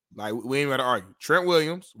him. Like, we ain't got to argue. Trent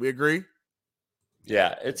Williams, we agree?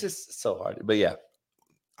 Yeah, it's just so hard. But yeah.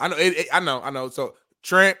 I know. I know. So,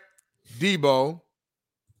 Trent, Debo,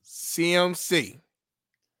 CMC.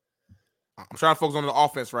 I'm trying to focus on the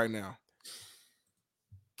offense right now.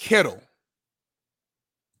 Kittle.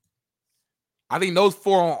 I think those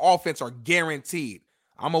 4 on offense are guaranteed.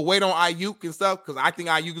 I'm going to wait on Ayuk and stuff because I think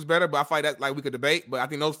Ayuk is better, but I find that we could debate. But I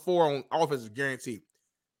think those 4 on offense is guaranteed.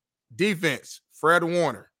 Defense, Fred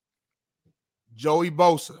Warner, Joey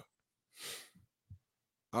Bosa.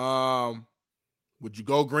 Would you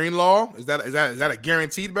go Greenlaw? Is that a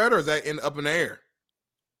guaranteed bet or is that up in the air?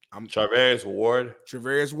 Charvarius Ward.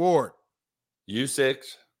 U6.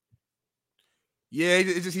 Yeah,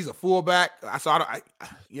 it's just he's a fullback.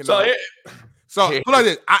 So put like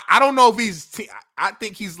this. I don't know if he's. I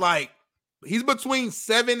think he's between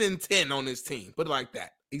 7 and 10 on this team. Put it like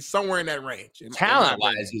that. He's somewhere in that range.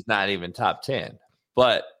 Talent-wise, he's not even top 10.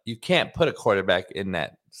 But you can't put a quarterback in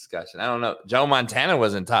that discussion. I don't know. Joe Montana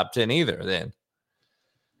wasn't top 10 either then.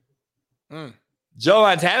 Joe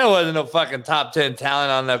Montana wasn't no fucking top 10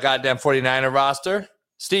 talent on the goddamn 49er roster.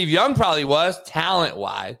 Steve Young probably was,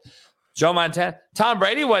 talent-wise. Joe Montana. Tom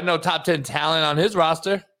Brady wasn't no top 10 talent on his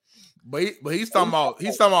roster. But he's talking about,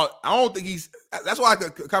 I don't think he's, that's why the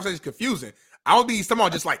conversation is confusing. I don't think he's talking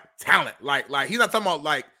about just talent. Like he's not talking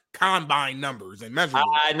about combine numbers and measurables.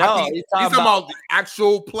 I know. He's talking about the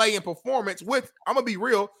actual play and performance with, I'm going to be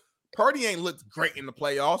real, Purdy ain't looked great in the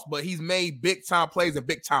playoffs, but he's made big-time plays and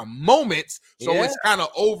big-time moments, so it's kind of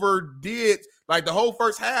overdid. Like, the whole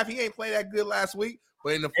first half, he ain't played that good last week,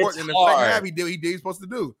 but in the second half, he did what he's supposed to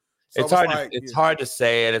do. So it's hard to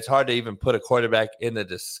say it. It's hard to even put a quarterback in the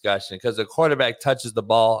discussion because the quarterback touches the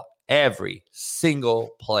ball every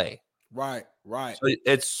single play. Right. So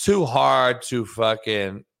it's too hard to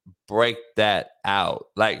fucking break that out.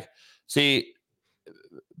 See,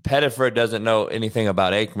 Pettiford doesn't know anything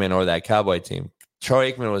about Aikman or that Cowboy team. Troy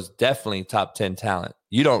Aikman was definitely top 10 talent.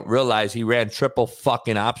 You don't realize he ran triple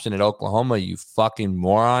fucking option at Oklahoma, you fucking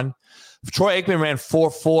moron. Troy Aikman ran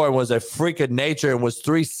 4.4 and was a freak of nature and was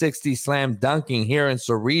 360 slam dunking here in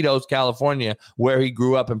Cerritos, California, where he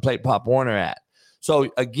grew up and played Pop Warner at.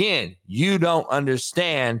 So, again, you don't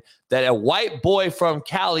understand that a white boy from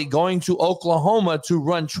Cali going to Oklahoma to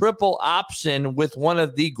run triple option with one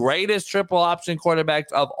of the greatest triple option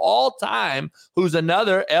quarterbacks of all time, who's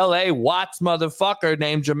another L.A. Watts motherfucker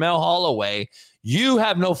named Jamel Holloway, you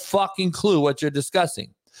have no fucking clue what you're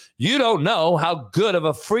discussing. You don't know how good of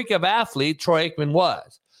a freak of athlete Troy Aikman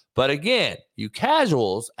was. But again, you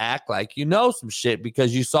casuals act like you know some shit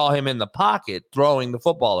because you saw him in the pocket throwing the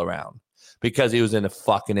football around because he was in the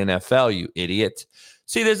fucking NFL, you idiot.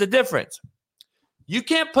 See, there's a difference. You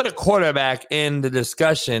can't put a quarterback in the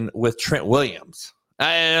discussion with Trent Williams.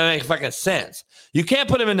 That doesn't make fucking sense. You can't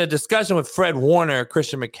put him in the discussion with Fred Warner,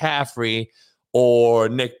 Christian McCaffrey, or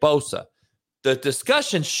Nick Bosa. The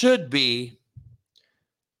discussion should be,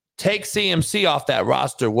 take CMC off that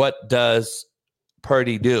roster. What does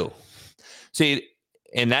Purdy do? See,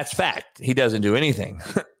 and that's fact. He doesn't do anything.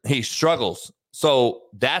 He struggles. So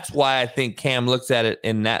that's why I think Cam looks at it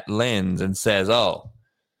in that lens and says, oh,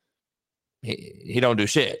 he don't do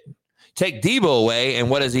shit. Take Debo away, and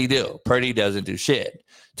what does he do? Purdy doesn't do shit.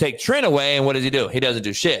 Take Trent away, and what does he do? He doesn't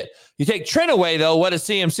do shit. You take Trent away, though, what does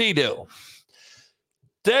CMC do?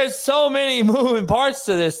 There's so many moving parts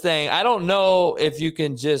to this thing. I don't know if you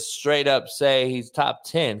can just straight up say he's top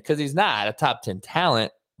 10 because he's not a top 10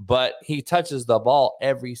 talent, but he touches the ball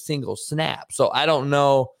every single snap. So I don't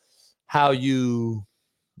know how you.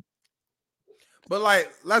 But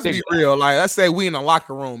let's be real. Let's say we in the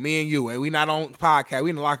locker room, me and you, and we not on podcast.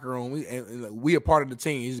 We in the locker room. We are part of the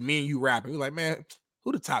team. It's me and you rapping. We like, man,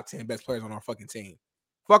 who the top 10 best players on our fucking team?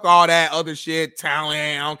 Fuck all that other shit, talent.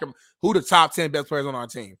 I don't care who the top 10 best players on our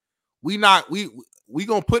team. We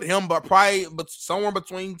gonna put him, but probably somewhere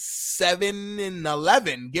between 7 and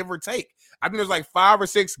 11, give or take. I think there's like 5 or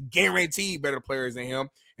 6 guaranteed better players than him,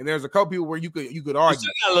 and there's a couple people where you could argue.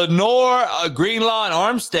 You still got Lenore, Greenlaw, and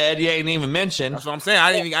Armstead. You ain't even mentioned. That's what I'm saying.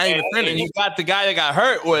 I ain't even finished. And you got the guy that got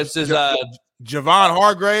hurt, which is Javon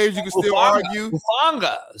Hargraves. You can still argue.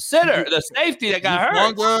 Hufanga, sitter, the safety that got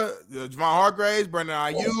hurt. Javon Hargraves, Brandon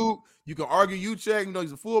Ayuk. You can argue Uchek. You know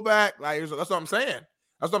he's a fullback. Like that's what I'm saying.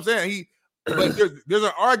 That's what I'm saying. But there's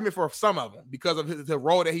an argument for some of them because of the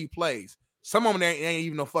role that he plays. Some of them ain't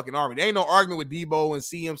even no fucking argument. There ain't no argument with Debo and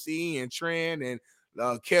CMC and Trent and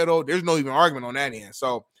Kettle. There's no even argument on that end.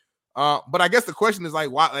 So, but I guess the question is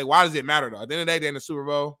why does it matter though? At the end of the day, they're in the Super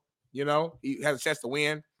Bowl. You know, he has a chance to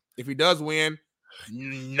win. If he does win,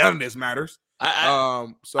 none of this matters.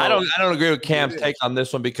 I don't agree with Cam's take on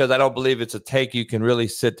this one because I don't believe it's a take you can really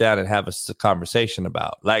sit down and have a conversation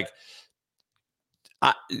about. Like,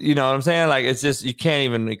 you know what I'm saying? Like, it's just you can't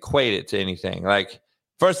even equate it to anything. Like,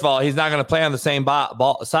 first of all, he's not going to play on the same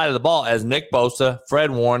side of the ball as Nick Bosa,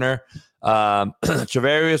 Fred Warner,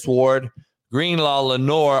 Travarius Ward, Greenlaw,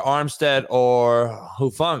 Lenore, Armstead, or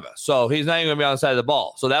Hufanga. So he's not even going to be on the side of the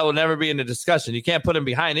ball. So that will never be in the discussion. You can't put him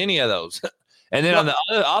behind any of those. And then on the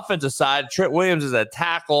other offensive side, Trent Williams is a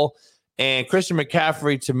tackle, and Christian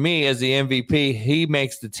McCaffrey, to me, as the MVP, he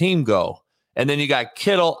makes the team go. And then you got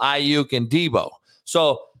Kittle, Ayuk, and Debo.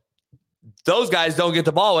 So those guys don't get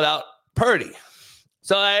the ball without Purdy.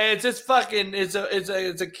 So it's just fucking it's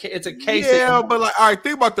a case. Yeah, but like, all right,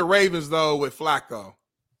 think about the Ravens though with Flacco.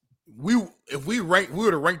 If we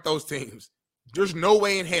were to rank those teams, there's no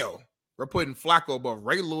way in hell we're putting Flacco above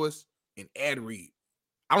Ray Lewis and Ed Reed.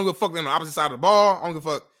 I don't give a fuck on the opposite side of the ball. I don't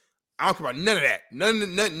care about none of that.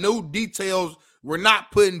 No details. We're not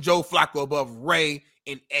putting Joe Flacco above Ray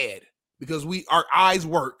and Ed because our eyes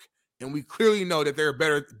work and we clearly know that they're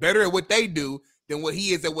better at what they do than what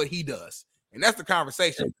he is at what he does. And that's the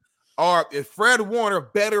conversation. Or is Fred Warner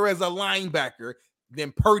better as a linebacker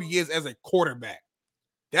than Purdy is as a quarterback?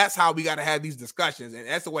 That's how we got to have these discussions. And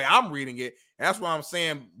that's the way I'm reading it. And that's why I'm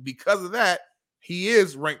saying because of that, he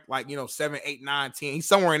is ranked 7, 8, 9, 10. He's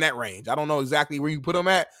somewhere in that range. I don't know exactly where you put him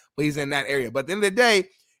at, but he's in that area. But at the end of the day,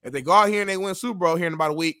 if they go out here and they win Super Bowl here in about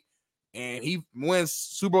a week and he wins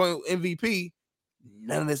Super Bowl MVP,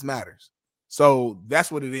 none of this matters. So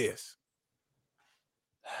that's what it is.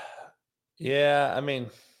 Yeah, I mean,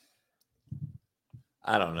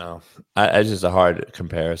 I don't know. It's just a hard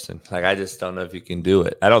comparison. Like, I just don't know if you can do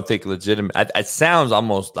it. I don't think legitimate. It sounds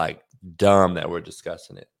almost like dumb that we're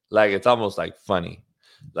discussing it. Like, it's almost like funny,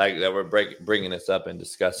 like that we're bringing this up and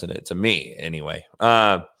discussing it to me anyway.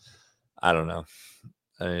 I don't know.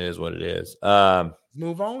 I mean, it is what it is.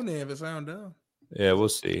 Move on then if it sounds dumb. Yeah, we'll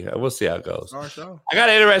see. We'll see how it goes. Our show. I got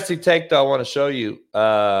an interesting take, though, I want to show you.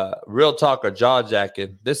 Real talk or jaw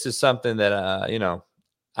jacking. This is something that,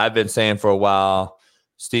 I've been saying for a while.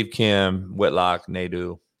 Steve Kim, Whitlock,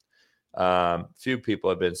 Nadu. Few people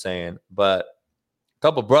have been saying. But a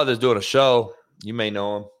couple brothers doing a show, you may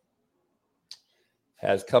know them,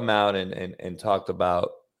 has come out and talked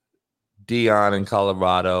about Deion in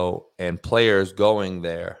Colorado and players going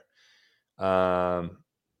there.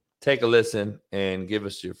 Take a listen and give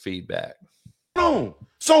us your feedback.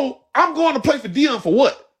 So I'm going to play for Deion for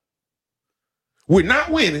what? We're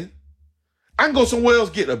not winning. I can go somewhere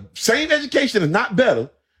else, get the same education and not better,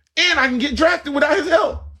 and I can get drafted without his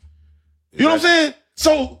help. You know what I'm saying?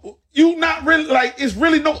 So you not really it's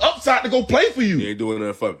really no upside to go play for you. You ain't doing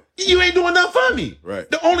nothing for me. You ain't doing nothing for me. Right.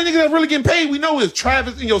 The only nigga that's really getting paid we know is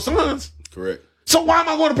Travis and your sons. Correct. So why am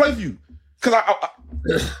I going to play for you? Because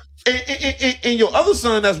and your other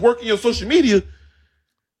son that's working your social media,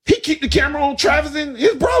 he keep the camera on Travis and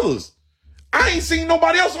his brothers. I ain't seen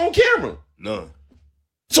nobody else on camera. None.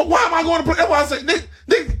 So why am I going to play? That's why I say,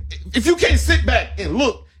 if you can't sit back and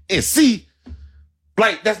look and see,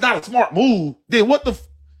 that's not a smart move, then what the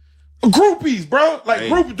groupies, bro?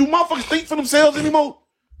 Groupies, do motherfuckers think for themselves anymore?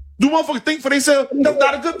 Do motherfuckers think for themselves? That's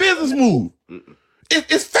not a good business move.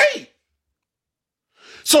 It's fake.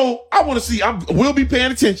 So I want to see, we'll be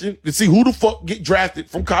paying attention to see who the fuck get drafted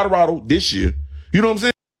from Colorado this year. You know what I'm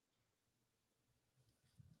saying?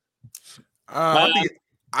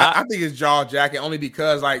 I think it's jaw jacking only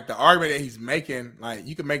because the argument that he's making,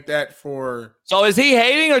 you can make that for. So is he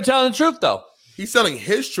hating or telling the truth though? He's telling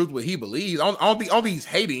his truth, what he believes. I don't think he's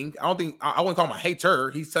hating. I wouldn't call him a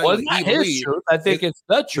hater. He's telling what he believes. Truth. I think it's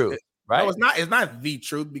the truth, right? No, it's not the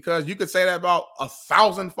truth because you could say that about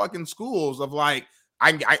 1,000 fucking schools of I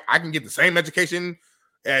can get the same education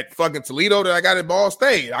at fucking Toledo that I got at Ball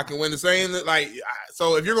State. I can win the same.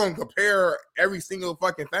 So if you're going to compare every single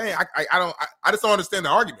fucking thing, I just don't understand the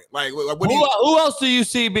argument. Like, who else do you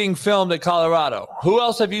see being filmed at Colorado? Who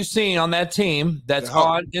else have you seen on that team that's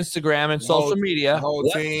on Instagram and social media?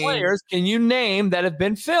 What players can you name that have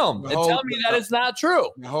been filmed? And tell me that it's not true.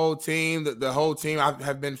 The whole team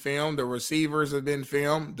have been filmed. The receivers have been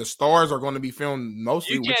filmed. The stars are going to be filmed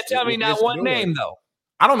mostly. You can't tell me not one name, though.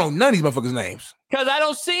 I don't know none of these motherfuckers' names. Because I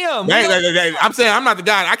don't see them. I'm saying I'm not the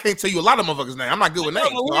guy. I can't tell you a lot of motherfuckers' names. I'm not good with names.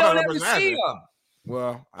 We don't ever see them.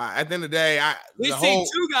 Well, at the end of the day, we see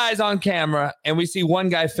two guys on camera and we see one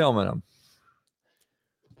guy filming them.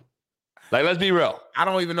 Like, let's be real. I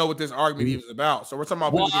don't even know what this argument is about. So we're talking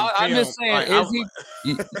about. Well, I'm just saying.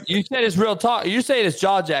 You said it's real talk. You say it's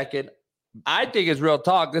jaw jacket. I think it's real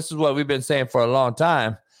talk. This is what we've been saying for a long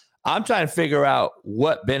time. I'm trying to figure out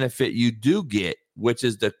what benefit you do get, which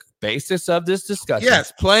is the basis of this discussion.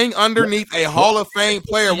 Yes, playing underneath a Hall of Fame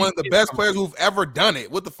player, one of the best players who've ever done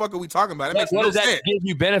it. What the fuck are we talking about? It makes no sense. What does that give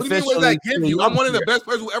you benefits? What does that give you? I'm one of the best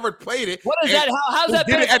players who ever played it. What is that? How's that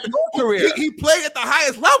benefit your career? He played at the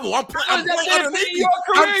highest level. I'm playing underneath you.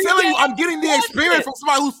 I'm telling you, I'm getting the experience from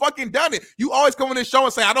somebody who's fucking done it. You always come on this show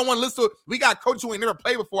and say, I don't want to listen to. We got coaches who ain't never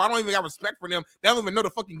played before. I don't even got respect for them. They don't even know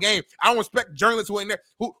the fucking game. I don't respect journalists who ain't there,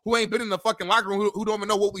 who ain't been in the fucking locker room, who don't even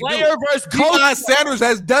know what we do. Player versus coach. Deion Sanders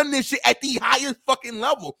has done this shit at the highest fucking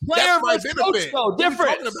level. Player versus coach, though.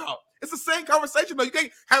 Different. It's the same conversation, though. You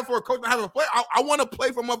can't have it for a coach and have a player. I want to play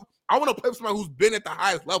for somebody who's been at the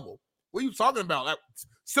highest level. What are you talking about? Like,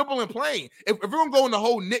 simple and plain. If we're gonna go in the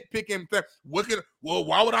whole nitpicking thing,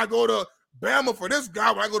 why would I go to Bama for this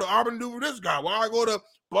guy? Why I go to Auburn do for this guy? Why I go to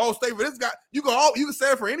Ball State for this guy? You can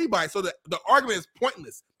say it for anybody. So the argument is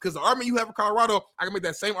pointless because the argument you have for Colorado, I can make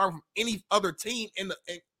that same argument from any other team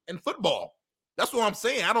in football. That's what I'm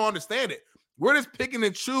saying. I don't understand it. We're just picking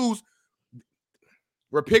and choose.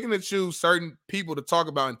 We're picking and choose certain people to talk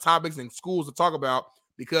about and topics and schools to talk about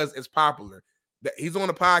because it's popular. He's on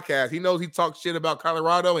a podcast. He knows he talks shit about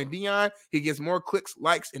Colorado and Deion. He gets more clicks,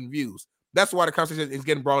 likes, and views. That's why the conversation is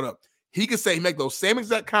getting brought up. He could make those same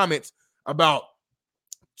exact comments about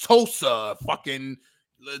Tulsa, fucking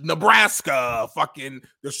Nebraska, fucking.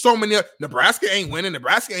 There's so many. Nebraska ain't winning.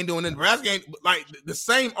 Nebraska ain't doing it. Nebraska ain't like the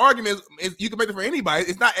same argument. You can make it for anybody.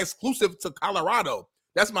 It's not exclusive to Colorado.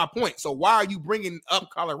 That's my point. So why are you bringing up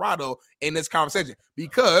Colorado in this conversation?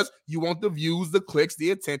 Because you want the views, the clicks,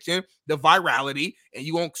 the attention, the virality, and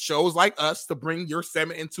you want shows like us to bring your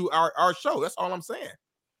segment into our show. That's all I'm saying.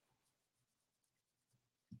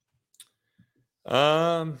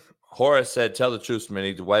 Horace said, "Tell the truth,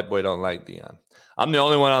 Smitty. The white boy don't like Deion." I'm the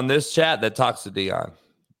only one on this chat that talks to Deion.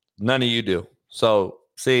 None of you do. So,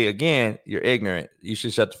 see, again, you're ignorant. You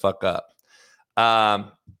should shut the fuck up.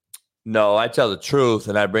 No, I tell the truth,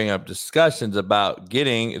 and I bring up discussions about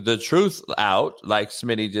getting the truth out, like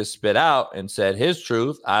Smitty just spit out and said his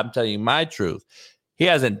truth. I'm telling you my truth. He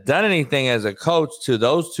hasn't done anything as a coach to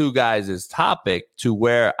those two guys' topic to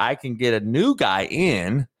where I can get a new guy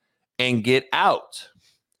in and get out.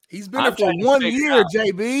 He's been there for 1 year,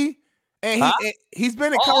 JB. And he's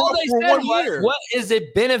been in Colorado for 1 year. What is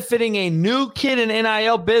it benefiting a new kid in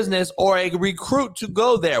NIL business or a recruit to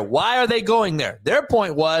go there? Why are they going there? Their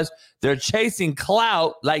point was they're chasing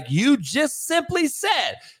clout, like you just simply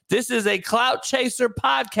said. This is a clout chaser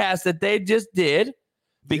podcast that they just did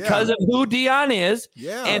because of who Deion is.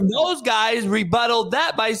 Yeah. And those guys rebutted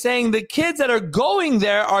that by saying the kids that are going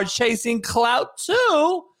there are chasing clout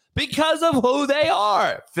too. Because of who they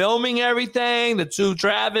are, filming everything, the two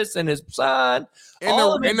Travis and his son, and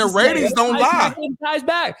the ratings don't lie. Ties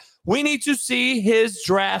back. We need to see his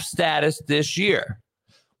draft status this year.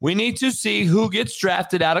 We need to see who gets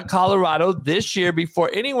drafted out of Colorado this year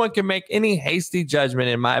before anyone can make any hasty judgment,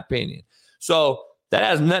 in my opinion. So that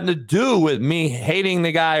has nothing to do with me hating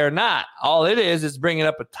the guy or not. All it is bringing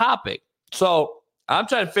up a topic. So I'm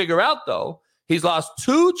trying to figure out, though. He's lost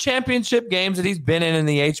 2 championship games that he's been in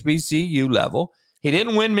the HBCU level. He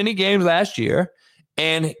didn't win many games last year.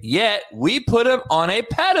 And yet we put him on a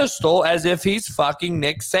pedestal as if he's fucking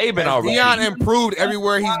Nick Saban already. Deion improved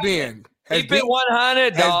everywhere he's been. He's been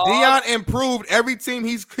 100, dog. Has Deion improved every team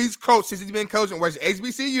he's coached since he's been coaching, whether it's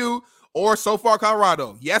HBCU or so far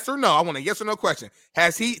Colorado? Yes or no? I want a yes or no question.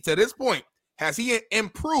 Has he, to this point,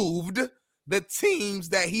 improved the teams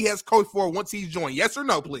that he has coached for once he's joined? Yes or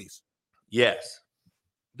no, please? Yes.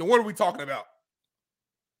 Then what are we talking about?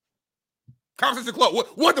 Conversation closed.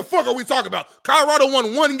 What the fuck are we talking about? Colorado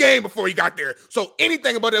won 1 game before he got there. So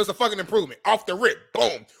anything about it was a fucking improvement. Off the rip.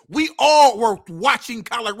 Boom. We all were watching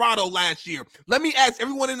Colorado last year. Let me ask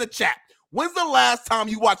everyone in the chat. When's the last time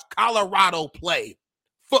you watched Colorado play?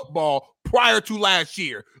 football prior to last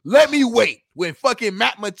year. Let me wait. When fucking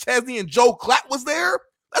Matt McChesney and Joe Clapp was there,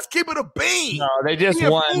 let's keep it a bean. No, they just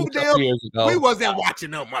won a couple years ago. We wasn't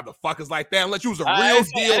watching them motherfuckers like that unless you was a real I deal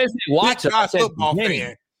didn't say watch them. I said football winning.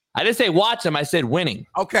 fan. I didn't say watch them. I said winning.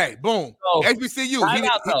 Okay, boom. So, HBCU.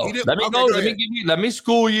 Let me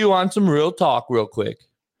school you on some real talk real quick.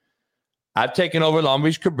 I've taken over Long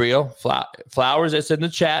Beach Cabrillo. Flowers, that's in the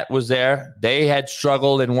chat, was there. They had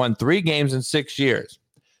struggled and won 3 games in 6 years.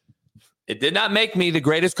 It did not make me the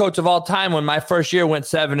greatest coach of all time when my first year went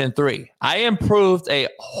 7-3. I improved a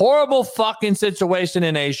horrible fucking situation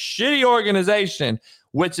in a shitty organization,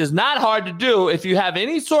 which is not hard to do if you have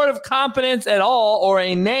any sort of competence at all or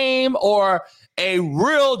a name or a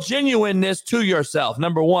real genuineness to yourself.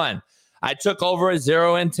 Number one, I took over a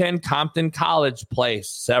 0-10 Compton College place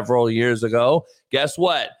several years ago. Guess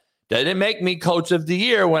what? Didn't make me coach of the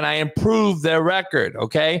year when I improved their record,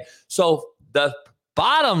 okay? So the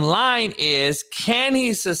bottom line is, can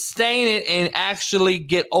he sustain it and actually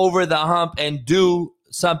get over the hump and do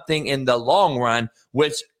something in the long run,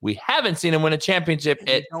 which we haven't seen him win a championship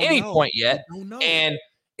at any point yet. And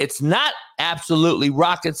it's not absolutely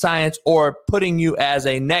rocket science or putting you as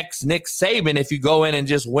a next Nick Saban if you go in and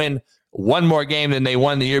just win one more game than they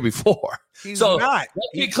won the year before. He's so not. Let's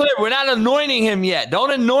be clear, we're not anointing him yet.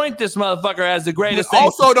 Don't anoint this motherfucker as the greatest.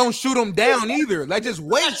 Also, don't shoot him down either. Let's just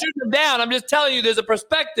wait. Not shoot him down. I'm just telling you, there's a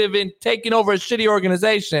perspective in taking over a shitty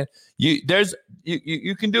organization.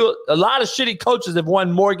 You can do a lot of shitty coaches have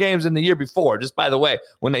won more games than the year before. Just by the way,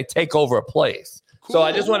 when they take over a place. Cool. So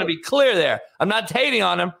I just want to be clear there. I'm not hating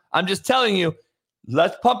on him. I'm just telling you,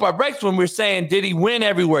 let's pump our brakes when we're saying, did he win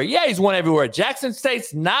everywhere? Yeah, he's won everywhere. Jackson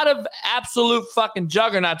State's not an absolute fucking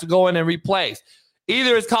juggernaut to go in and replace.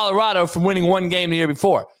 Either is Colorado from winning one game the year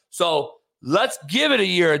before. So let's give it a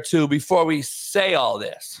year or two before we say all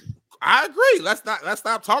this. I agree. Let's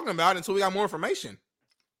stop talking about it until we got more information.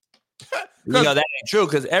 That ain't true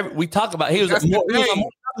because we talk about he was more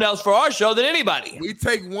else for our show than anybody. We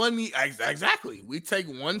take exactly. We take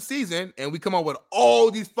one season and we come up with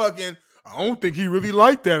all these fucking. I don't think he really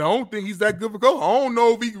like that. I don't think he's that good for coach. I don't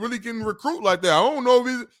know if he really can recruit like that. I don't know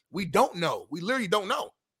if we don't know. We literally don't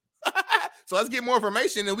know. So let's get more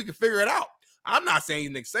information and we can figure it out. I'm not saying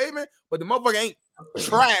he's Nick Saban, but the motherfucker ain't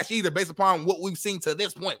trash either based upon what we've seen to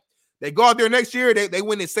this point. They go out there next year, they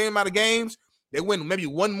win the same amount of games. They win maybe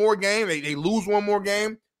one more game. They lose one more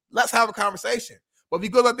game. Let's have a conversation. But if he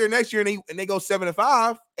goes out there next year and they go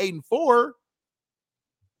 7-5, 8-4,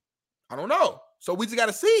 I don't know. So we just got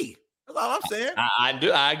to see. That's all I'm saying.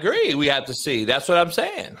 I agree. We have to see. That's what I'm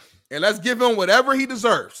saying. And let's give him whatever he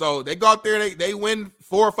deserves. So they go out there and they win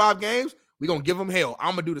 4 or 5 games. We're going to give him hell.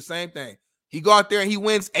 I'm going to do the same thing. He go out there and he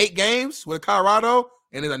wins 8 games with Colorado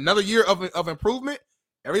and then another year of improvement.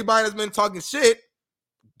 Everybody that's been talking shit,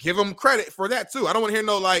 give him credit for that too. I don't want to hear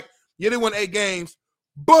no like, yeah, they won 8 games,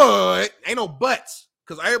 but ain't no buts.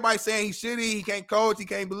 Because everybody's saying he's shitty, he can't coach, he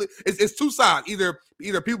can't believe. It's two sides.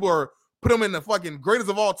 Either people are put him in the fucking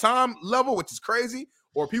greatest of all time level, which is crazy,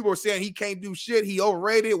 or people are saying he can't do shit, he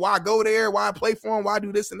overrated, why go there, why play for him, why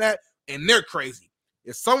do this and that, and they're crazy.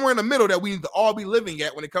 It's somewhere in the middle that we need to all be living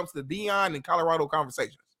at when it comes to the Deion and Colorado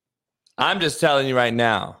conversations. I'm just telling you right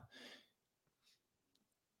now,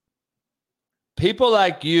 people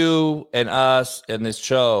like you and us in this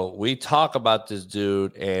show, we talk about this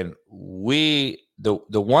dude, and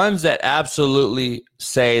the ones that absolutely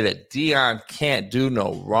say that Deion can't do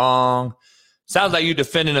no wrong, sounds like you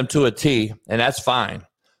defending him to a T, and that's fine.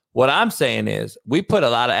 What I'm saying is we put a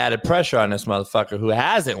lot of added pressure on this motherfucker who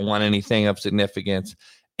hasn't won anything of significance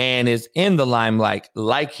and is in the limelight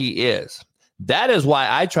like he is. That is why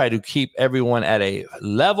I try to keep everyone at a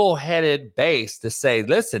level-headed base to say,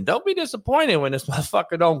 listen, don't be disappointed when this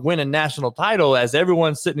motherfucker don't win a national title, as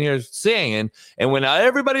everyone's sitting here saying. And when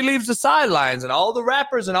everybody leaves the sidelines and all the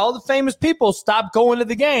rappers and all the famous people stop going to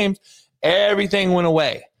the games, everything went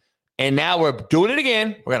away. And now we're doing it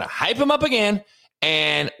again. We're going to hype them up again.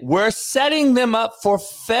 And we're setting them up for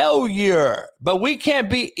failure. But we can't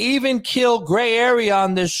be even kill gray area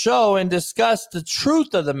on this show and discuss the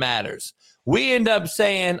truth of the matters. We end up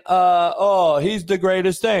saying, he's the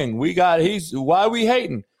greatest thing. Why are we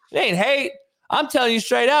hating? It ain't hate. I'm telling you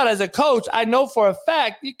straight out, as a coach, I know for a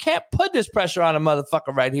fact you can't put this pressure on a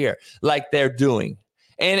motherfucker right here like they're doing.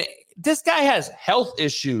 And this guy has health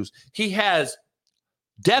issues. He has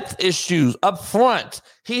depth issues up front.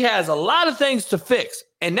 He has a lot of things to fix.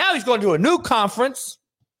 And now he's going to a new conference,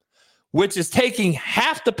 which is taking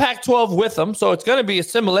half the Pac-12 with them. So it's going to be a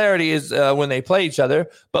similarity as when they play each other.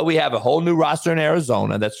 But we have a whole new roster in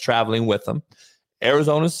Arizona that's traveling with them.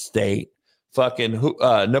 Arizona State, fucking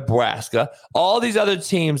Nebraska, all these other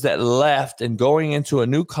teams that left and going into a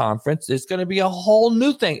new conference, it's going to be a whole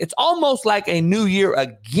new thing. It's almost like a new year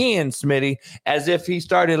again, Smitty, as if he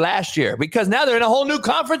started last year, because now they're in a whole new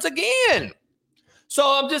conference again. So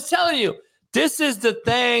I'm just telling you, this is the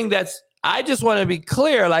thing I just want to be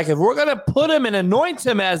clear. Like, if we're going to put him and anoint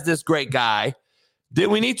him as this great guy, then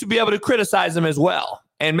we need to be able to criticize him as well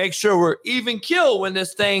and make sure we're even keel when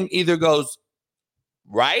this thing either goes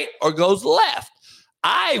right or goes left.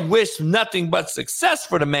 I wish nothing but success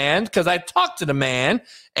for the man, because I talked to the man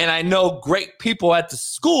and I know great people at the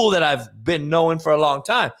school that I've been knowing for a long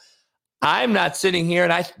time. I'm not sitting here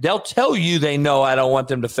and they'll tell you they know I don't want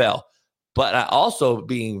them to fail. But I also,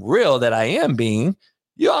 being real that I am being,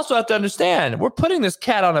 you also have to understand, we're putting this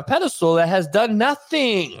cat on a pedestal that has done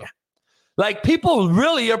nothing. Like, people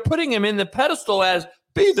really are putting him in the pedestal as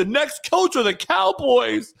be the next coach of the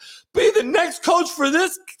Cowboys, be the next coach for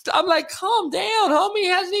this. I'm like, calm down, homie. He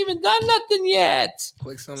hasn't even done nothing yet.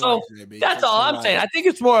 So that's all I'm saying. I think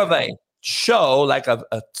it's more of a show, like a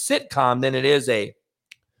sitcom, than it is a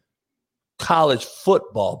college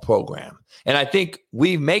football program. And I think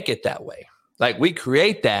we make it that way. Like, we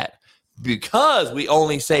create that because we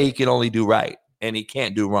only say he can only do right and he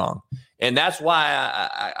can't do wrong. And that's why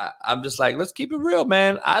I'm just like, let's keep it real,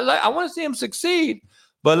 man. I want to see him succeed,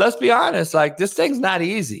 but let's be honest. Like, this thing's not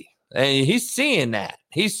easy. And he's seeing that.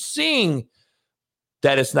 He's seeing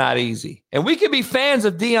that it's not easy. And we can be fans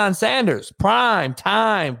of Deion Sanders, prime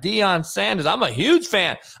time Deion Sanders. I'm a huge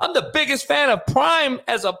fan. I'm the biggest fan of prime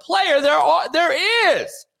as a player there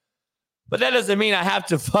is. But that doesn't mean I have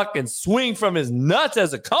to fucking swing from his nuts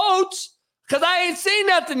as a coach, because I ain't seen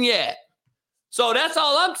nothing yet. So that's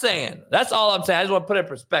all I'm saying. That's all I'm saying. I just want to put it in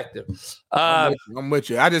perspective. I'm with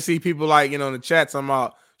you. I just see people like, in the chat talking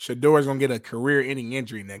about Shador's gonna get a career-ending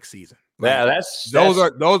injury next season. Like, yeah, those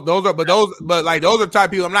are the type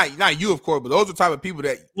of people. I'm not you, of course, but those are the type of people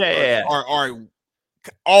that are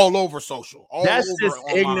all over social. That's just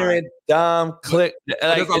ignorant, dumb, click.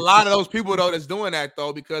 There's a lot of those people though that's doing that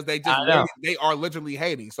though, because they are literally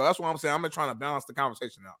hating. So that's what I'm saying. I'm trying to balance the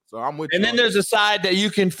conversation out. So I'm with you. And then there's a side that you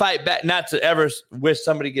can fight back, not to ever wish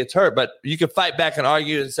somebody gets hurt, but you can fight back and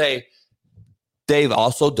argue and say they've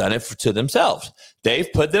also done it to themselves.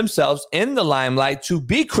 They've put themselves in the limelight to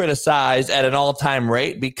be criticized at an all-time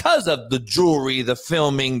rate because of the jewelry, the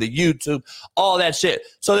filming, the YouTube, all that shit.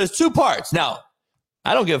 So there's two parts. Now,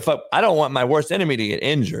 I don't give a fuck. I don't want my worst enemy to get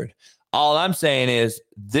injured. All I'm saying is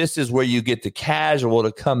this is where you get the casual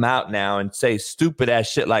to come out now and say stupid ass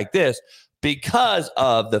shit like this because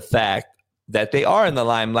of the fact that they are in the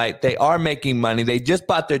limelight. They are making money. They just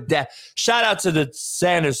bought their dad. Shout out to the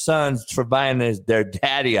Sanders sons for buying their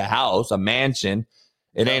daddy a house, a mansion.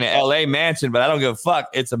 It ain't an LA mansion, but I don't give a fuck.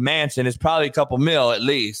 It's a mansion. It's probably a couple mil at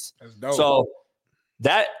least. That's dope. So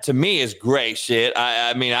that to me is great shit.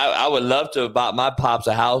 I mean, I would love to have bought my pops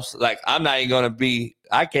a house. Like, I'm not even going to be,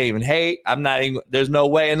 I can't even hate. I'm not even, there's no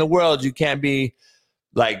way in the world you can't be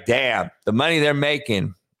like, damn, the money they're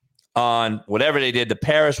making on whatever they did, the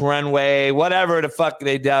Paris runway, whatever the fuck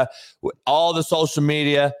they did, all the social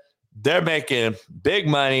media, they're making big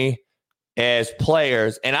money as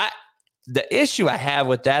players. And the issue I have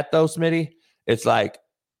with that though, Smitty, it's like,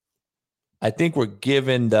 I think we're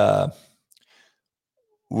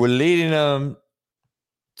leading them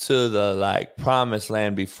to the like promised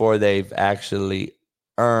land before they've actually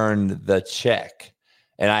earned the check.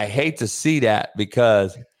 And I hate to see that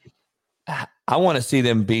because I want to see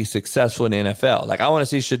them be successful in the NFL. Like, I want to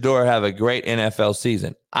see Shador have a great NFL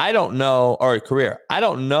season. I don't know, or a career. I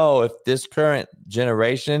don't know if this current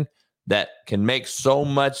generation that can make so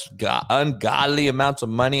much ungodly amounts of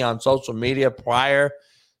money on social media prior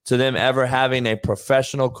to them ever having a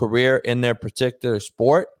professional career in their particular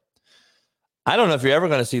sport. I don't know if you're ever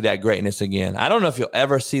going to see that greatness again. I don't know if you'll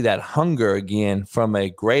ever see that hunger again from a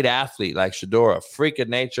great athlete like Shador, a freak of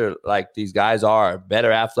nature like these guys are,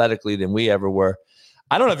 better athletically than we ever were.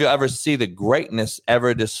 I don't know if you'll ever see the greatness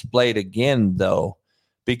ever displayed again, though,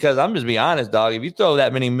 because I'm just being honest, dog. If you throw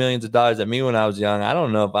that many millions of dollars at me when I was young, I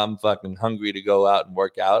don't know if I'm fucking hungry to go out and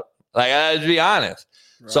work out. Like, I just be honest.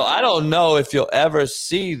 Right. So I don't know if you'll ever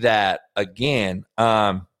see that again.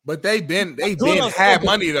 But they've been had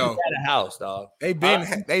money though. At a house, dog. They've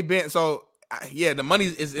been so yeah. The money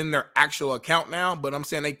is in their actual account now, but I'm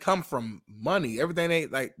saying they come from money. Everything they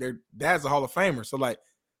like, their dad's a Hall of Famer, so like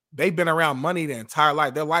they've been around money their entire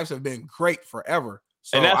life. Their lives have been great forever.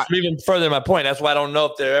 So and that's even further my point. That's why I don't know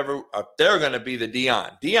if they're going to be the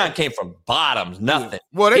Deion. Deion came from bottoms, nothing.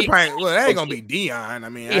 Well, they ain't gonna be Deion. I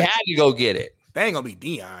mean, he had to go get it. They ain't gonna be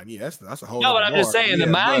Deion. Yeah, that's a whole. No, but I'm just saying the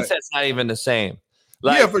mindset's not even the same.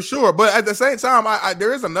 Yeah, for sure. But at the same time,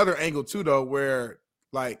 there is another angle too, though, where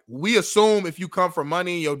like we assume if you come from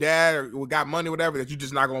money, your dad or got money, whatever, that you're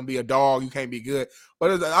just not going to be a dog. You can't be good.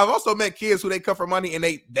 But I've also met kids who they come from money and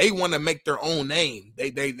they want to make their own name.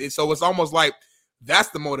 They so it's almost like that's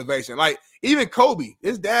the motivation. Like even Kobe,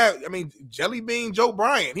 his dad, I mean, Jelly Bean Joe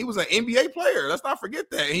Bryant, he was an NBA player. Let's not forget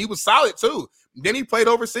that. And he was solid too. Then he played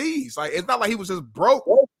overseas. Like it's not like he was just broke.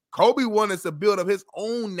 Kobe wanted to build up his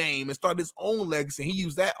own name and start his own legacy. He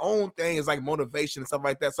used that own thing as like motivation and stuff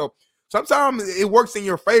like that. So sometimes it works in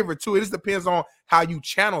your favor too. It just depends on how you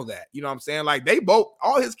channel that. You know what I'm saying? Like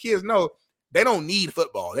all his kids know they don't need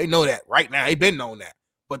football. They know that right now. They've been knowing that,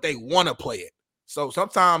 but they want to play it. So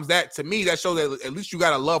sometimes that, to me, that shows that at least you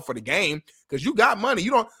got a love for the game because you got money.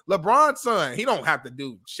 You don't, LeBron's son, he don't have to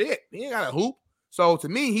do shit. He ain't got to hoop. So to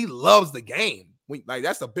me, he loves the game. Like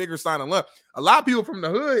that's a bigger sign of love. A lot of people from the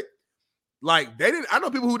hood, like I know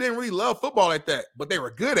people who didn't really love football like that, but they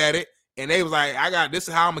were good at it. And they was like, this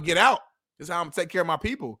is how I'm going to get out. This is how I'm going to take care of my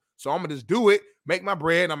people. So I'm going to just do it, make my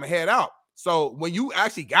bread, and I'm going to head out. So when you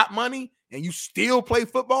actually got money and you still play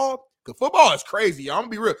football, because football is crazy, y'all. I'm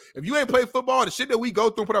going to be real. If you ain't play football, the shit that we go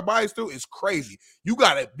through and put our bodies through is crazy. You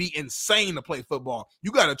got to be insane to play football.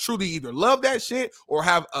 You got to truly either love that shit or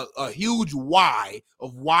have a huge why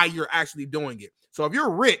of why you're actually doing it. So if you're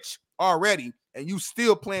rich already and you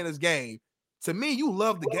still playing this game, to me, you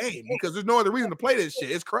love the game because there's no other reason to play this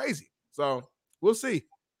shit. It's crazy. So we'll see.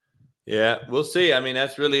 Yeah, we'll see. I mean,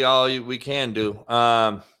 that's really all we can do.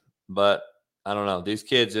 But I don't know. These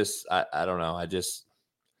kids just, I don't know.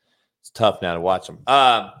 It's tough now to watch them.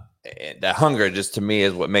 That hunger just to me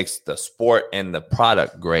is what makes the sport and the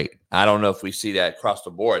product great. I don't know if we see that across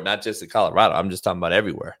the board, not just in Colorado. I'm just talking about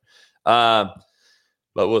everywhere.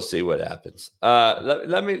 But we'll see what happens.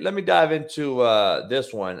 Let me dive into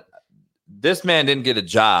this one. This man didn't get a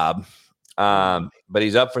job, but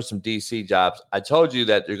he's up for some DC jobs. I told you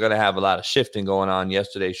that you're going to have a lot of shifting going on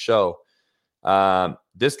yesterday's show.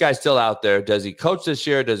 This guy's still out there. Does he coach this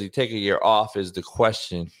year? Does he take a year off is the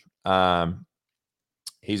question.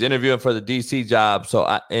 He's interviewing for the DC job.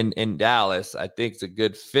 So in Dallas, I think it's a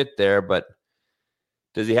good fit there, but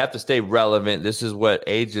does he have to stay relevant? This is what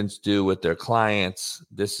agents do with their clients.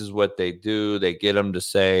 This is what they do. They get them to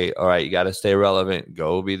say, all right, you got to stay relevant.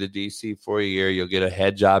 Go be the DC for a year. You'll get a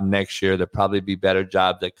head job next year. There'll probably be better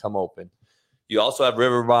jobs that come open. You also have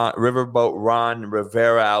Riverboat Ron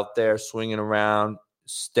Rivera out there swinging around.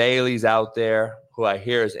 Staley's out there, who I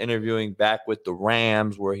hear is interviewing back with the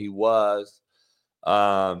Rams where he was.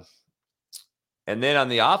 And then on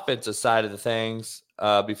the offensive side of the things,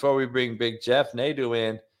 before we bring Big Jeff Nadeau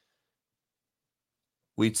in,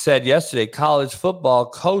 we said yesterday college football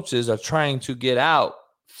coaches are trying to get out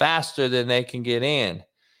faster than they can get in.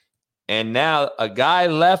 And now a guy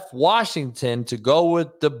left Washington to go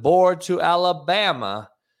with the board to Alabama,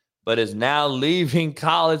 but is now leaving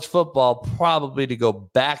college football probably to go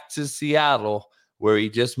back to Seattle, where he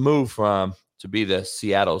just moved from, to be the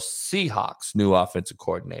Seattle Seahawks' new offensive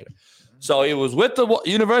coordinator. So he was with the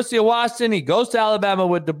University of Washington. He goes to Alabama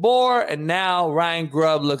with DeBoer, and now Ryan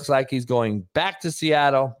Grubb looks like he's going back to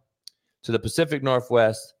Seattle, to the Pacific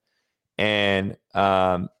Northwest, and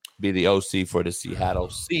be the OC for the Seattle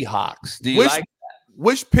Seahawks. Do you like that?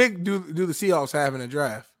 Which pick do the Seahawks have in the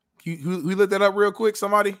draft? We looked that up real quick,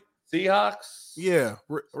 somebody? Seahawks? Yeah,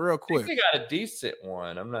 real quick. I think they got a decent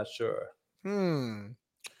one. I'm not sure. I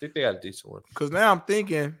think they got a decent one. Because now I'm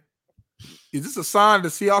thinking, is this a sign the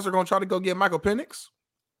Seahawks are going to try to go get Michael Penix?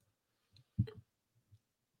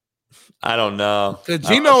 I don't know.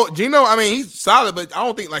 Geno, I mean, he's solid, but I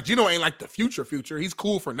don't think like Geno ain't like the future. He's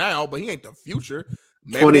cool for now, but he ain't the future.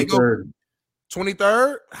 Maybe 23rd.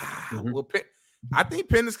 23rd? Well, I think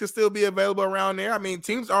Penix could still be available around there. I mean,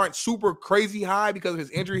 teams aren't super crazy high because of his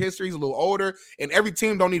injury history. He's a little older, and every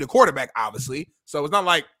team don't need a quarterback, obviously. So it's not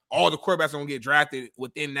like all the quarterbacks are going to get drafted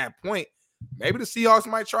within that point. Maybe the Seahawks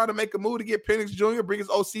might try to make a move to get Penix Jr., bring his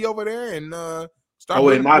OC over there, and start. Oh,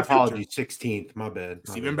 wait, my apologies. 16th. My bad.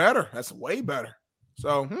 It's even better. That's way better.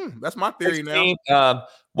 So that's my theory 16th, now.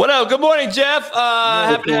 What up? Good morning, Jeff.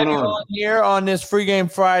 Happy to have you on here on this Free Game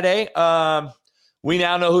Friday. We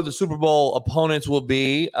now know who the Super Bowl opponents will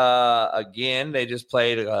be. Again, they just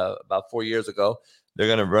played about 4 years ago. They're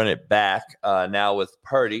going to run it back now with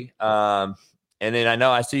Purdy. And then I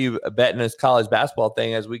know I see you betting this college basketball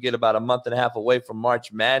thing as we get about a month and a half away from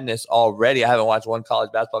March Madness already. I haven't watched one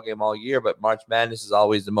college basketball game all year, but March Madness is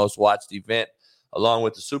always the most watched event along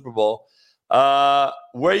with the Super Bowl. Where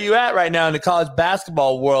are you at right now in the college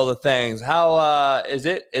basketball world of things? How is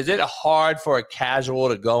it hard for a casual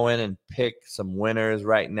to go in and pick some winners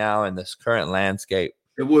right now in this current landscape?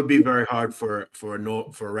 It would be very hard for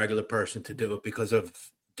a regular person to do it because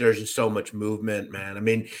there's just so much movement, man. I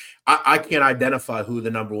mean, I can't identify who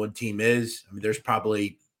the number one team is. I mean, there's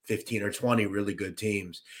probably 15 or 20 really good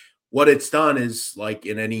teams. What it's done is, like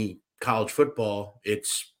in any college football,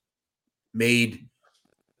 it's made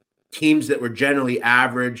teams that were generally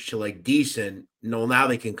average to like decent, now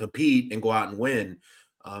they can compete and go out and win.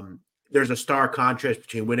 There's a stark contrast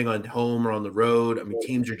between winning on home or on the road. I mean,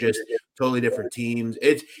 teams are just totally different teams.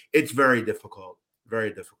 It's very difficult.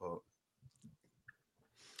 Very difficult.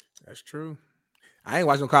 That's true. I ain't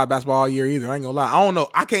watching college basketball all year either. I ain't gonna lie. I don't know.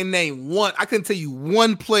 I can't name one. I couldn't tell you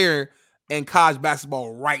one player in college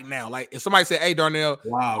basketball right now. Like if somebody said, "Hey, Darnell,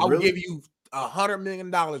 I will give you $100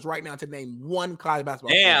 million right now to name one college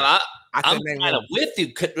basketball Damn, player." I'm kind of with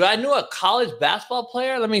you. I know a college basketball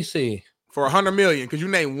player. Let me see. For $100 million, because you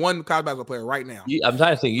name one college basketball player right now. I'm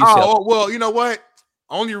trying to think. Well, you know what?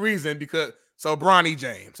 Only reason because Bronny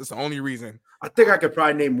James. That's the only reason. I think I could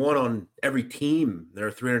probably name one on every team. There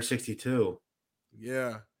are 362.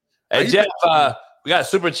 Yeah. Hey, Jeff, we got a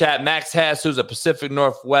super chat. Max Hess, who's a Pacific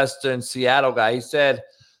Northwestern Seattle guy. He said,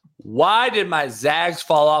 "Why did my Zags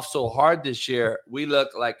fall off so hard this year? We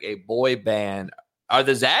look like a boy band. Are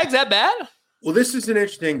the Zags that bad?" Well, this is an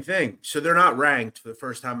interesting thing. So they're not ranked for the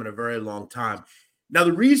first time in a very long time. Now,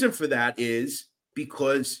 the reason for that is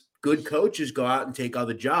because good coaches go out and take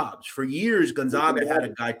other jobs. For years, Gonzaga had a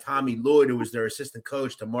guy, Tommy Lloyd, who was their assistant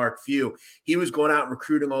coach to Mark Few. He was going out and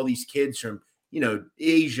recruiting all these kids from,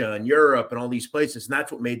 Asia and Europe and all these places, and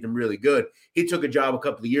that's what made them really good. He took a job a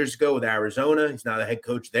couple of years ago with Arizona. He's now the head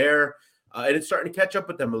coach there, and it's starting to catch up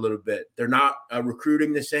with them a little bit. They're not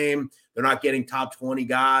recruiting the same. They're not getting top 20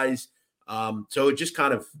 guys. So it just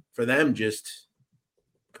kind of, for them, just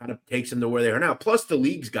kind of takes them to where they are now. Plus, the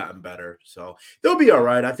league's gotten better. So they'll be all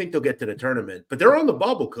right. I think they'll get to the tournament. But they're on the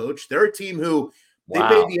bubble, Coach. They're a team who they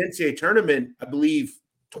made the NCAA tournament, I believe,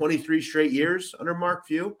 23 straight years under Mark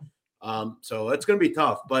Few. So it's going to be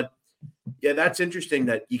tough. But, yeah, that's interesting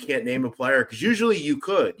that you can't name a player because usually you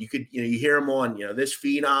could. You could, you hear them on, this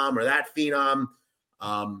phenom or that phenom.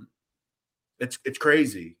 It's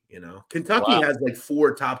crazy, Kentucky has like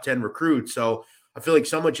 4 top 10 recruits, so I feel like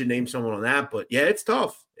someone should name someone on that. But yeah, it's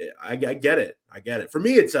tough. I get it. For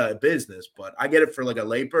me, it's a business, but I get it for like a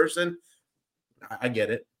layperson. I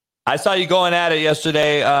get it. I saw you going at it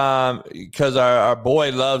yesterday because our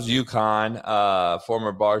boy loves UConn,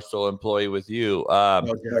 former Barstool employee with you.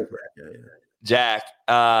 Jack.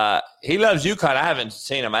 He loves UConn. I haven't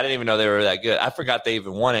seen him. I didn't even know they were that good. I forgot they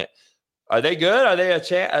even won it. Are they good? Are they Are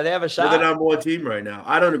they have a shot? They're the number one team right now.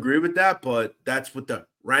 I don't agree with that, but that's what the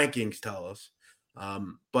rankings tell us.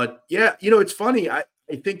 But yeah, it's funny. I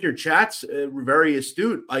think your chat's were very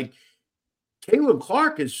astute. Like Caleb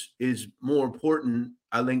Clark is more important,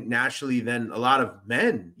 I think, nationally than a lot of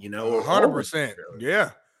men. 100%.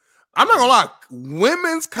 Yeah, I'm not gonna lie.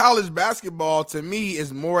 Women's college basketball to me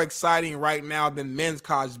is more exciting right now than men's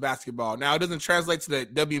college basketball. Now it doesn't translate to the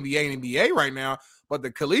WNBA and NBA right now. But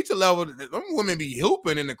the collegiate level, them women be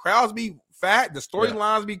hooping and the crowds be fat. The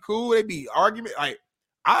storylines be cool. They be argument. Like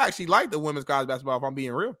I actually like the women's college basketball. If I'm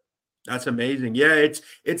being real, that's amazing. Yeah, it's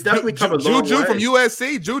definitely come a long Juju way. From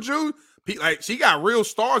USC. Juju, like she got real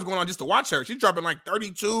stars going on just to watch her. She's dropping like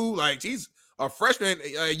 32. Like she's a freshman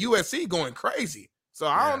at USC going crazy. So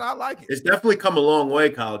I like it. It's definitely come a long way,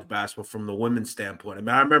 college basketball, from the women's standpoint. I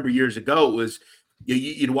mean, I remember years ago it was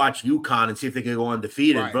you'd watch UConn and see if they could go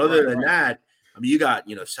undefeated. But other than that. I mean, you got,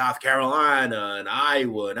 South Carolina and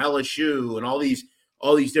Iowa and LSU and all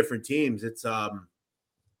these different teams. It's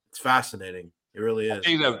fascinating. It really is. I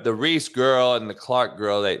think the Reese girl and the Clark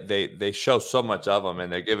girl, they show so much of them, and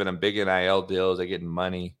they're giving them big NIL deals. They're getting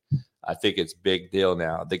money. I think it's a big deal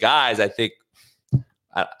now. The guys, I think,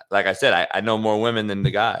 like I said, I know more women than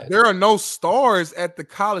the guys. There are no stars at the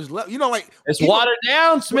college level. It's watered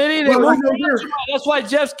down, Smitty. That's why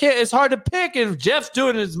Jeff's it's hard to pick. And Jeff's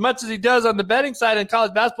doing as much as he does on the betting side in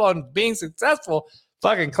college basketball and being successful.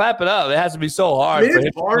 Fucking clap it up. It has to be so hard.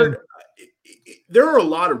 It's hard. There are a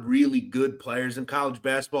lot of really good players in college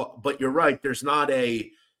basketball, but you're right. There's not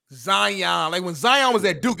a Zion. Like when Zion was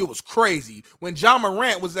at Duke, it was crazy. When John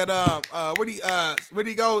Morant was at where'd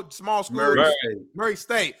he go? Small school, Murray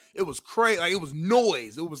State. It was crazy. Like it was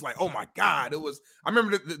noise. It was like, oh my God. It was. I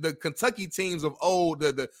remember the Kentucky teams of old,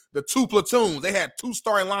 the 2 platoons. They had 2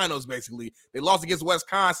 starting lineups basically. They lost against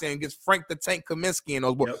Wisconsin, against Frank the Tank Kaminsky and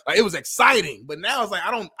those boys. Like, it was exciting. But now it's like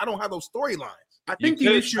I don't have those storylines. I think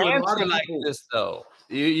the issue with a lot of like this though.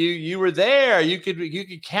 You were there. You could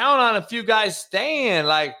count on a few guys staying.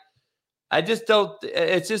 Like I just don't.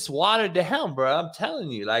 It's just watered down, bro. I'm telling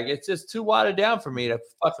you, like it's just too watered down for me to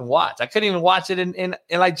fucking watch. I couldn't even watch it, and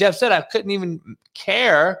like Jeff said, I couldn't even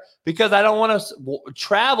care because I don't want to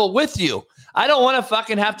travel with you. I don't want to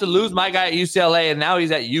fucking have to lose my guy at UCLA, and now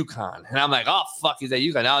he's at UConn, and I'm like, oh fuck, he's at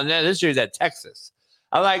UConn now. And then this year he's at Texas.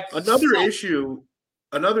 I'm like, another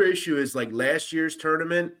issue is like last year's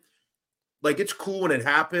tournament. Like it's cool when it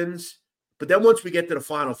happens. But then once we get to the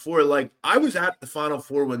Final Four, like I was at the Final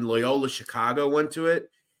Four when Loyola Chicago went to it.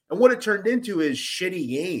 And what it turned into is shitty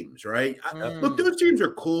games, right? Look, those teams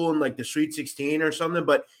are cool in like the Sweet 16 or something.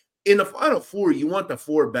 But in the Final Four, you want the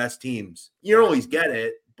 4 best teams. You don't always get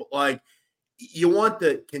it. But like you want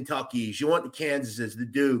the Kentuckys, you want the Kansases, the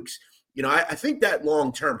Dukes. You know, I think that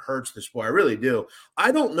long-term hurts the sport. I really do.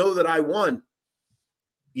 I don't know that I want,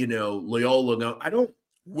 you know, Loyola. No, I don't.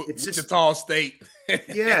 It's just a tall state.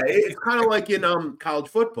 Yeah, it's kind of like in college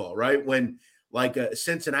football, right? When like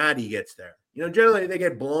Cincinnati gets there, you know, generally they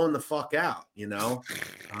get blown the fuck out, you know.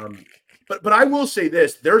 But I will say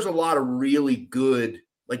this: there's a lot of really good,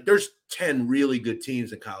 like there's 10 really good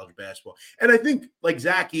teams in college basketball, and I think like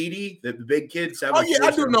Zach Edey, the big kid. Oh yeah,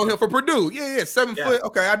 I do know him for Purdue. Yeah, 7 foot.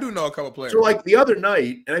 Okay, I do know a couple players. So like the other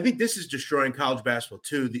night, and I think this is destroying college basketball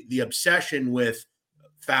too. The obsession with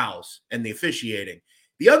fouls and the officiating.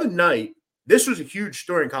 The other night, this was a huge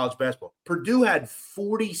story in college basketball. Purdue had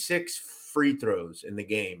 46 free throws in the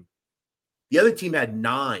game. The other team had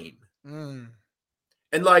 9. And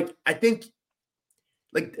like, I think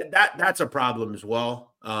like that's a problem as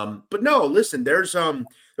well. But no, listen, there's a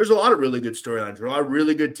lot of really good storylines, a lot of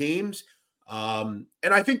really good teams. And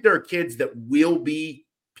I think there are kids that will be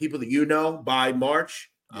people that you know by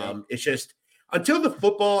March. It's just until the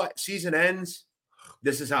football season ends,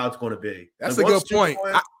 this is how it's going to be. That's a good point.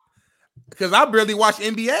 Because I barely watch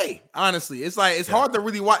NBA. Honestly, it's like it's hard to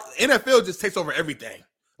really watch. NFL just takes over everything.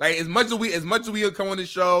 Like as much as we come on the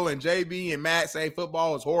show and JB and Matt say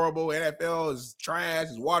football is horrible, NFL is trash,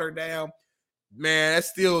 is watered down. Man, that's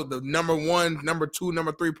still the number 1, number 2,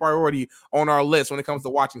 number 3 priority on our list when it comes to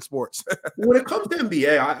watching sports. When it comes to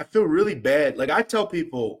NBA, I feel really bad. Like I tell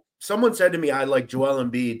people, someone said to me, I like Joel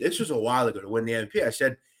Embiid. This was a while ago to win the MVP. I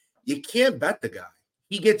said, you can't bet the guy.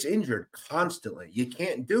 He gets injured constantly. You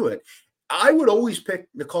can't do it. I would always pick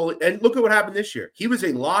Nikola. And look at what happened this year. He was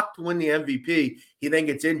a lock to win the MVP. He then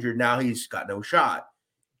gets injured. Now he's got no shot.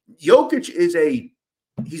 Jokic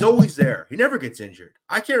he's always there. He never gets injured.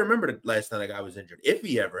 I can't remember the last time a guy was injured, if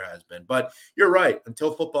he ever has been. But you're right.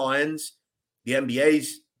 Until football ends, the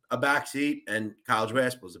NBA's a backseat and college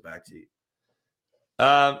basketball's a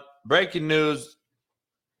backseat. Breaking news.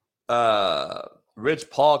 Rich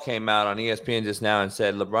Paul came out on ESPN just now and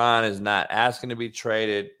said LeBron is not asking to be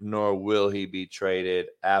traded, nor will he be traded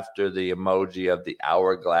after the emoji of the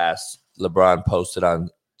hourglass LeBron posted on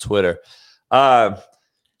Twitter.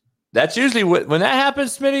 That's usually when that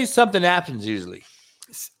happens, Smitty, something happens usually.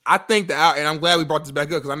 I think and I'm glad we brought this back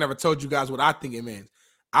up because I never told you guys what I think it means.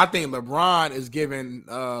 I think LeBron is giving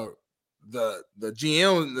the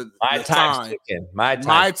GM my time's ticking.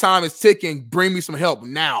 My time is ticking. Bring me some help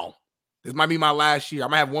now. This might be my last year. I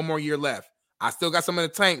might have one more year left. I still got some in the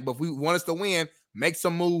tank, but if we want us to win, make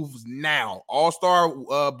some moves now.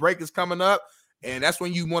 All-Star break is coming up, and that's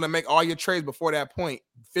when you want to make all your trades before that point.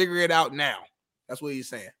 Figure it out now. That's what he's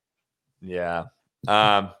saying. Yeah.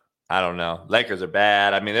 I don't know. Lakers are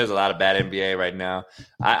bad. I mean, there's a lot of bad NBA right now.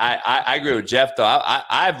 I agree with Jeff, though.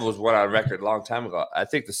 I was one on record a long time ago. I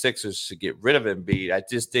think the Sixers should get rid of Embiid. I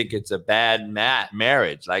just think it's a bad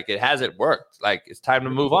marriage. Like, it hasn't worked. Like, it's time to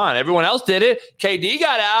move on. Everyone else did it. KD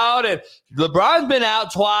got out, and LeBron's been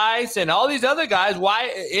out twice, and all these other guys.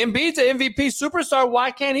 Why Embiid's an MVP superstar?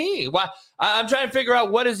 Why can't he? Why? I'm trying to figure out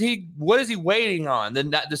what is he waiting on? The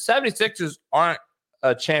 76ers aren't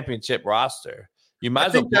a championship roster. You might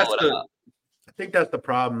as well blow it up. I think that's the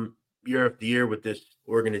problem year after year with this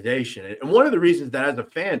organization. And one of the reasons that as a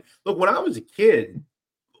fan, look, when I was a kid,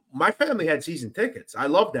 my family had season tickets. I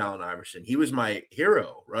loved Allen Iverson. He was my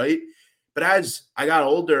hero, right? But as I got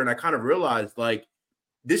older and I kind of realized, like,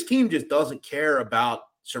 this team just doesn't care about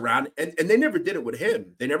surrounding. And they never did it with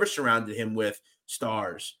him. They never surrounded him with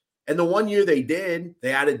stars. And the one year they did,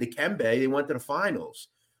 they added Dikembe. They went to the finals.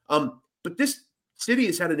 But this city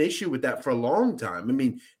has had an issue with that for a long time. I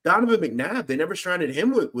mean, Donovan McNabb, they never surrounded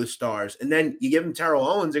him with stars. And then you give him Terrell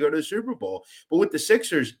Owens, they go to the Super Bowl. But with the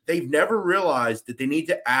Sixers, they've never realized that they need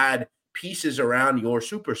to add pieces around your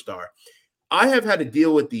superstar. I have had to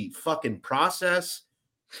deal with the fucking process,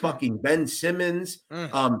 fucking Ben Simmons,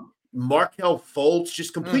 Markelle Fultz,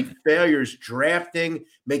 just complete failures drafting,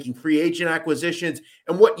 making free agent acquisitions.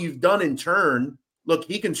 And what you've done in turn, look,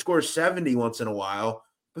 he can score 70 once in a while.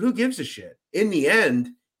 But who gives a shit? In the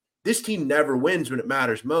end, this team never wins when it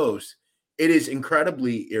matters most. It is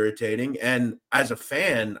incredibly irritating. And as a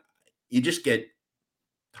fan, you just get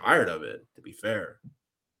tired of it, to be fair.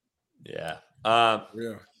 Yeah.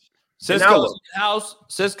 Yeah. Cisco's house.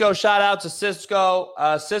 Cisco, shout out to Cisco.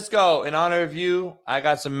 Cisco, in honor of you, I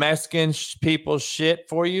got some Mexican people shit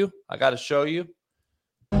for you. I got to show you.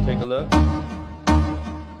 Take a look.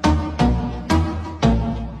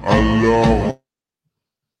 Hello.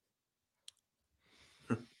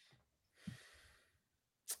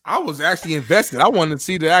 I was actually invested. I wanted to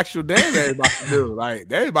see the actual dance they about to do. Like,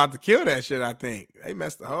 they about to kill that shit, I think. They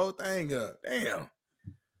messed the whole thing up. Damn.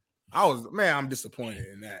 I'm disappointed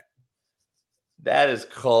in that. That is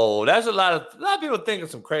cold. That's a lot of people think of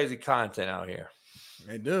some crazy content out here.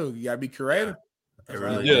 They do. You gotta be creative. They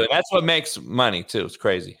really do. That's what makes money too. It's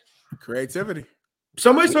crazy. Creativity.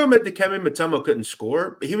 Somebody's talking about Dikembe Mutombo couldn't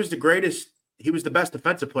score, but he was the greatest. He was the best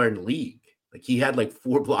defensive player in the league. Like, he had like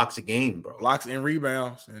 4 blocks a game, bro. Blocks and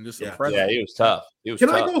rebounds and just impressive. Yeah, he was tough. Can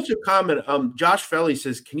I also comment? Josh Felly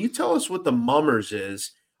says, "Can you tell us what the Mummers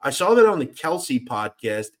is?" I saw that on the Kelsey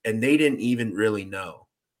podcast, and they didn't even really know.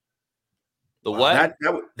 The what?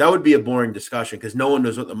 That would be a boring discussion because no one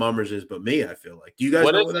knows what the Mummers is but me, I feel like. Do you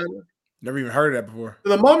guys know what that is? Never even heard of that before. So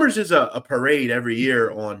the Mummers is a parade every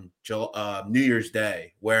year on New Year's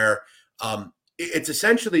Day where it's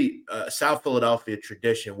essentially a South Philadelphia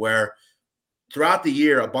tradition where throughout the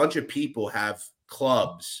year, a bunch of people have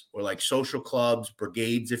clubs or like social clubs,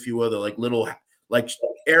 brigades, if you will. They're like little like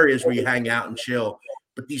areas where you hang out and chill.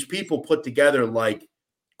 But these people put together like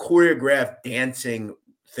choreographed dancing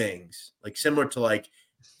things, like similar to like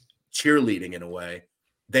cheerleading in a way.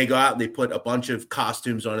 They go out and they put a bunch of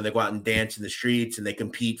costumes on and they go out and dance in the streets and they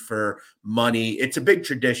compete for money. It's a big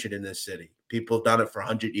tradition in this city. People have done it for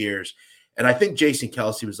 100 years. And I think Jason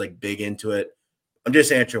Kelsey was like big into it. I'm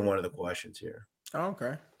just answering one of the questions here. Oh,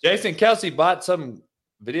 okay. Jason Kelsey bought some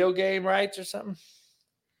video game rights or something?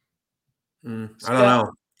 I don't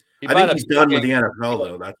know. I think he's done with the NFL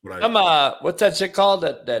though. That's what what's that shit called?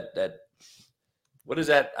 That what is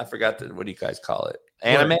that? I forgot what do you guys call it?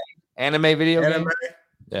 Anime video game?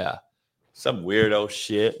 Yeah. Some weirdo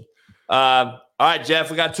shit. All right, Jeff,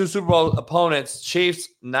 we got 2 Super Bowl opponents, Chiefs,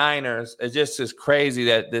 Niners. It just is crazy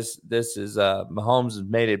that this is Mahomes has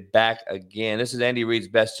made it back again. This is Andy Reid's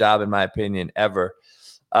best job, in my opinion, ever.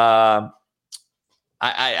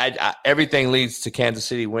 Everything leads to Kansas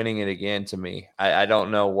City winning it again to me. I don't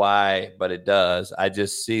know why, but it does. I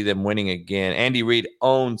just see them winning again. Andy Reid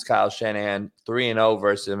owns Kyle Shanahan 3-0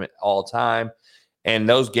 versus him all time. And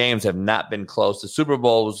those games have not been close. The Super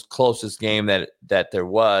Bowl was the closest game that there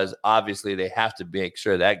was. Obviously, they have to make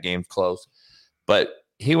sure that game's close. But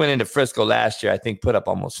he went into Frisco last year, I think, put up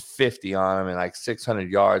almost 50 on him and like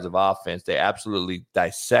 600 yards of offense. They absolutely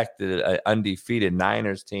dissected an undefeated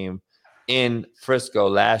Niners team in Frisco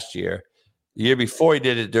last year. The year before, he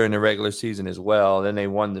did it during the regular season as well. Then they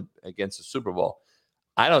won against the Super Bowl.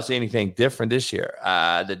 I don't see anything different this year.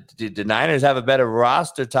 The Niners have a better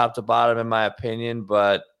roster top to bottom, in my opinion,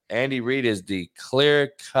 but Andy Reid is the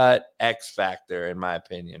clear-cut X factor, in my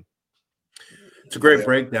opinion. It's a great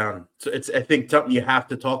breakdown. So it's, I think, something you have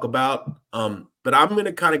to talk about. But I'm going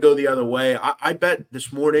to kind of go the other way. I bet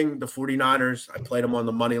this morning the 49ers, I played them on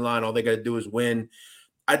the money line. All they got to do is win.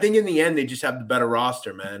 I think in the end, they just have the better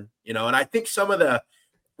roster, man. You know, and I think some of the,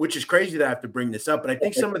 which is crazy that I have to bring this up, but I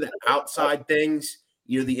think some of the outside things,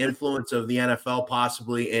 you know, the influence of the NFL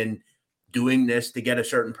possibly in doing this to get a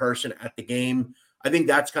certain person at the game, I think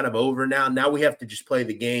that's kind of over now. Now we have to just play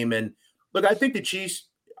the game. And look, I think the Chiefs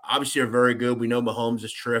obviously are very good. We know Mahomes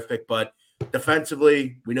is terrific, but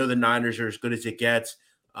defensively, we know the Niners are as good as it gets.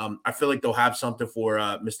 I feel like they'll have something for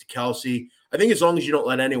Mr. Kelsey. I think as long as you don't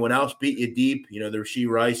let anyone else beat you deep, you know, the Rashee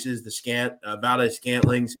Rices, the Valdez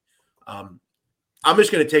Scantlings, I'm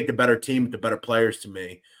just going to take the better team with the better players to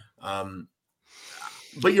me.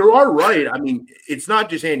 But you are right. I mean, it's not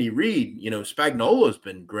just Andy Reid. You know, Spagnuolo's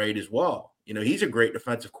been great as well. You know, he's a great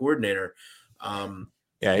defensive coordinator.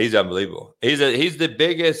 Yeah, he's unbelievable. He's the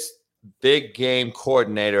biggest big game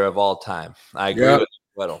coordinator of all time. I agree with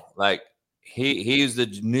Whittle. Like he's the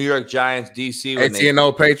New York Giants DC when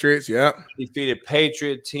AT&O Patriots. Yeah, defeated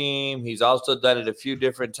Patriot team. He's also done it a few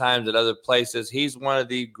different times at other places. He's one of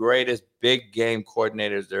the greatest big game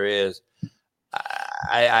coordinators there is.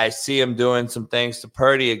 I see him doing some things to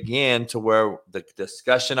Purdy again, to where the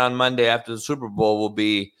discussion on Monday after the Super Bowl will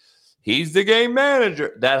be, he's the game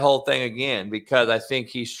manager, that whole thing again, because I think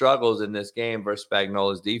he struggles in this game versus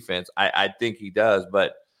Spagnuolo's defense. I think he does,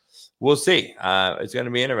 but we'll see. It's going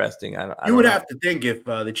to be interesting. You would have to think if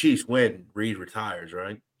the Chiefs win, Reid retires,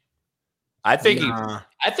 right? I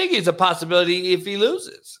think he's a possibility if he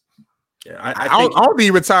loses. Yeah, I don't think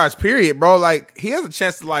he retires, period, bro. Like, he has a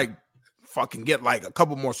chance to like fucking get like a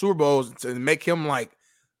couple more Super Bowls to make him like,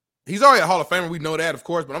 he's already a Hall of Famer. We know that, of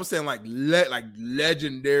course, but I'm saying like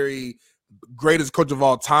legendary, greatest coach of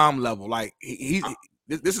all time level. Like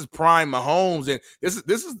this is prime Mahomes, and this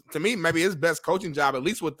is to me maybe his best coaching job, at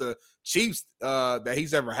least with the Chiefs that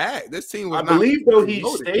he's ever had. This team was I believe though he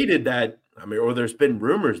stated that. I mean, or there's been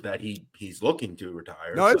rumors that he's looking to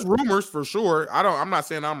retire. No, it's rumors for sure. I'm not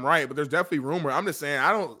saying I'm right, but there's definitely rumor. I'm just saying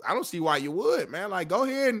I don't see why you would, man. Like, go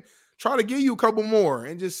ahead and try to give you a couple more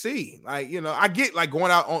and just see. Like, you know, I get like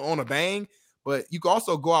going out on a bang, but you can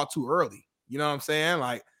also go out too early. You know what I'm saying?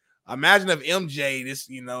 Like, imagine if MJ,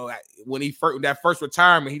 when he that first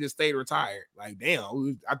retirement, he just stayed retired. Like,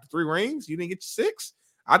 damn, after 3 rings, you didn't get your 6.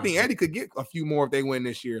 I think Eddie could get a few more if they win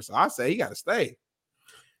this year. So I say he got to stay.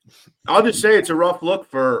 I'll just say it's a rough look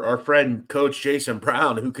for our friend Coach Jason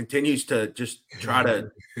Brown, who continues to just try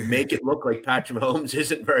to make it look like Patrick Mahomes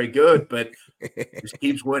isn't very good, but just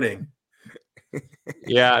keeps winning.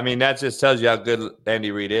 Yeah, I mean, that just tells you how good Andy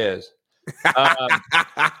Reid is. I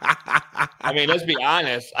mean, let's be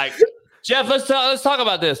honest. Like, Jeff, let's talk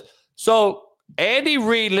about this. So Andy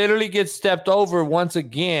Reid literally gets stepped over once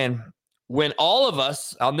again when all of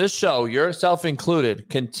us on this show, yourself included,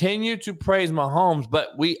 continue to praise Mahomes,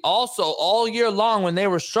 but we also all year long when they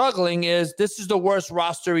were struggling this is the worst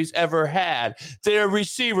roster he's ever had. Their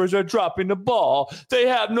receivers are dropping the ball. They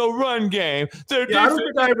have no run game. I don't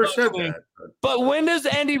think I ever said that. But when does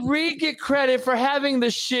Andy Reid get credit for having the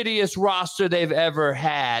shittiest roster they've ever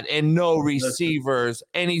had and no receivers?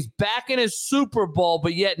 And he's back in his Super Bowl,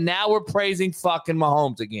 but yet now we're praising fucking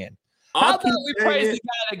Mahomes again. How about we praise the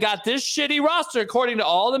guy that got this shitty roster, according to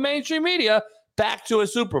all the mainstream media, back to a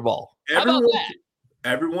Super Bowl? How about that?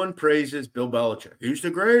 Everyone praises Bill Belichick. He's the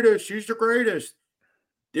greatest. He's the greatest.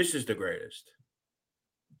 This is the greatest.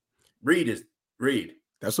 Reid is Reid.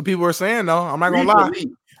 That's what people are saying, though. I'm not going to lie.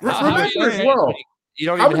 You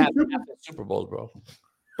don't even have the Super Bowls, bro.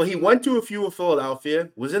 But he went to a few with Philadelphia,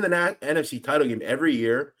 was in the NFC title game every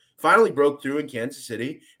year, finally broke through in Kansas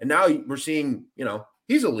City, and now we're seeing,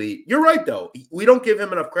 he's elite. You're right, though. We don't give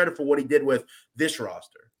him enough credit for what he did with this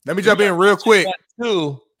roster. Let me jump in real quick.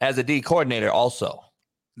 Too, as a D coordinator, also.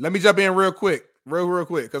 Let me jump in real quick,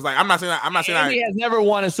 because like I'm not saying Andy has never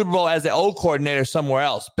won a Super Bowl as the O coordinator somewhere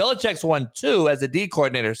else. Belichick's won 2 as a D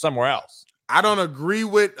coordinator somewhere else. I don't agree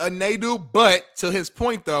with Nadu, but to his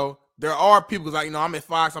point though, there are people like I'm at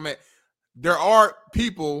Fox. There are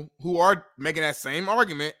people who are making that same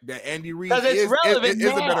argument that Andy Reid is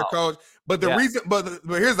a better coach. But the reason, but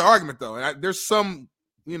here's the argument though, and there's some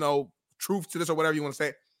truth to this or whatever you want to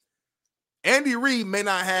say. Andy Reid may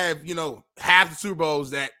not have half the Super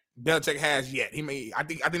Bowls that Belichick has yet. He may. I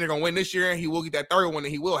think they're gonna win this year, and he will get that third one,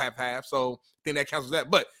 and he will have half. So I think that counts as that.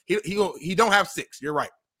 But he don't have 6. You're right.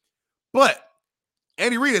 But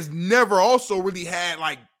Andy Reid has never also really had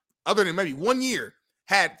other than maybe 1 year.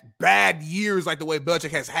 Had bad years like the way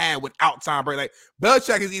Belichick has had without Tom Brady. Like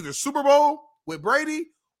Belichick is either Super Bowl with Brady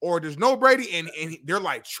or there's no Brady and they're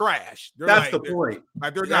like trash. That's the point.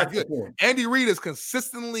 Like they're not good. Andy Reid is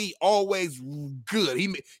consistently always good. He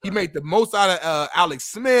made the most out of Alex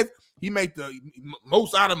Smith. He made the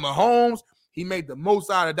most out of Mahomes. He made the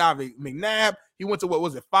most out of David McNabb. He went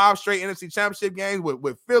to 5 straight NFC Championship games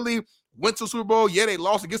with Philly. Went to Super Bowl. Yeah, they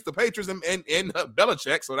lost against the Patriots and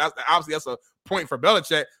Belichick. So that's a point for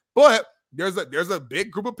Belichick. But there's a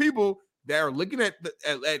big group of people that are looking at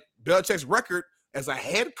Belichick's record as a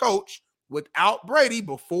head coach without Brady,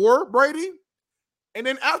 before Brady, and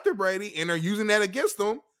then after Brady, and they're using that against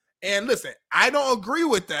them. And listen, I don't agree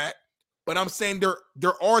with that, but I'm saying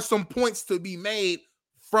there are some points to be made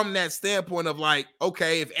from that standpoint of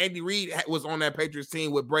okay, if Andy Reid was on that Patriots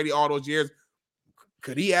team with Brady all those years,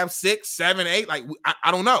 could he have 6, 7, 8? I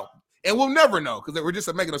don't know. And we'll never know because we're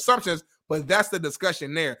just making assumptions, but that's the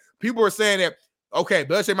discussion there. People are saying that, okay,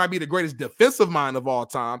 Belichick might be the greatest defensive mind of all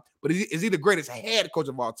time, but is he the greatest head coach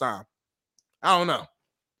of all time? I don't know.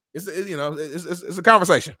 It's a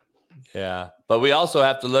conversation. Yeah, but we also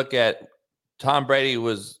have to look at Tom Brady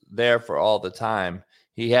was there for all the time.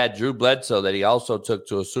 He had Drew Bledsoe that he also took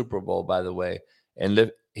to a Super Bowl, by the way,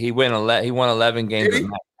 and he won 11 games with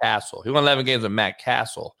Matt Castle. He won 11 games with Matt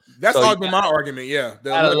Castle. That's my argument, yeah.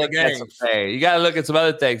 You got to look at some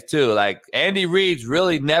other things, too. Like, Andy Reid's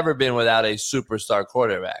really never been without a superstar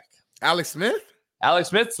quarterback. Alex Smith? Alex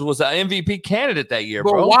Smith was an MVP candidate that year,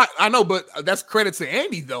 bro. Why? I know, but that's credit to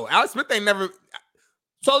Andy, though. Alex Smith ain't never...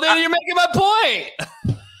 So then you're making my point.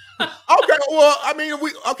 Okay, well, I mean,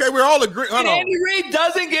 we're all agreeing. Andy Reid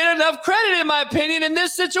doesn't get enough credit, in my opinion, in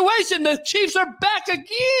this situation. The Chiefs are back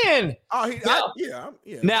again.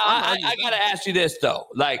 Now, I got to ask you this, though.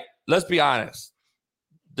 Like, let's be honest.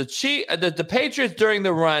 The Patriots during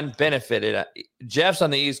the run benefited. Jeff's on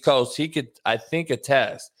the East Coast. He could, I think,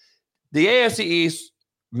 attest. The AFC East,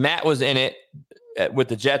 Matt was in it with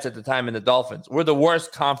the Jets at the time and the Dolphins. We're the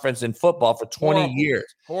worst conference in football for 20 years.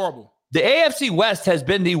 Horrible. The AFC West has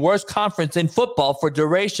been the worst conference in football for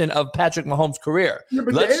duration of Patrick Mahomes' career. Yeah,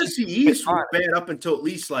 but the AFC East was bad up until at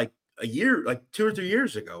least like a year, like 2 or 3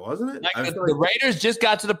 years ago, wasn't it? The Raiders just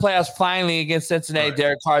got to the playoffs finally against Cincinnati. Right.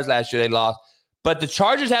 Derek Carr's last year they lost. But the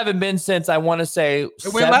Chargers haven't been since, I want to say, They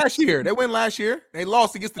went last year. They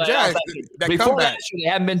lost against the Jags. Before last year,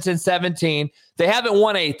 they haven't been since 17. They haven't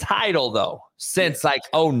won a title, though, since like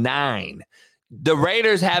 09. The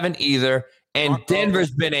Raiders haven't either. And Denver's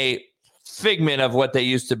been a figment of what they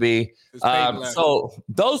used to be. So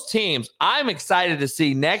those teams, I'm excited to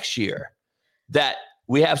see next year that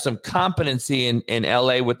we have some competency in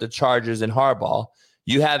LA with the Chargers and Harbaugh.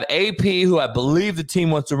 You have AP, who I believe the team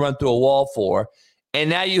wants to run through a wall for. And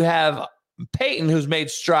now you have Peyton, who's made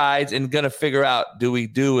strides and going to figure out, do we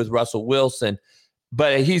do with Russell Wilson?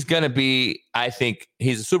 But he's going to be, I think,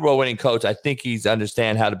 he's a Super Bowl winning coach. I think he's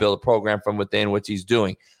understand how to build a program from within, which he's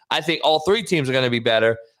doing. I think all three teams are going to be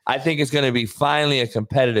better. I think it's going to be finally a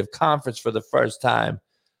competitive conference for the first time.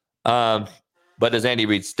 But does Andy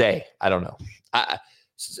Reid stay? I don't know.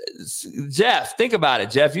 Jeff, think about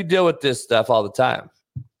it. Jeff, you deal with this stuff all the time.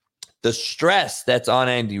 The stress that's on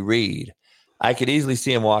Andy Reid, I could easily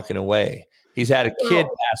see him walking away. He's had a kid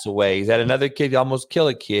pass away. He's had another kid almost kill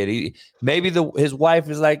a kid. His wife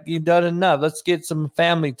is like, you've done enough. Let's get some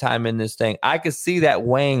family time in this thing. I could see that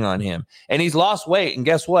weighing on him. And he's lost weight. And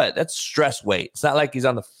guess what? That's stress weight. It's not like he's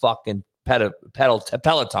on the fucking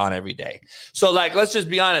Peloton every day. So, like, let's just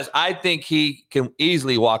be honest. I think he can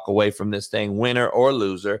easily walk away from this thing, winner or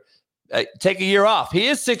loser. Take a year off. He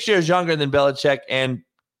is 6 years younger than Belichick and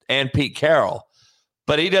Pete Carroll.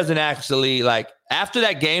 But he doesn't actually, like, after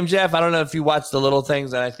that game, Jeff, I don't know if you watched the little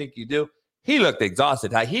things, and I think you do. He looked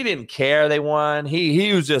exhausted. He didn't care they won.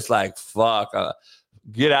 He was just like, fuck,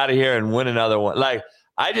 get out of here and win another one. Like,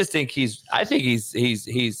 I think he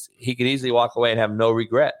could easily walk away and have no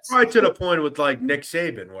regrets. Right to the point with like Nick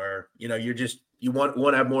Saban, where you want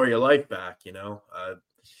to have more of your life back.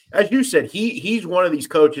 As you said, he's one of these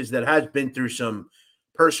coaches that has been through some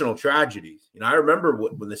personal tragedies. I remember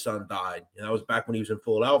when the son died. That was back when he was in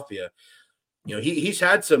Philadelphia. He's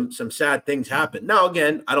had some sad things happen. Now,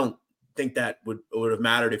 again, I don't think that would have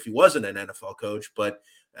mattered if he wasn't an NFL coach, but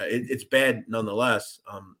it's bad nonetheless.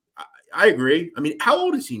 I agree. I mean, how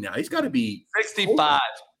old is he now? He's got to be 65.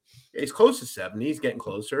 He's close to 70. He's getting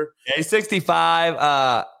closer. Yeah, he's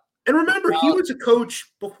 65. And remember, he was a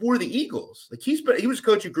coach before the Eagles. Like he was a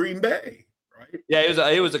coach at Green Bay, right?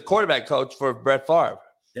 Yeah, he was a quarterback coach for Brett Favre.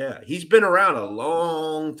 Yeah, he's been around a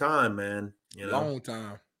long time, man. Long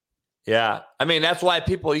time. Yeah. I mean, that's why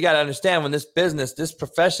you got to understand when this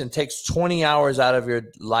profession takes 20 hours out of your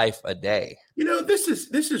life a day. This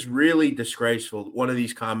is really disgraceful. One of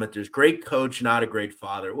these commenters, great coach, not a great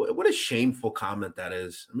father. What a shameful comment that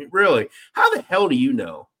is. I mean, really, how the hell do you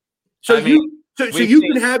know? So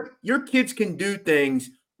your kids can do things.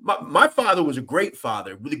 My father was a great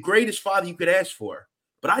father, the greatest father you could ask for.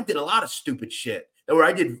 But I did a lot of stupid shit where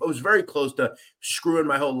I was very close to screwing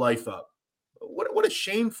my whole life up. What a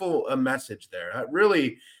shameful message there.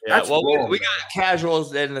 Really, that's wrong, we got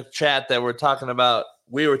casuals in the chat that were talking about.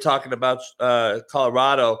 We were talking about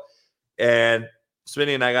Colorado, and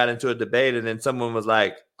Smitty and I got into a debate, and then someone was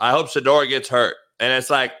like, "I hope Shador gets hurt," and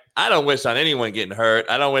it's like, I don't wish on anyone getting hurt.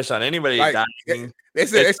 I don't wish on anybody dying. They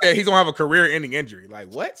said he's gonna have a career-ending injury.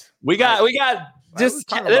 Like what? We got just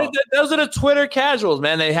those are the Twitter casuals,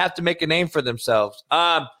 man. They have to make a name for themselves.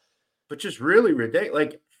 But just really ridiculous.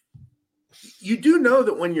 Like, you do know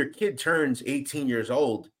that when your kid turns 18 years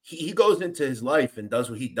old, he goes into his life and does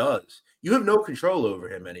what he does. You have no control over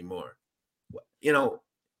him anymore.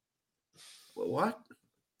 What?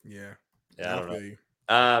 Yeah, I don't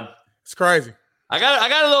know. It's crazy. I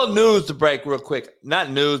got a little news to break real quick. Not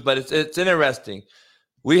news, but it's interesting.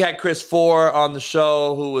 We had Chris Four on the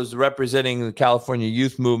show, who was representing the California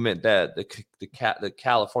youth movement that the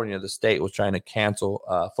California, the state, was trying to cancel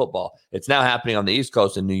football. It's now happening on the East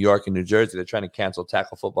Coast in New York and New Jersey. They're trying to cancel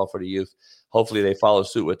tackle football for the youth. Hopefully they follow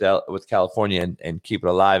suit with California and keep it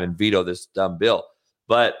alive and veto this dumb bill.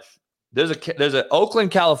 But there's a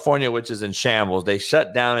Oakland, California, which is in shambles. They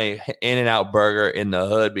shut down a In-N-Out burger in the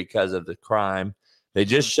hood because of the crime. They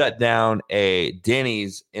just shut down a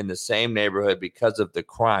Denny's in the same neighborhood because of the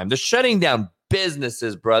crime. They're shutting down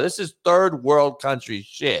businesses, bro. This is third world country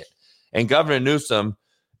shit. And Governor Newsom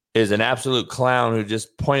is an absolute clown who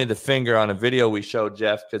just pointed the finger on a video we showed,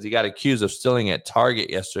 Jeff, because he got accused of stealing at Target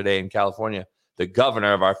yesterday in California, the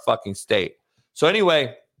governor of our fucking state. So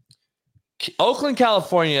anyway, Oakland,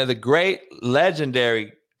 California, the great,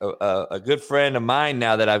 legendary, a good friend of mine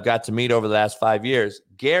now that I've got to meet over the last 5 years,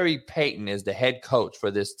 Gary Payton is the head coach for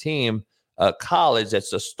this team, a college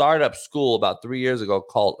that's a startup school about 3 years ago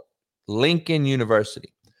called Lincoln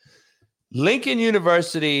University. Lincoln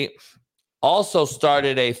University also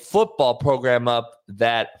started a football program up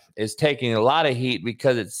that is taking a lot of heat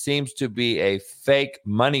because it seems to be a fake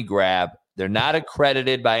money grab. They're not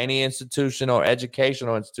accredited by any institution or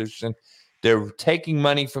educational institution. They're taking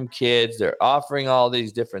money from kids. They're offering all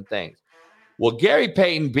these different things. Well, Gary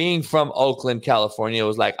Payton, being from Oakland, California,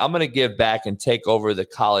 was like, I'm going to give back and take over the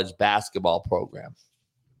college basketball program.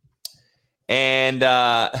 And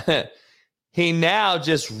he now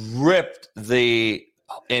just ripped the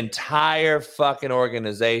entire fucking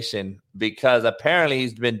organization because apparently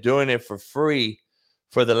he's been doing it for free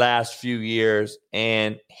for the last few years.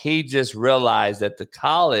 And he just realized that the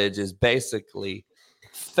college is basically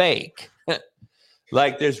fake.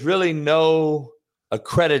 Like, there's really no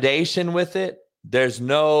accreditation with it. There's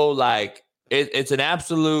no, like, it's an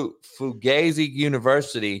absolute fugazi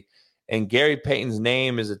university, and Gary Payton's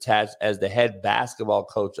name is attached as the head basketball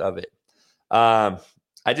coach of it. I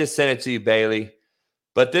just sent it to you, Bailey.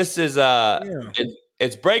 But this is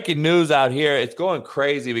it's breaking news out here. It's going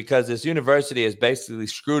crazy because this university has basically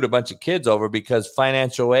screwed a bunch of kids over because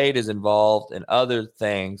financial aid is involved and other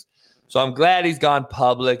things. So I'm glad he's gone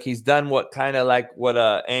public. He's done what kind of like what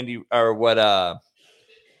Andy or what our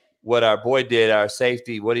boy did, our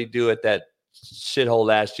safety. What did he do at that shithole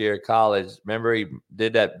last year at college? Remember he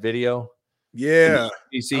did that video? Yeah.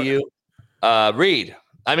 ECU. Reed.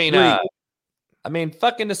 I mean,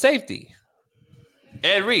 fucking the safety.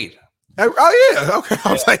 Ed Reed. Oh yeah. Okay.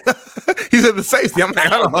 I was like, he's at the safety. I'm like,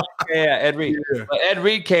 I don't know. Yeah, Ed Reed. Yeah. But Ed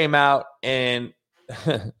Reed came out and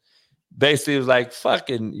basically was like,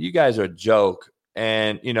 fucking, you guys are a joke.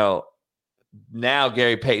 And, you know, now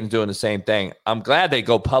Gary Payton's doing the same thing. I'm glad they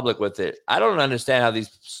go public with it. I don't understand how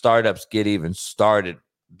these startups get even started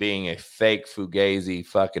being a fake fugazi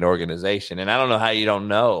fucking organization. And I don't know how you don't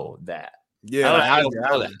know that. Yeah. I don't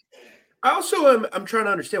know that. I also I'm trying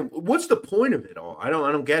to understand what's the point of it all. I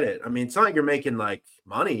don't get it. I mean, it's not like you're making like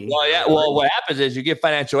money. Well, yeah. Well, what happens is you get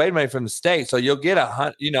financial aid money from the state, so you'll get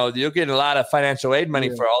you'll get a lot of financial aid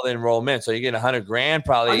money for all the enrollment. So you get $100,000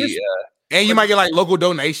 probably, and you might get like local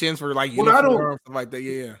donations for like uniforms, stuff like that.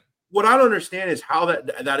 Yeah. What I don't understand is how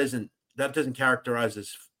that doesn't characterize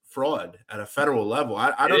as fraud at a federal level.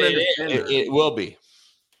 I don't understand. It will be.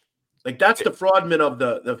 Like, that's the fraudment of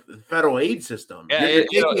the federal aid system. Yeah,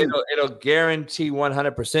 it'll guarantee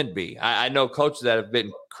 100% be. I know coaches that have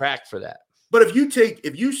been cracked for that. But if you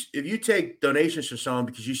take donations from someone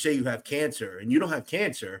because you say you have cancer and you don't have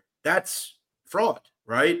cancer, that's fraud,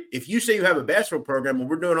 right? If you say you have a basketball program and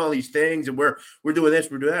we're doing all these things and we're doing this,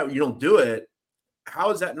 we're doing that, and you don't do it, how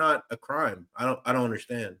is that not a crime? I don't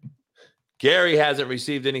understand. Gary hasn't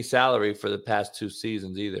received any salary for the past 2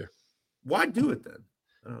 seasons either. Why do it then?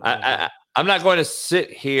 I'm not going to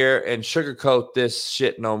sit here and sugarcoat this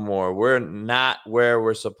shit no more. We're not where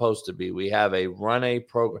we're supposed to be. We have to run a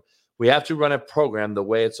program the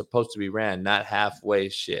way it's supposed to be ran, not halfway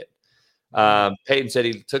shit. Payton said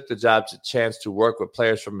he took the job to chance to work with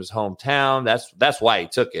players from his hometown. That's why he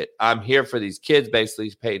took it. I'm here for these kids,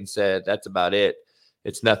 basically. Payton said that's about it.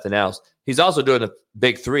 It's nothing else. He's also doing the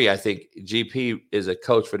Big Three. I think GP is a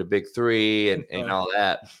coach for the Big Three and all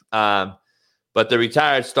that. But the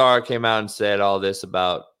retired star came out and said all this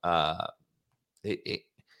about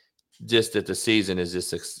just that the season is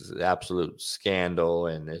just an absolute scandal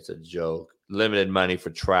and it's a joke. Limited money for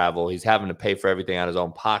travel. He's having to pay for everything out of his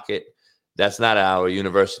own pocket. That's not how a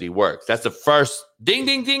university works. That's the first ding,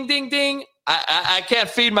 ding, ding, ding, ding. I can't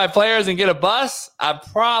feed my players and get a bus. I'm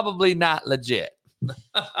probably not legit.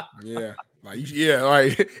 Yeah. Like,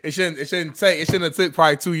 it shouldn't have took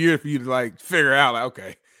probably 2 years for you to like figure out like,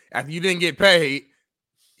 okay, after you didn't get paid,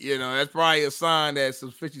 that's probably a sign that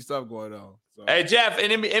some fishy stuff going on. So. Hey, Jeff,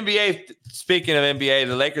 in NBA, speaking of NBA,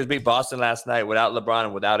 the Lakers beat Boston last night without LeBron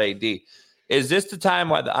and without AD. Is this the time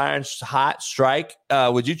why the iron hot strike?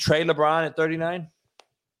 Would you trade LeBron at 39?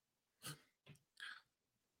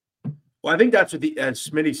 Well, I think that's what as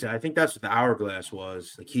Smitty said, I think that's what the hourglass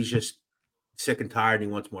was. Like, he's just sick and tired and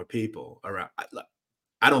he wants more people around.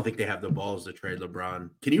 I don't think they have the balls to trade LeBron.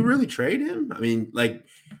 Can you really trade him? I mean, like,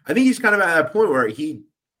 I think he's kind of at that point where I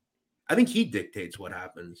think he dictates what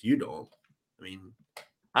happens. You don't. I mean,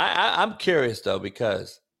 I'm curious though,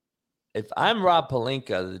 because if I'm Rob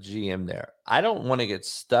Pelinka, the GM there, I don't want to get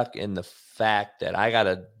stuck in the fact that I got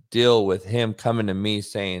to deal with him coming to me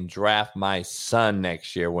saying draft my son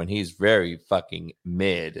next year when he's very fucking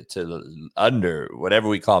mid to under whatever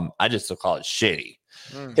we call him. I just still call it shitty.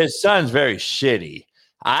 His son's very shitty.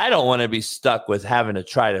 I don't want to be stuck with having to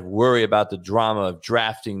try to worry about the drama of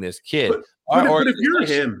drafting this kid. But if you're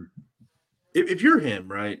him, if you're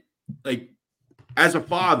him, right? Like, as a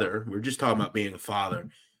father, we're just talking about being a father.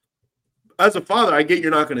 As a father, I get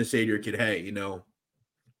you're not going to say to your kid, hey, you know,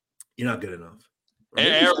 you're not good enough.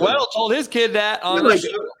 Eric Weddle told his kid that on the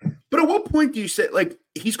show. But at what point do you say, like,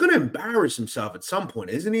 he's going to embarrass himself at some point,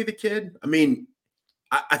 isn't he, the kid? I mean,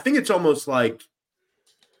 I think it's almost like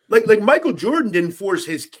Michael Jordan didn't force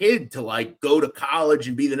his kid to, like, go to college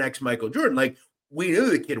and be the next Michael Jordan. Like, we knew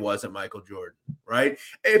the kid wasn't Michael Jordan, right?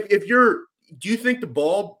 Do you think the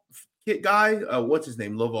ball kid guy, what's his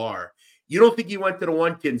name, LeVar, you don't think he went to the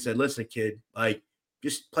one kid and said, listen, kid, like,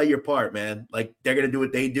 just play your part, man. Like, they're going to do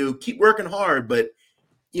what they do. Keep working hard, but,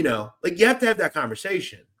 you know, like, you have to have that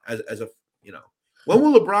conversation as a, you know, when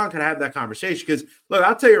will LeBron can have that conversation? Because, look,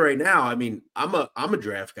 I'll tell you right now, I mean, I'm a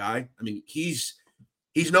draft guy. I mean, he's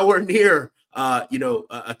nowhere near, you know,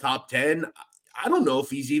 a top 10. I don't know if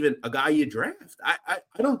he's even a guy you draft. I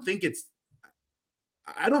don't think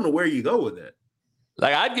I don't know where you go with it.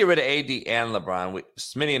 Like, I'd get rid of AD and LeBron.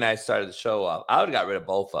 Smitty and I started the show off. I would have got rid of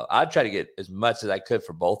both of them. I'd try to get as much as I could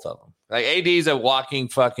for both of them. Like, AD's a walking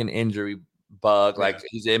fucking injury bug. Like,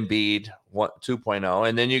 he's Embiid 2.0.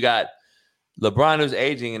 And then you got LeBron, who's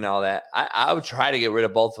aging and all that. I would try to get rid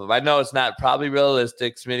of both of them. I know it's not probably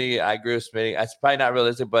realistic, Smitty. I agree with Smitty. It's probably not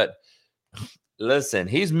realistic, but listen,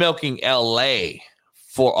 he's milking LA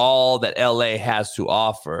for all that LA has to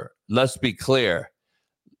offer. Let's be clear.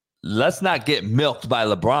 Let's not get milked by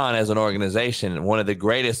LeBron as an organization. One of the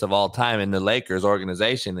greatest of all time in the Lakers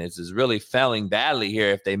organization is really failing badly here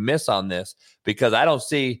if they miss on this, because I don't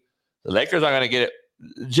see the Lakers aren't going to get it.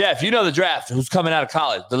 Jeff, you know the draft, who's coming out of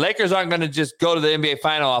college. The Lakers aren't going to just go to the NBA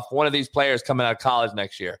final off one of these players coming out of college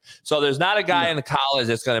next year. So there's not a guy in the college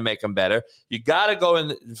that's going to make them better. You got to go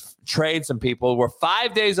and trade some people. We're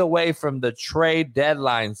 5 days away from the trade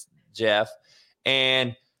deadlines, Jeff.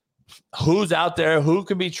 And who's out there, who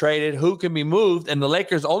can be traded, who can be moved, and the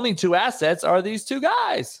Lakers' only two assets are these two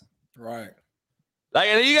guys. Right.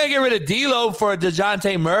 Like, you got to get rid of D'Lo for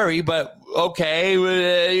DeJounte Murray, but okay,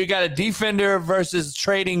 you got a defender versus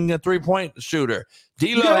trading a three-point shooter.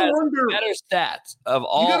 D'Lo has better stats of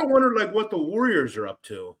all. You got to wonder, like, what the Warriors are up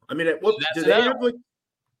to. I mean, do they have, like,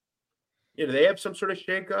 do they have some sort of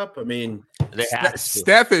shakeup? I mean,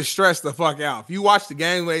 Steph is stressed the fuck out. If you watch the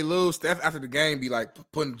game where they lose, Steph after the game be like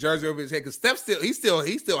putting the jersey over his head because Steph he still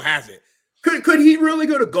has it. Could he really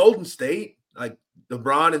go to Golden State, like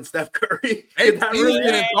LeBron and Steph Curry?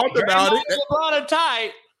 Talked about it. LeBron and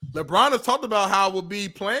tight. LeBron has talked about how we'll be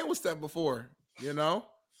playing with Steph before. You know.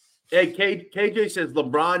 Hey, KJ says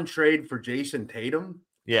LeBron trade for Jason Tatum.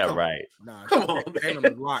 Yeah, right. Nah, come on, man.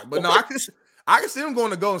 But no, I can see them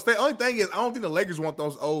going to Golden State. Only thing is, I don't think the Lakers want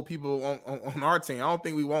those old people on our team. I don't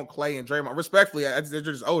think we want Clay and Draymond. Respectfully, they're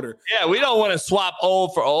just older. Yeah, we don't want to swap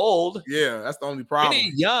old for old. Yeah, that's the only problem.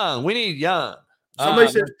 We need young.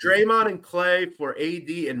 Somebody says Draymond and Clay for AD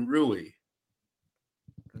and Rui.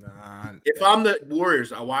 Nah, if I'm the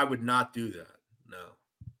Warriors, I would not do that.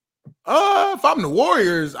 No. If I'm the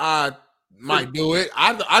Warriors, I might do it.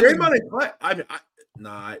 Draymond and Clay.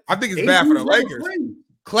 I think it's bad for the Lakers.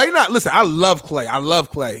 Clay, listen, I love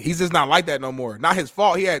Clay. He's just not like that no more. Not his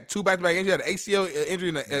fault. He had 2 back-to-back injuries. He had an ACL injury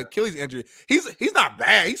and an Achilles injury. He's not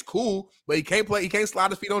bad. He's cool, but he can't play. He can't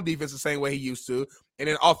slide his feet on defense the same way he used to. And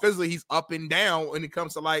then offensively, he's up and down when it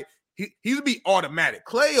comes to, like, he used to be automatic.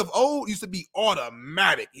 Clay of old used to be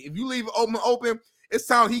automatic. If you leave open, it's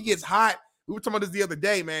time he gets hot. We were talking about this the other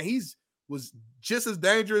day, man. Was just as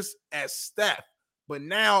dangerous as Steph. But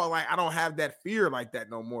now, like, I don't have that fear like that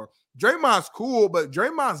no more. Draymond's cool, but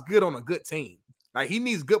Draymond's good on a good team. Like, he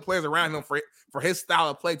needs good players around him for his style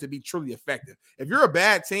of play to be truly effective. If you're a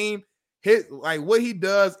bad team, what he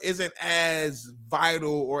does isn't as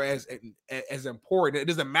vital or as important. It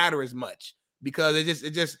doesn't matter as much because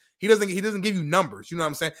he doesn't give you numbers. You know what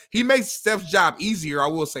I'm saying? He makes Steph's job easier. I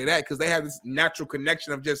will say that because they have this natural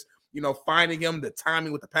connection of just, finding him, the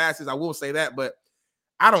timing with the passes. I will say that, but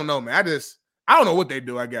I don't know, man. I don't know what they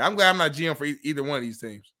do. I guess I'm glad I'm not GM for either one of these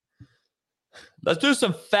teams. Let's do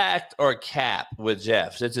some fact or cap with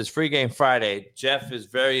Jeff. Since it's Free Game Friday, Jeff is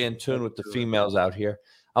very in tune with the females out here.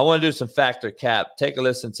 I want to do some fact or cap. Take a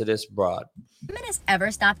listen to this broad. Feminists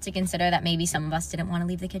ever stopped to consider that maybe some of us didn't want to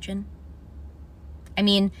leave the kitchen? I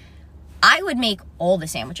mean, I would make all the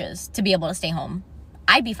sandwiches to be able to stay home.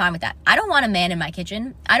 I'd be fine with that. I don't want a man in my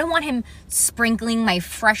kitchen. I don't want him sprinkling my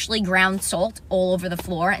freshly ground salt all over the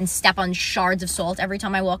floor and step on shards of salt every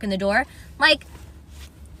time I walk in the door. Like,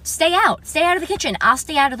 stay out of the kitchen. I'll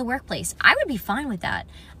stay out of the workplace. I would be fine with that.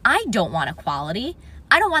 I don't want equality.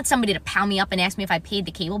 I don't want somebody to pound me up and ask me if I paid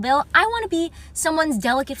the cable bill. I want to be someone's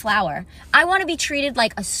delicate flower. I want to be treated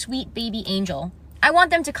like a sweet baby angel. I want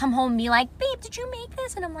them to come home and be like, babe, did you make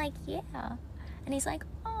this? And I'm like, yeah. And he's like,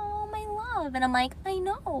 oh, my love. And I'm like, I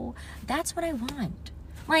know. That's what I want.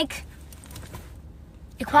 Like,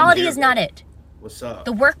 equality is not it. What's up?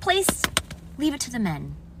 The workplace, leave it to the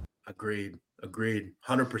men. Agreed.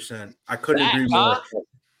 100%. I couldn't agree more.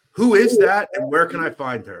 Who is that and where can I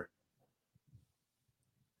find her?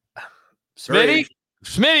 Smitty,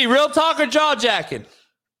 real talk or jaw jacking?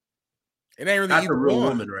 It ain't really That's either a real one.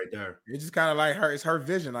 woman right there. It's just kind of like her. It's her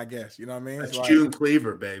vision, I guess. You know what I mean? That's like, June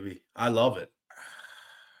Cleaver, baby. I love it.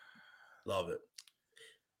 Love it.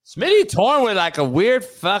 Smitty torn with like a weird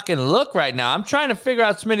fucking look right now. I'm trying to figure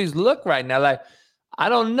out Smitty's look right now. Like, I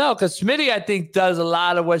don't know, because Smitty, I think, does a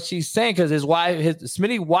lot of what she's saying, because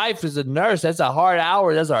Smitty's wife is a nurse. That's a hard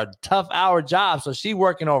hour. That's a tough hour job. So she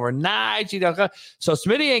working overnight. So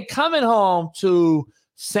Smitty ain't coming home to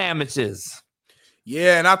sandwiches.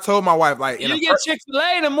 Yeah, and I told my wife, like, you get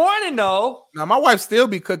Chick-fil-A in the morning, though. Now, my wife still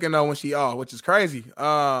be cooking, though, when she off, which is crazy.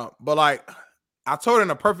 But, like, I told her in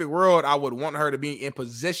a perfect world, I would want her to be in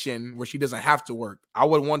position where she doesn't have to work. I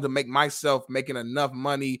would want to make myself making enough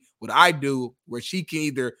money, what I do, where she can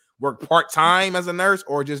either work part-time as a nurse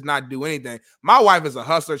or just not do anything. My wife is a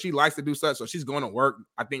hustler. She likes to do stuff, so she's going to work,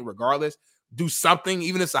 I think, regardless. Do something,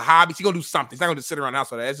 even if it's a hobby. She's going to do something. She's not going to sit around the house.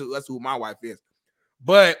 So that's who my wife is.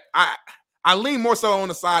 But I lean more so on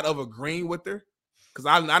the side of agreeing with her, because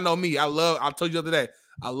I know me. I told you the other day,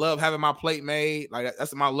 I love having my plate made. Like,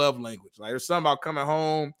 that's my love language. Like, there's something about coming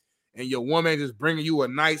home and your woman just bringing you a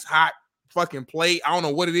nice hot fucking plate. I don't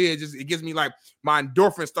know what it is. Just it gives me like my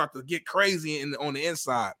endorphins start to get crazy on the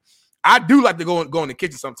inside. I do like to go in the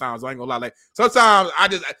kitchen sometimes. I ain't gonna lie. Like, sometimes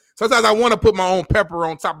I want to put my own pepper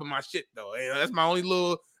on top of my shit though. That's my only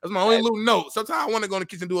little note. Sometimes I want to go in the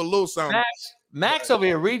kitchen and do a little something. Max over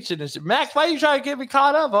here reaching this. Max, why you trying to get me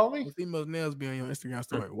caught up, homie? Female nails be on your Instagram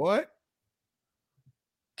story. What?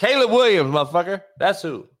 Caleb Williams, motherfucker. That's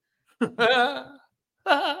who.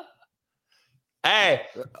 Hey,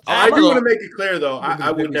 I do want to make it clear though. I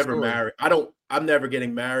would never marry. I'm never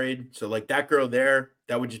getting married. So like that girl there,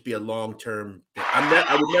 that would just be a long-term thing.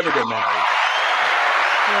 I would never get married.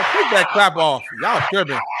 Take that clap off.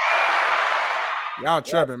 Y'all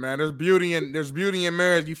tripping, man. There's beauty in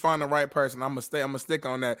marriage. You find the right person. I'm gonna stick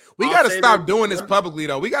on that. We gotta stop doing this publicly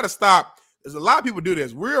though. We gotta stop. There's a lot of people do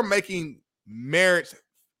this. We're making marriage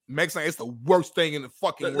it's the worst thing in the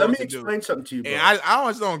fucking world. Let me explain something to you, bro. And I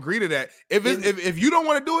just don't agree to that. If you don't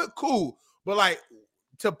want to do it, cool. But like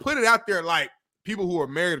to put it out there like people who are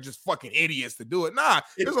married are just fucking idiots to do it. Nah,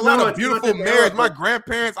 there's a lot of beautiful marriage. My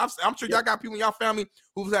grandparents, I'm sure y'all got people in y'all family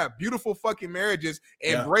who've had beautiful fucking marriages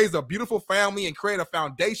and raised a beautiful family and create a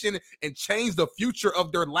foundation and change the future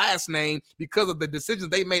of their last name because of the decisions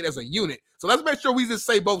they made as a unit. So let's make sure we just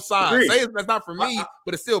say both sides. Agreed. Say that's not for me,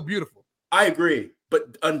 but it's still beautiful. I agree.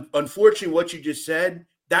 But unfortunately, what you just said,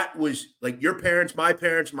 that was like your parents, my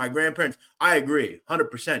grandparents. I agree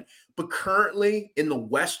 100%. But currently in the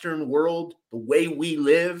Western world, the way we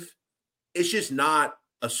live, it's just not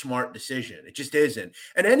a smart decision. It just isn't.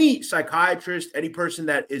 And any psychiatrist, any person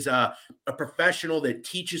that is a professional that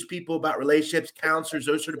teaches people about relationships, counselors,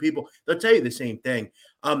 those sort of people, they'll tell you the same thing.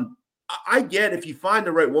 I get if you find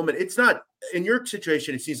the right woman, it's not in your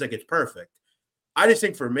situation. It seems like it's perfect. I just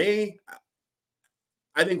think for me,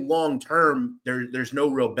 I think long term there's no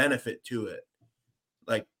real benefit to it.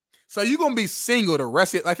 Like, so you're gonna be single the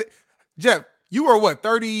rest of it. Like, Jeff, you are what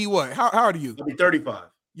 30? What? How old are you? I'll be 35.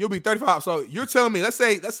 You'll be 35. So you're telling me, let's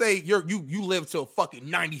say you live till fucking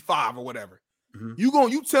 95 or whatever. Mm-hmm.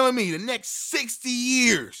 You telling me the next 60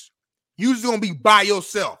 years you just gonna be by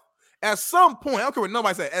yourself? At some point, I don't care what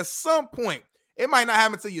nobody said. At some point, it might not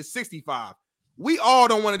happen until you're 65. We all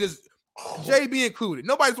don't want to just. JB included.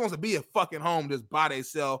 Nobody just wants to be at fucking home just by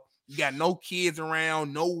themselves. You got no kids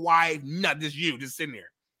around, no wife, nothing, just you just sitting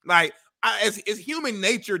there. Like, it's human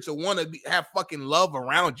nature to want to have fucking love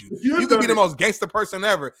around you. You could be the most gangster person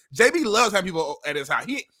ever. JB loves having people at his house.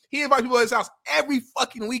 He invites people at his house every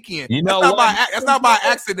fucking weekend. You know that's not by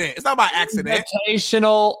accident. It's not by accident.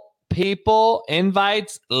 Invitational people,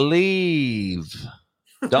 invites, leave.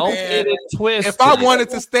 Don't get it twisted. If I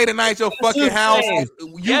wanted to stay the night at your fucking house,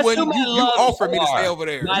 you offered me to stay over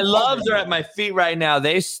there. My loves are at my feet right now.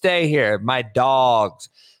 They stay here. My dogs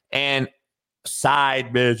and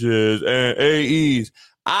side bitches and AEs.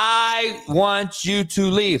 I want you to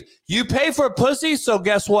leave. You pay for a pussy, so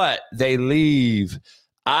guess what? They leave.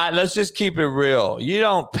 Let's just keep it real. You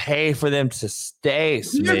don't pay for them to stay.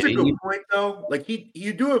 He has a good point, though. Like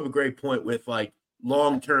you do have a great point with like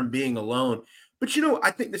long-term being alone. But, you know, I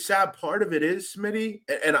think the sad part of it is, Smitty,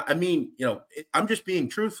 and I mean, you know, I'm just being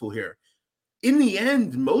truthful here. In the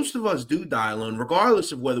end, most of us do die alone,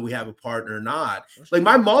 regardless of whether we have a partner or not. Like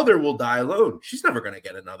my mother will die alone. She's never going to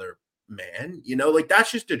get another man, you know, like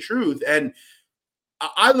that's just the truth. And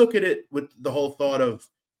I look at it with the whole thought of,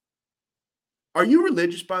 are you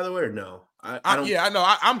religious, by the way, or no? I don't. Yeah, I know.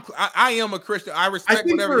 I am a Christian. I respect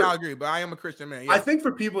whatever y'all agree, but I am a Christian man. Yeah. I think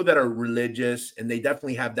for people that are religious and they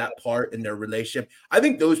definitely have that part in their relationship, I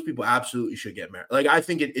think those people absolutely should get married. Like I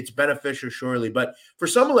think it's beneficial, surely. But for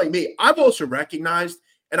someone like me, I've also recognized,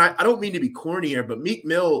 and I don't mean to be corny here, but Meek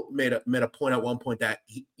Mill made a point at one point that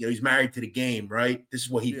he's married to the game, right? This is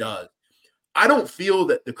what he does. I don't feel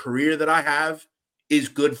that the career that I have is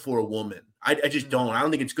good for a woman. I just don't. I don't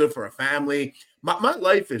think it's good for a family. My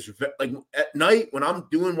life is like at night when I'm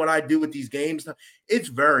doing what I do with these games, it's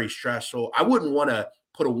very stressful. I wouldn't want to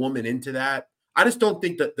put a woman into that. I just don't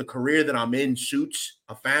think that the career that I'm in suits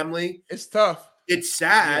a family. It's tough. It's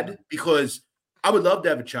sad because I would love to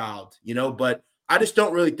have a child, you know, but I just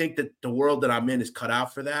don't really think that the world that I'm in is cut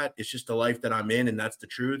out for that. It's just the life that I'm in, and that's the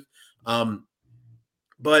truth.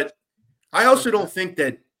 But I also don't think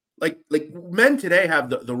that like men today have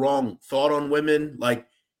the wrong thought on women. Like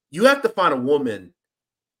you have to find a woman,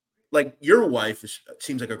 like your wife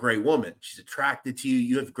seems like a great woman. She's attracted to you.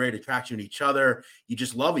 You have great attraction to each other. You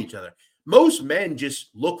just love each other. Most men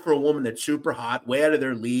just look for a woman that's super hot, way out of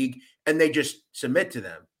their league, and they just submit to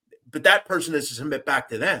them. But that person is to submit back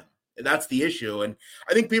to them. And that's the issue. And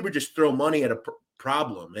I think people just throw money at a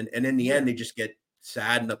problem. And in the end, they just get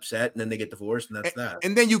sad and upset, and then they get divorced, and that's that.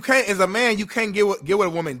 And then you can't, as a man, you can't get with a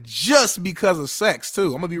woman just because of sex, too.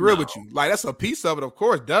 I'm gonna be real with you. Like that's a piece of it, of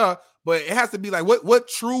course, duh. But it has to be like, what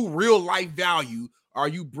true real life value are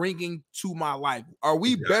you bringing to my life? Are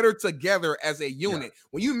we better together as a unit? Yeah.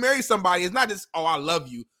 When you marry somebody, it's not just, oh, I love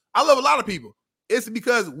you. I love a lot of people. It's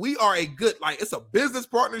because we are a good, like, it's a business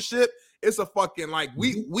partnership. It's a fucking, like,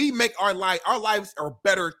 we make our lives are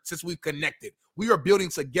better since we've connected. We are building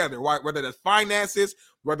together, right? Whether that's finances,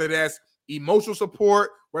 whether that's emotional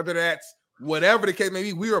support, whether that's whatever the case may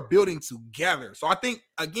be, we are building together. So I think,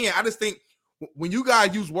 again, I just think when you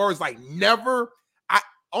guys use words like never,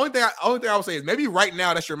 only thing I would say is maybe right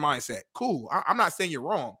now that's your mindset. Cool. I'm not saying you're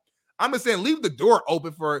wrong. I'm just saying leave the door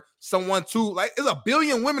open for someone to, like, there's a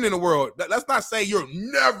billion women in the world. Let's not say you'll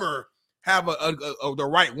never have the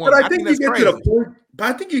right one. But I think you get to the point. But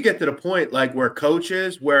I think you get to the point like where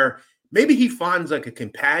coaches, where maybe he finds like a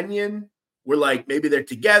companion, where like maybe they're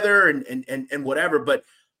together and whatever. But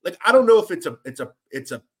like I don't know if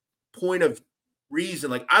it's a point of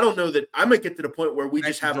reason. Like I don't know that I might get to the point where we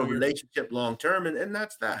just have a relationship long term, and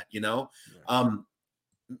that's that, you know.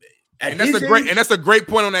 And that's a great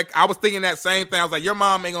point on that. I was thinking that same thing. I was like, your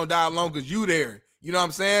mom ain't gonna die alone because you there. You know what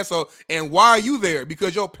I'm saying? So, and why are you there?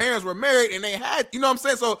 Because your parents were married and they had, you know what I'm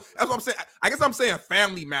saying? So that's what I'm saying. I guess I'm saying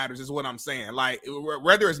family matters is what I'm saying. Like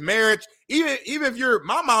whether it's marriage, even if you're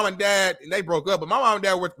my mom and dad and they broke up, but my mom and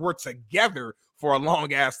dad were together for a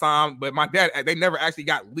long ass time. But my dad, they never actually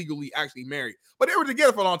got legally actually married, but they were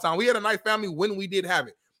together for a long time. We had a nice family when we did have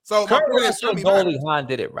it. So Kurt Russell and Goldie Hawn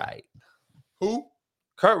did it right. Who?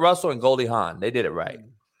 Kurt Russell and Goldie Hawn. They did it right.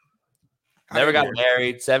 Never got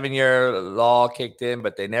married. 7-year law kicked in,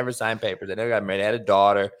 but they never signed papers. They never got married. They had a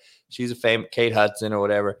daughter. She's a famous Kate Hudson or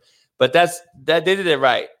whatever. But they did it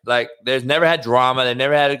right. Like there's never had drama. They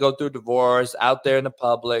never had to go through divorce out there in the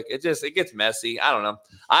public. It gets messy. I don't know.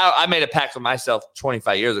 I made a pact with myself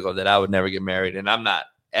 25 years ago that I would never get married, and I've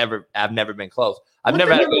never been close. I've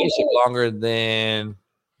never had a relationship longer than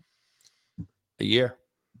a year.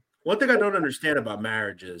 One thing I don't understand about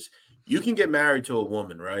marriage is you can get married to a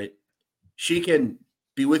woman, right? She can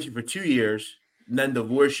be with you for 2 years and then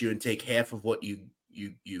divorce you and take half of what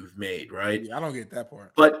you've made, right? Yeah, I don't get that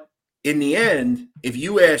part. But in the end, if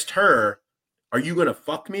you asked her, are you going to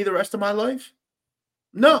fuck me the rest of my life?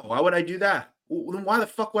 No. Why would I do that? Then why the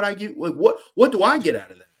fuck would I give? Like, what do I get out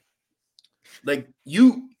of that? Like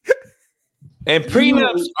you. And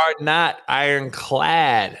prenups are not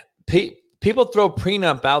ironclad. People throw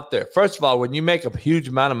prenup out there. First of all, when you make a huge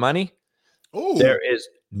amount of money, there is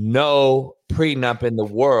no prenup in the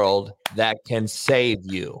world that can save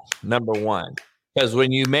you. Number one, because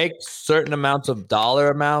when you make certain amounts of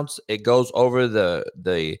dollar amounts, it goes over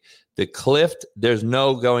the cliff. There's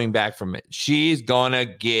no going back from it. She's gonna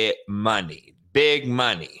get money, big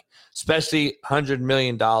money, especially $100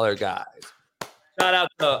 million guys. Shout out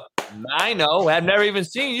to I know. I've never even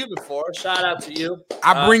seen you before. Shout out to you.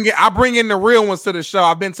 I bring in the real ones to the show.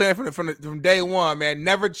 I've been saying from day one, man.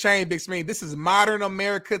 Never change, Big Smitty. This is modern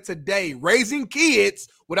America today. Raising kids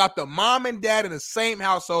without the mom and dad in the same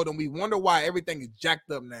household, and we wonder why everything is jacked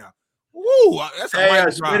up now. Woo! That's a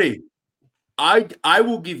Smitty. I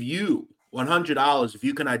will give you $100 if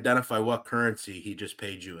you can identify what currency he just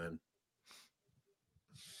paid you in.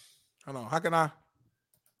 I don't know. How can I?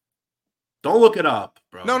 Don't look it up,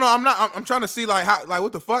 bro. No, I'm not. I'm trying to see like how, like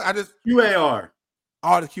what the fuck. I just QAR.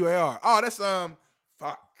 Oh, the QAR. Oh, that's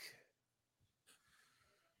fuck.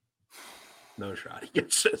 No shot.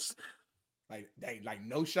 It's just like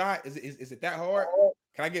no shot. Is it that hard?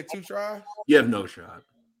 Can I get 2 tries? You have no shot.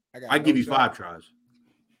 I give you 5 tries.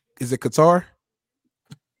 Is it Qatar?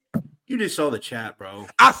 You just saw the chat, bro.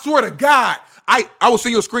 I swear to God, I will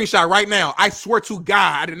send you a screenshot right now. I swear to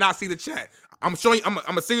God, I did not see the chat. I'm showing you. I'm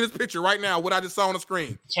gonna send you this picture right now. What I just saw on the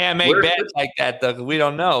screen. Can't make bets like that though, because we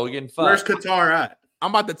don't know. We're getting fucked. Where's Qatar at?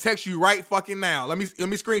 I'm about to text you right fucking now. Let me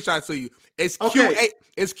screenshot it to you. It's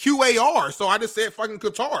it's QAR. So I just said fucking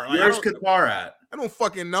Qatar. Like, where's Qatar at? I don't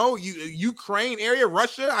fucking know. Ukraine area,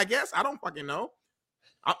 Russia. I guess I don't fucking know.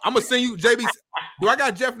 I'm gonna send you JB. Do I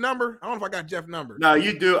got Jeff's number? I don't know if I got Jeff's number. No,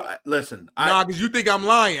 you do. Listen, because you think I'm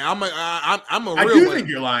lying. I'm a real. I do think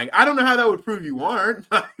you're lying. I don't know how that would prove you aren't.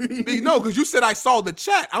 No, because you said I saw the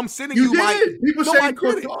chat. I'm sending you People say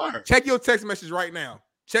Qatar. Check your text message right now.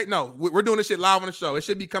 Check. No, we're doing this shit live on the show. It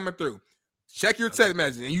should be coming through. Check your text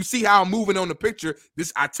message, and you see how I'm moving on the picture.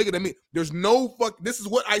 I took it to me. There's no fuck. This is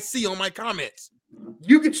what I see on my comments.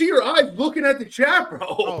 You can see your eyes looking at the chat, bro.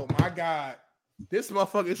 Oh my God. This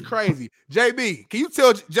motherfucker is crazy. JB, can you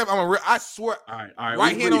tell Jeff I swear, all right,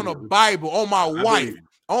 right hand on the Bible, on my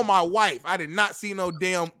wife. I did not see no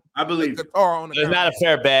damn. I believe Qatar on the. It's not a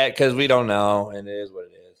fair bet because we don't know, and it is what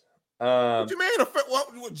it is. What you mean?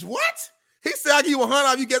 What? He said I give you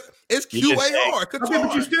 $100. You get it's QAR. Okay,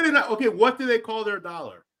 but you still didn't. Okay, what do they call their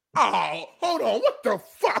dollar? Oh, hold on. What the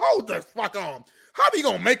fuck? Hold the fuck on. How are you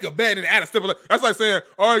gonna make a bet and add a stipulation? That's like saying,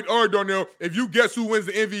 all right, Darnell, if you guess who wins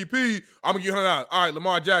the MVP, I'm gonna get $100. All right,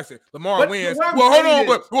 Lamar Jackson. Lamar wins. Well, hold on,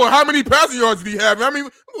 but how many passing yards did he have? I mean,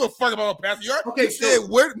 who the fuck about a passing yard? Okay, said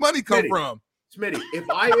where did money come from? Smitty, if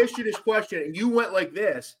I issued this question and you went like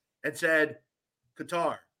this and said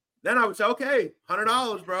Qatar, then I would say, okay,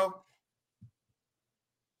 $100, bro.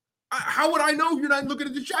 How would I know if you're not looking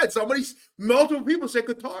at the chat? Multiple people say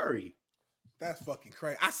Qatari. That's fucking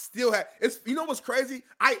crazy. I still have you know what's crazy?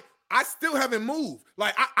 I still haven't moved.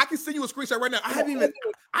 Like I can send you a screenshot right now. I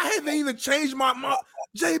haven't even changed my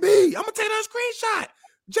JB. I'm gonna take that screenshot.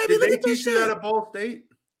 JB, look at this shit. At a Ball State?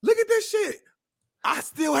 Look at this shit. I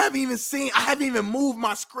still haven't even moved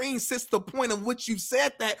my screen since the point of which you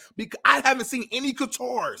said that because I haven't seen any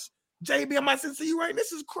Qatars. JB, I might send to you right.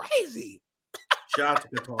 This is crazy. Shout out to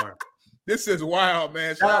Qatar. This is wild,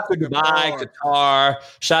 man. Shout out to Dubai, Qatar.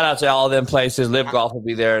 Shout out to all them places. Live Golf will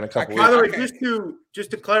be there in a couple weeks. By the way,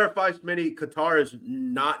 just to clarify, Smitty, Qatar is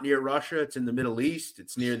not near Russia. It's in the Middle East.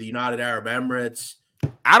 It's near the United Arab Emirates.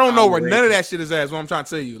 I don't know where none of that shit is at. Is what I'm trying to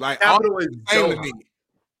tell you. Like, capital is Doha.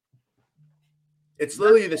 It's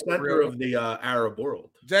literally the center of the Arab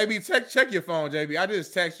world. JB, check your phone, JB. I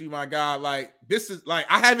just text you, my God. Like, this is like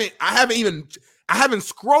I haven't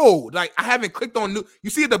scrolled. Like, I haven't clicked on new.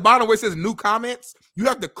 You see at the bottom where it says new comments? You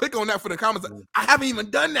have to click on that for the comments. I haven't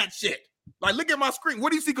even done that shit. Like, look at my screen.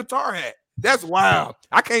 Where do you see Qatar at? That's wild.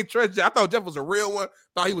 I can't trust Jeff. I thought Jeff was a real one.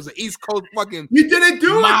 Thought he was an East Coast fucking. You didn't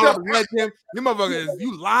do it. You motherfuckers,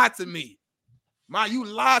 you lied to me. You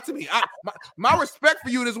lied to me. My respect for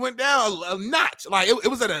you just went down a notch. Like it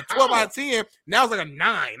was at a 12 out of 10. Now it's like a 9.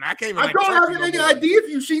 I can't even. I don't have any idea if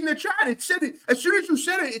you've seen the chat. It said it as soon as you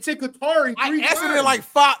said it. It said Qatar in 3 times. I answered it like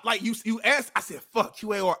 5. Like you asked. I said fuck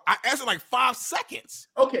QAR. I answered like 5 seconds.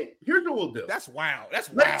 Okay, here's what we'll do. That's wild. That's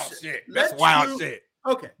wild shit. That's wild shit.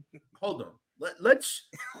 Okay, hold on.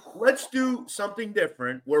 Let's do something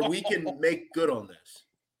different where we can make good on this.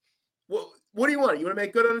 Well. What do you want? You want to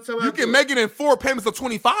make good on it somehow? You can make it in 4 payments of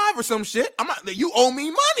 25 or some shit. You owe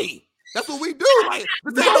me money. That's what we do. Like,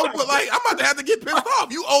 I'm about to have to get pissed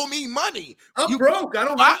off. You owe me money. I'm broke. I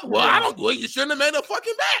don't. Well, you shouldn't have made a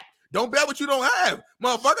fucking bet. Don't bet what you don't have,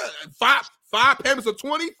 motherfucker. Five payments of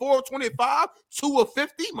 20, 4 of 25, 2 of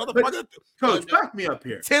 50, motherfucker. Coach, back me up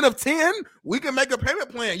here. 10 of 10. We can make a payment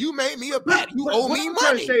plan. You made me a bet. You owe me I'm money.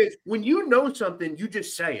 trying to say is, when you know something, you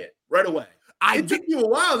just say it right away. It took you a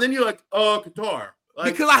while, then you're like, Qatar.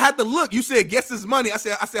 Like, because I had to look. You said, guess this money. I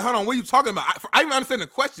said, hold on, what are you talking about? I didn't understand the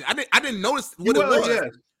question. I didn't notice what it was. Yes.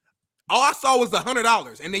 All I saw was the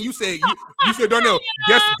 $100. And then you said, Darnell,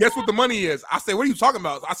 guess what the money is. I said, what are you talking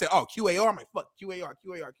about? I said, oh, QAR. I'm like, fuck, QAR.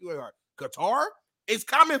 Qatar? It's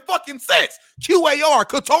common fucking sense. QAR,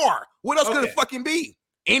 Qatar. What else could it fucking be?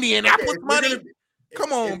 Indianapolis money?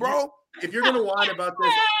 Come on, bro. If you're gonna whine about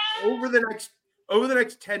this over the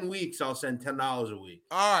next 10 weeks, I'll send $10 a week.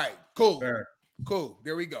 All right, cool. Fair. Cool.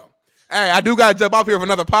 There we go. Hey, I do gotta jump off here for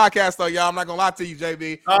another podcast, though, y'all. I'm not gonna lie to you,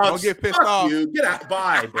 JB. Don't get pissed off. You. Get out.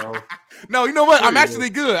 Bye, bro. No, you know what? I'm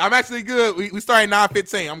actually good. We started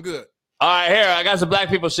 9:15. I'm good. All right, here, I got some black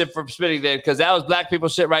people shit from Smitty then, because that was black people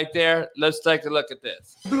shit right there. Let's take a look at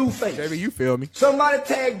this. Blueface. JB, you feel me? Somebody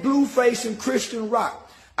tag Blueface and Christian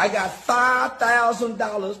Rock. I got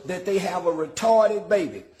 $5,000 that they have a retarded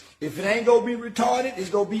baby. If it ain't gonna be retarded,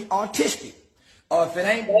 it's gonna be autistic. Or if it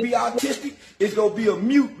ain't gonna be autistic, it's gonna be a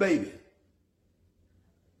mute baby.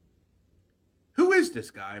 Who is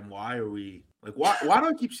this guy and why are we like why do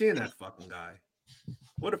I keep seeing that fucking guy?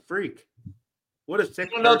 What a freak. What a sick.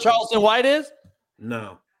 You don't know who Charleston White is?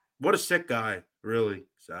 No. What a sick guy. Really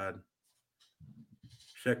sad.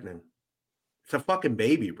 Sickening. It's a fucking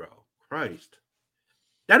baby, bro. Christ.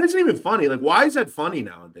 That isn't even funny. Like, why is that funny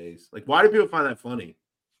nowadays? Like, why do people find that funny?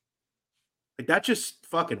 Like, that's just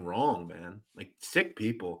fucking wrong, man. Like, sick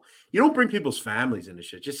people. You don't bring people's families into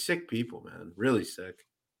shit. Just sick people, man. Really sick.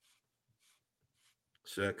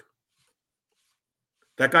 Sick.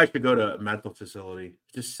 That guy should go to a mental facility.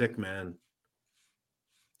 Just sick, man.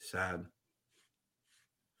 Sad.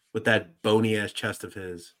 With that bony ass chest of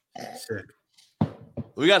his. Sick.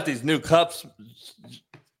 We got these new cups,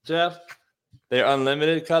 Jeff. They're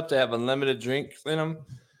unlimited cups. They have unlimited drinks in them,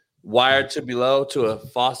 wired to below to a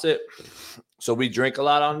faucet. So we drink a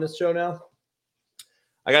lot on this show now.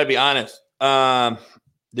 I got to be honest.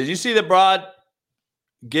 Did you see the broad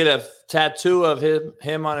get a tattoo of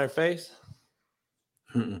him on her face?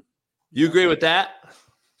 You agree with that?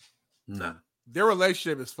 No. Their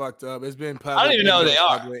relationship is fucked up. It's been public. I don't even know they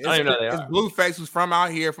are. It's Blueface who's from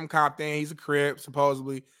out here, from Compton. He's a Crip,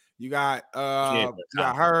 supposedly. You got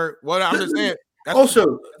her. Well, I'm just saying.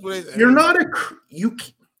 You're not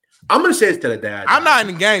I'm gonna say this to the dad. I'm not in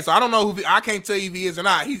the game, so I don't know I can't tell you if he is or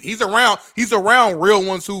not. He's around real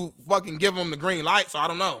ones who fucking give him the green light. So I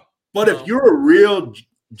don't know. But if you're a real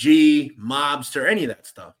G mobster, any of that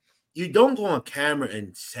stuff, you don't go on camera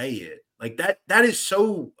and say it. Like that is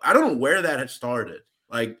so. I don't know where that had started.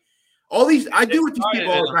 Like all these, I do with these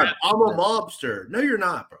people all the time. I'm a mobster. No, you're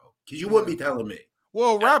not, bro. Because you wouldn't be telling me.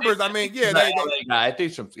 Well, rappers, I mean, yeah, I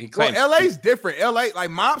think he claims. Well, LA's different. LA, like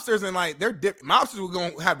mobsters and like they're different. Mobsters were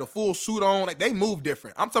gonna have the full suit on. Like they move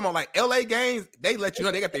different. I'm talking about like LA gangs. They let you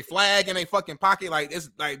know they got their flag in their fucking pocket. Like it's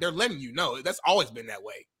like they're letting you know. That's always been that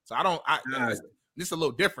way. So this is a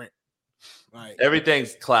little different. Like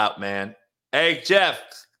everything's clout, man. Hey, Jeff.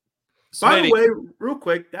 By the way, real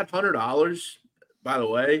quick, that $100. By the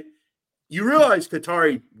way, you realize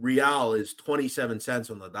Qatari Rial is 27 cents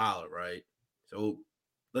on the dollar, right? So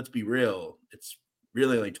let's be real. It's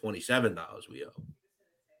really like $27 we owe.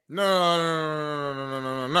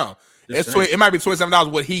 No. It might be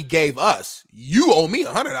 $27 what he gave us. You owe me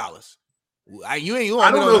 $100. I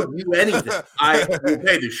don't know you anything. I will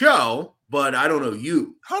pay the show, but I don't know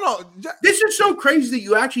you. Hold on. This is so crazy that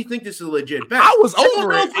you actually think this is a legit bet. I was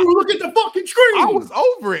over it. If you look at the fucking screen. I was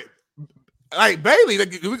over it. Like Bailey,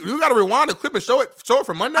 we got to rewind the clip and show it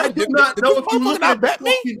for Monday. I do not know if you look at the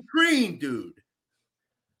fucking screen, dude.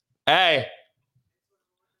 Hey,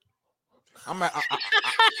 I'm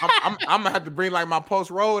gonna have to bring like my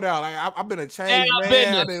post road out. Like I've been a changed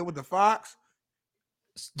man. I've been with the Fox.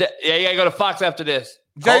 Yeah, you gotta go to Fox after this.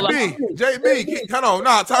 JB, hold on,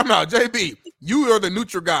 nah, time out. JB, you are the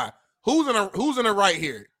neutral guy. Who's in the right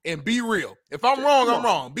here? And be real. If I'm wrong, I'm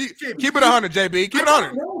wrong. Keep it 100, JB. Keep it 100. I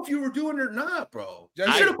don't know if you were doing it or not, bro.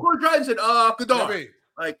 I should have called right and said, Qadar.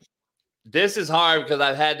 Like. This is hard because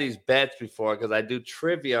I've had these bets before because I do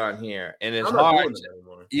trivia on here, and it's hard.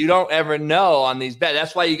 You don't ever know on these bets.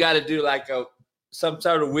 That's why you got to do like some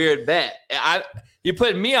sort of weird bet. You're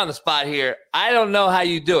putting me on the spot here. I don't know how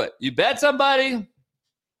you do it. You bet somebody,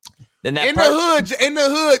 then that in the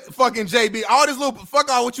hood, fucking JB. All this little fuck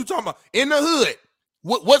all what you talking about in the hood.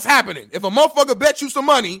 What's happening? If a motherfucker bet you some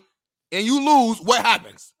money and you lose, what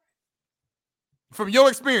happens? From your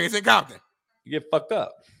experience in Compton, you get fucked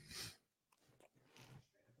up.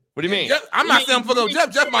 What do you mean? Jeff, I'm not saying fuck up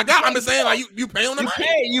Jeff. Jeff, my guy. I'm just saying like you pay on the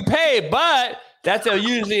money. You pay, but that's a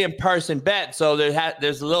usually in-person bet. So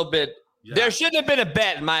there's a little bit. Yeah. There shouldn't have been a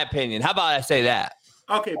bet, in my opinion. How about I say that?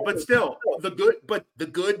 Okay, but still, the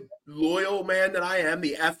good loyal man that I am,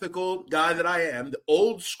 the ethical guy that I am, the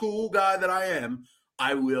old school guy that I am,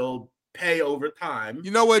 I will pay over time.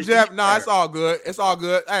 You know what, Jeff? No, it's all good. It's all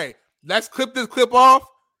good. Hey, let's clip this clip off.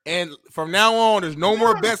 And from now on, there's no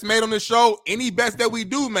more bets made on the show. Any bets that we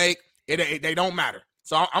do make, they don't matter.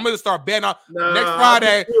 So I'm going to start betting on next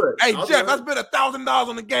Friday. Hey, Jeff, let's bet $1,000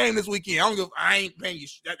 on the game this weekend. I ain't paying you.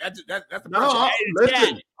 That's the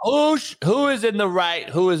listen. Who is in the right?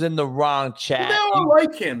 Who is in the wrong chat? They don't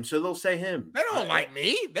like him, so they'll say him. They don't like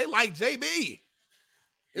me. They like JB.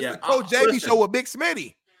 It's the Coach JB show with Big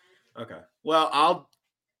Smitty. Okay. Well,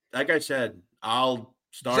 like I said, I'll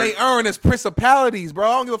start. Jay earn his principalities, bro.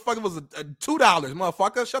 I don't give a fuck if it was a $2,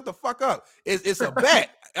 motherfucker. Shut the fuck up. It's a bet.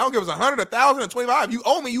 I don't give a 100, 1,000, or 25. You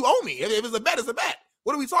owe me. You owe me. If it's a bet, it's a bet.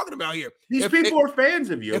 What are we talking about here? These people are fans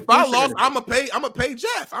of you. If I lost, I'm gonna pay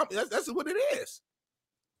Jeff. That's what it is.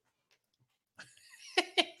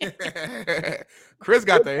 Chris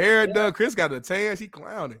got the hair done. Chris got the tan. He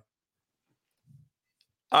clowning.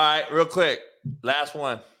 All right, real quick. Last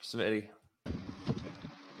one, Smitty. What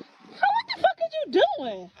the fuck are you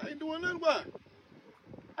doing? I ain't doing nothing. What?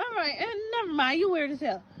 All right, and never mind. You weird as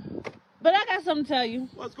hell. But I got something to tell you.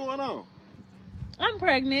 What's going on? I'm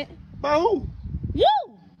pregnant. By who? You.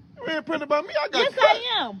 You ain't pregnant by me. I got yes, cut. I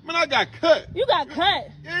am. Man, I got cut. You got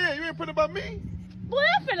cut. Yeah, you ain't pregnant by me. Boy,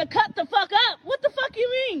 I'm finna cut the fuck up. What the fuck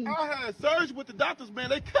you mean? I had surgery with the doctors,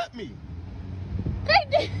 man. They cut me.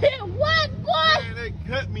 They did what, boy? Man, they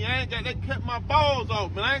cut me. They cut my balls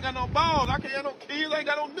off, man. I ain't got no balls. I can't have no kids. I ain't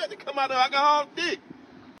got no nothing to come out of. I got all dick.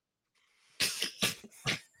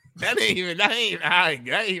 That ain't even how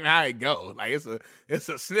it goes. Like it's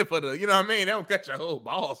a snip of the, you know what I mean? They don't cut your whole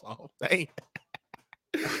balls off. That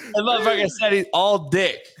motherfucker said he's all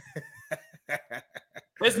dick.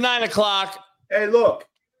 It's 9 o'clock. Hey, look,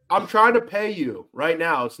 I'm trying to pay you right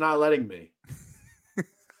now. It's not letting me.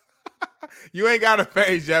 You ain't got to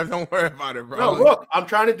pay, Jeff. Don't worry about it, bro. No, look, I'm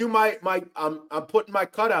trying to do I'm putting my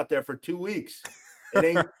cut out there for 2 weeks.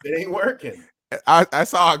 It ain't working. I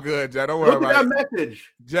saw it good, Jeff. Don't worry about that it. Message.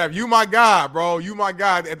 Jeff, you my guy, bro. You my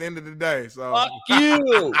guy at the end of the day. So fuck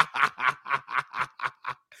you.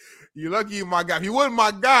 You lucky you my guy. If you wasn't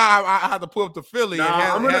my guy, I had to pull up to Philly and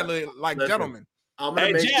handle it like gentlemen.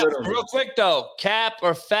 Hey, Jeff, real quick though, cap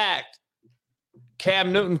or fact?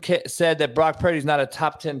 Cam Newton said that Brock Purdy's not a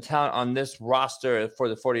top 10 talent on this roster for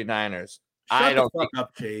the 49ers. I don't think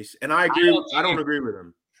up, Chase. And I agree. I don't agree with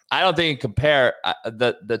him. I don't think you can compare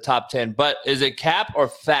the top 10, but is it cap or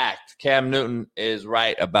fact? Cam Newton is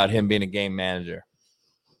right about him being a game manager.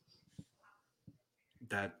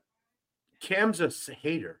 That Cam's a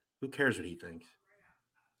hater. Who cares what he thinks?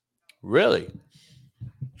 Really?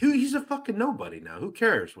 He's a fucking nobody now. Who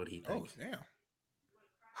cares what he thinks? Oh, damn.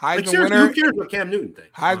 Heisman winner. Who cares what Cam Newton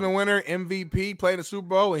thinks? Heisman winner, MVP, played the Super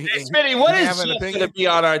Bowl. And Smitty, what is going to be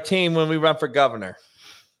on our team when we run for governor?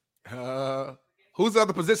 Who's the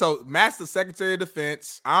other position? So, Master Secretary of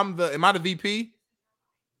Defense. Am I the VP?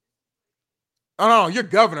 Oh no, you're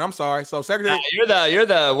governor. I'm sorry. So, Secretary. You're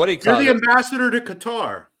the what do you call it? You're the ambassador to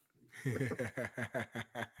Qatar.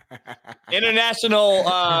 International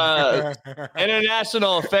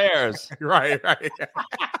affairs. Right.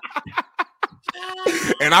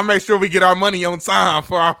 And I make sure we get our money on time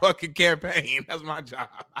for our fucking campaign. That's my job.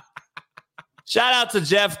 Shout out to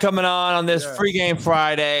Jeff coming on this Free Game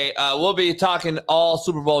Friday. We'll be talking all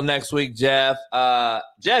Super Bowl next week, Jeff.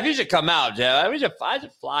 Jeff, you should come out, Jeff. I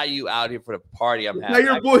should fly you out here for the party I'm having.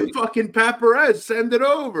 Now your boy fucking Pat Perez, send it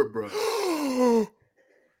over, bro.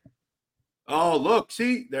 Oh, look,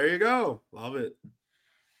 see, there you go. Love it.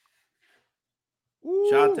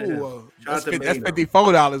 Shout to him. That's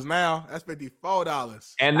 $54 now. That's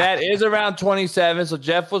 $54. And that is around 27. So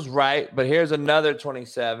Jeff was right, but here's another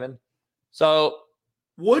 27. So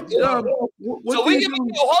what we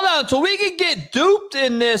can get duped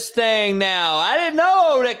in this thing now. I didn't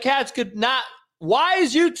know that cats could not. Why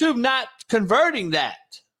is YouTube not converting that?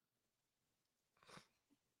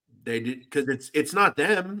 They did because it's not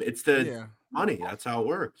them. It's the money. That's how it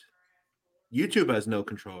works. YouTube has no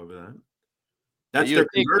control over that. That's their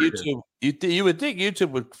conversion. You would think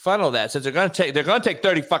YouTube would funnel that since they're going to take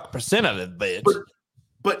 30% of it, bitch.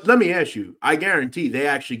 But let me ask you, I guarantee they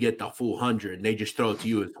actually get the full 100 and they just throw it to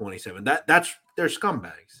you as 27. That's they're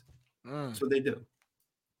scumbags. That's what they do.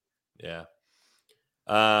 Yeah.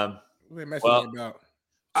 What are they messing about?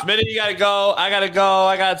 Smitty, you gotta go. I gotta go.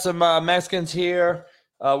 I got some Mexicans here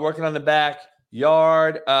working on the back.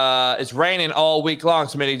 yard. It's raining all week long,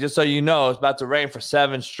 Smitty. Just so you know, it's about to rain for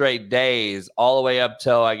 7 straight days, all the way up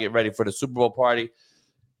till I get ready for the Super Bowl party.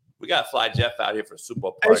 We got to fly Jeff out here for a Super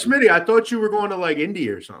Bowl party. Hey, Smitty, I thought you were going to like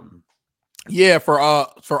India or something. Yeah, for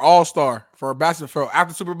All-Star, for basketball,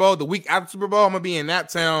 after Super Bowl, the week after Super Bowl, I'm gonna be in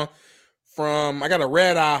Naptown I got a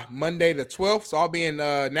red eye Monday the 12th, so I'll be in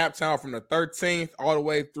Naptown from the 13th all the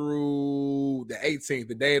way through the 18th,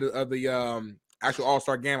 the day of the actual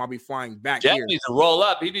All-Star game. I'll be flying back Jeff here. needs to roll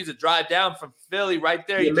up. He needs to drive down from Philly right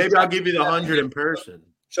there. Yeah, maybe I'll give you the 100 in person.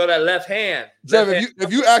 Show that left hand. Jeff, if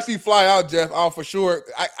you actually fly out, Jeff, I'll for sure.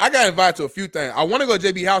 I got invited to a few things. I want to go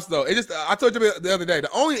to JB house though. I told you the other day. The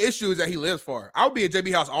only issue is that he lives far. I would be at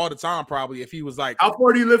JB house all the time probably if he was like. How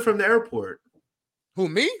far do you live from the airport? Who,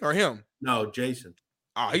 me or him? No, Jason.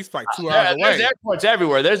 Oh, he's like 2 hours away. There's airports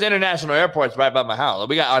everywhere. There's international airports right by my house.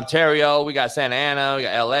 We got Ontario, we got Santa Ana, we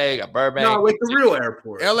got LA, we got Burbank. No, with the real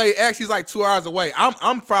airport. LAX, he's like 2 hours away.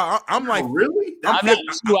 I'm like really? I'm not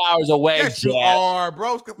 2 hours away. Yes, you are,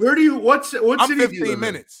 bro. Where do you? What's I'm city 15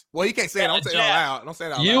 minutes. Well, you can't say it. Don't say it out loud. Don't say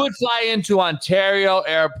it out loud. You would fly into Ontario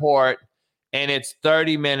Airport, and it's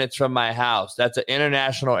 30 minutes from my house. That's an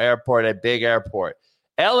international airport, a big airport.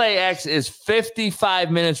 LAX is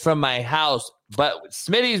 55 minutes from my house, but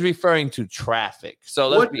Smitty's referring to traffic. So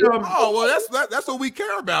let's be. Oh well, that's what we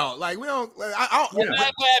care about. Like we don't.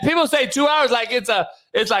 People say 2 hours, like it's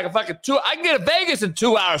like a fucking 2. I can get to Vegas in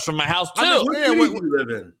 2 hours from my house too. What city do you live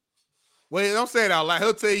in? Wait, don't say it out loud.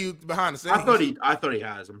 He'll tell you behind the scenes. I thought he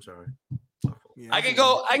has. I'm sorry. Yeah, I can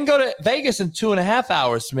go to Vegas in 2.5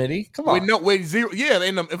 hours, Smitty. Come on. Wait, zero. Yeah,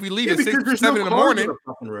 if we leave at 6 or 7 in the morning.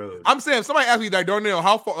 I'm saying if somebody asks me like, don't know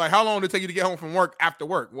how far, like how long did it take you to get home from work after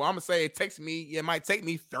work? Well, I'm gonna say it might take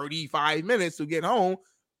me 35 minutes to get home,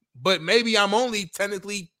 but maybe I'm only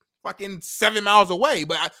technically fucking 7 miles away.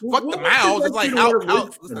 But fuck the miles. It's like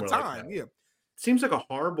what's the time? Yeah. Seems like a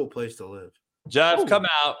horrible place to live. Jeff, come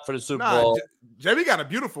out for the Super Bowl. JB got a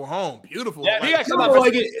beautiful home. Beautiful. Yeah, you got to come out for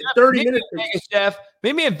like 30 minutes. Vegas, Jeff.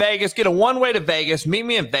 Meet me in Vegas. Get a one-way to Vegas. Meet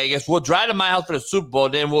me in Vegas. We'll drive to my house for the Super Bowl.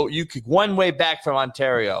 Then you could one-way back from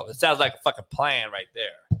Ontario. It sounds like a fucking plan right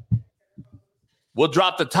there. We'll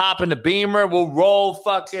drop the top in the Beamer. We'll roll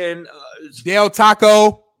fucking Del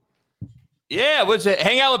Taco. Yeah,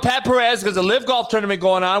 hang out with Pat Perez because the Live Golf tournament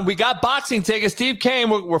going on. We got boxing tickets. Steve Kane,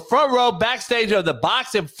 we're front row backstage of the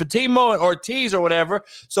boxing, Fatimo and Ortiz or whatever.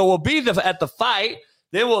 So we'll be at the fight.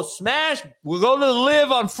 Then we'll smash. We'll go to the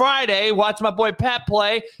Live on Friday, watch my boy Pat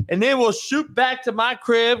play, and then we'll shoot back to my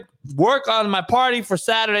crib, work on my party for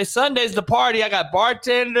Saturday. Sunday's the party. I got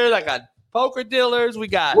bartenders. I got poker dealers. We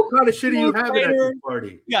got what kind of shit are you having at the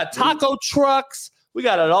party? We got taco trucks. We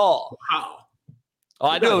got it all. Wow. Oh,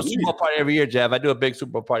 I do a Super Bowl party every year, Jeff. I do a big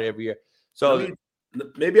Super Bowl party every year. So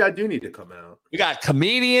maybe I do need to come out. We got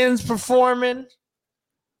comedians performing.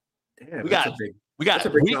 Damn, we got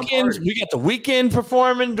weekends. We got the weekend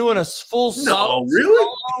performing, doing a full song. No, really?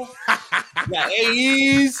 We got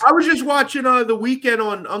AEs. I was just watching the weekend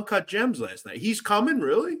on Uncut Gems last night. He's coming,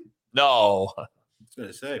 really? No. I was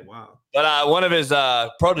gonna say, wow. But one of his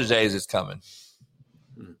proteges is coming.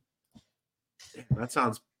 Damn, that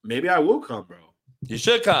sounds. Maybe I will come, bro. You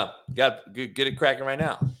should come. Got to get it cracking right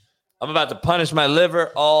now. I'm about to punish my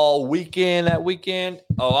liver all weekend. That weekend.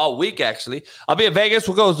 Oh, all week, actually. I'll be in Vegas.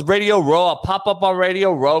 We'll go to Radio Row. I'll pop up on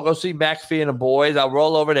Radio Row. Go see McAfee and the boys. I'll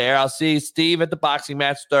roll over there. I'll see Steve at the boxing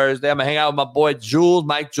match Thursday. I'm going to hang out with my boy Jules,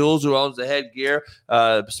 Mike Jules, who owns the headgear.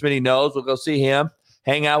 Smitty knows. We'll go see him.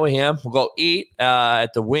 Hang out with him. We'll go eat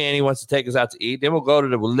at the Wynn. He wants to take us out to eat. Then we'll go to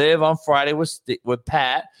the Live on Friday with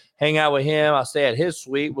Pat. Hang out with him. I'll stay at his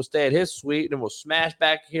suite. We'll stay at his suite. And we'll smash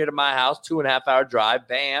back here to my house. 2.5 hour drive.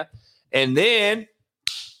 Bam. And then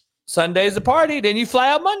Sunday's the party. Then you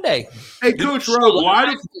fly out Monday. Hey, Coach Rogue,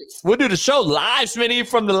 we'll do the show live, Smitty,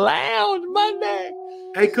 from the lounge Monday.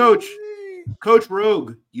 Hey, Coach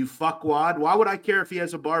Rogue, you fuckwad. Why would I care if he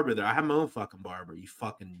has a barber there? I have my own fucking barber, you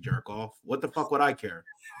fucking jerk off. What the fuck would I care?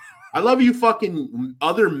 I love you fucking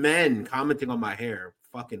other men commenting on my hair.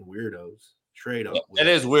 Fucking weirdos. Straight up. It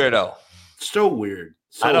is weirdo. So weird.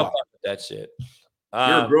 So I don't fuck with that shit.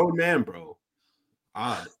 You're a grown man, bro.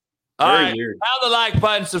 Odd. All right, pound the like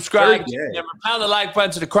button, subscribe. Pound the like button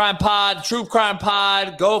to the Crime Pod, True Crime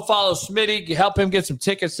Pod. Go follow Smitty. Help him get some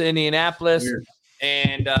tickets to Indianapolis. Weird.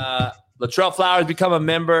 And Latrell Flowers become a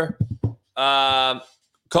member.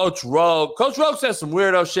 Coach Rogue says some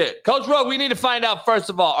weirdo shit. Coach Rogue, we need to find out, first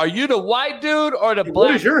of all, are you the white dude or the black?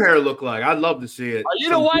 What does your hair look like? I'd love to see it. Are you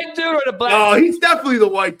the white dude or the black? Oh, he's definitely the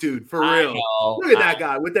white dude, for real. Look at that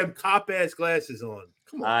guy with them cop-ass glasses on.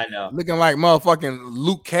 Come on. I know. Looking like motherfucking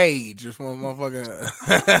Luke Cage or from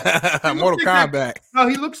motherfucking Mortal Kombat. No,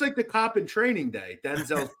 he looks like the cop in Training Day,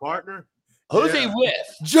 Denzel's partner. Who's he with?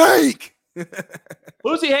 Jake.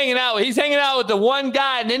 Who's he hanging out with? He's hanging out with the one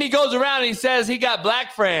guy, and then he goes around and he says he got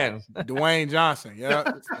black friends. Dwayne Johnson. Yeah.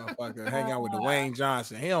 Motherfucker hang out with Dwayne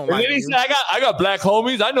Johnson. He don't And like then he you. said, I got black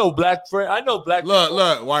homies. I know black friends. I know black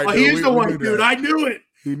Look, white dude. He's the white dude. I knew it.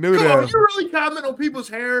 He knew Come that. on, you really comment on people's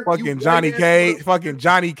hair? Fucking Johnny Cage. Fucking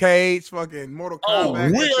Johnny Cage. Fucking Mortal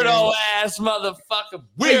Kombat. Weirdo ass motherfucker.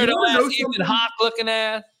 Hey, Weirdo ass something? Ethan Hawke looking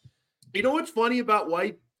ass. You know what's funny about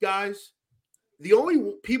white guys? The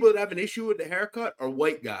only people that have an issue with the haircut are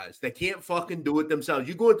white guys that can't fucking do it themselves.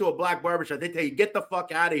 You go into a black barbershop, they tell you, get the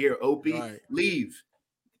fuck out of here, Opie. Right. Leave.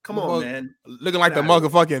 Come on, man. Looking like the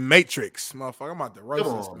motherfucking Matrix. Motherfucker, I'm about to roast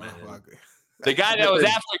this motherfucker. The guy that was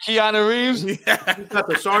after Keanu Reeves? Yeah. He's got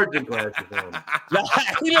the sergeant glasses on.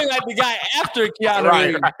 He looked like the guy after Keanu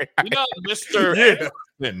Reeves. Right. You know, Mr.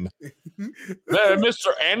 Anderson.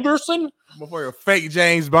 Mr. Anderson? Motherfucker, fake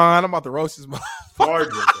James Bond. I'm about to roast his motherfucker.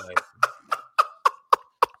 Sergeant,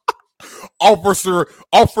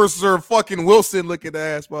 Officer fucking Wilson looking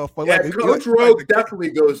ass motherfucker. Yeah, like, Coach Rogue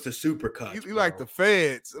definitely goes to Supercuts. You like the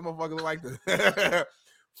feds. That motherfucker look like the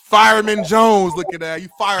Fireman Jones looking at you.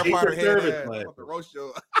 Firefighter head ass. Roast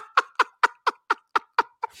your...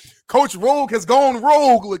 Coach Rogue has gone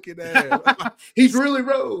rogue looking at. He's really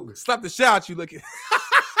rogue. Slap the shot you looking.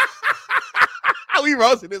 We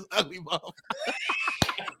roasting this ugly motherfucker.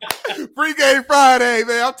 Pre-game Friday,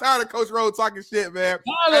 man. I'm tired of Coach Rowe talking shit, man.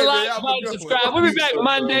 Follow, like, subscribe. We'll be back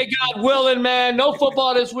Monday, God willing, man. No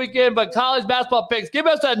football this weekend, but college basketball picks. Give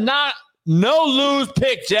us a no-lose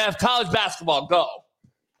pick, Jeff. College basketball, go.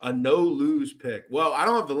 A no-lose pick. Well, I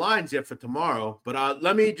don't have the lines yet for tomorrow, but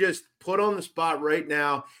let me just put on the spot right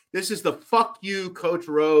now. This is the fuck you, Coach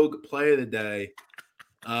Rogue play of the day.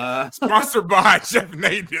 Sponsored by Jeff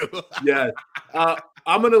Nadeau. Yes.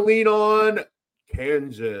 I'm going to lean on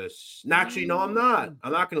Kansas. No, actually, no, I'm not.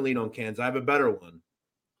 I'm not going to lean on Kansas. I have a better one.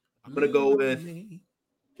 I'm going to go with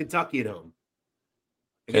Kentucky at home.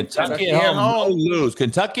 Kentucky at home, no lose.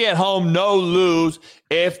 Kentucky at home, no lose.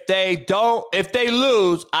 If they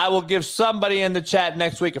lose, I will give somebody in the chat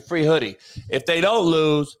next week a free hoodie. If they don't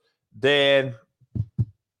lose, then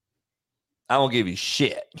I won't give you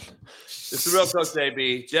shit. It's the real Coach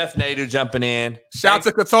JB. Jeff Nadeau jumping in. Shout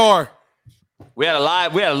to Qatar. We had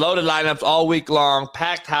loaded lineups all week long,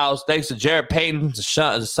 packed house. Thanks to Jared Payton, the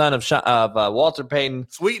son of Walter Payton.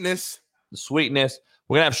 The sweetness.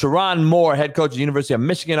 We're gonna have Sharon Moore, head coach of the University of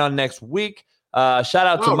Michigan, on next week. Shout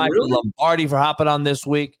out to Michael Lombardi for hopping on this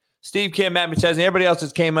week. Steve Kim, Matt McChesney, everybody else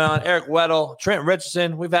that came on. Eric Weddle, Trent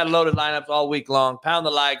Richardson. We've had loaded lineups all week long. Pound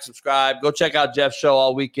the like, subscribe. Go check out Jeff's show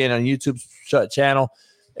all weekend on YouTube's channel.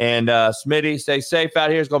 And Smitty, stay safe out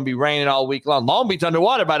here. It's going to be raining all week long. Long Beach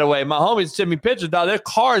underwater, by the way. My homies sent me pictures, dog. Their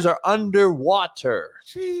cars are underwater.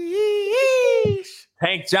 Jeez.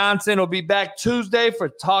 Tank Johnson will be back Tuesday for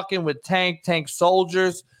Talking with Tank. Tank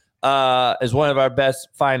Soldiers is one of our best,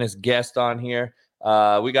 finest guests on here.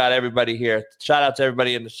 We got everybody here. Shout out to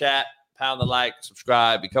everybody in the chat. Pound the like,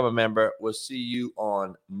 subscribe, become a member. We'll see you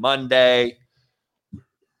on Monday.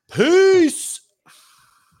 Peace.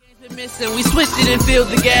 We switched it and filled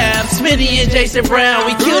the gap. Smitty and Jason Brown,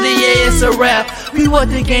 we killed it, yeah, it's a wrap. We what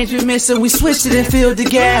the games we missing, we switched it and filled the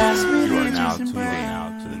gap. You are now tuned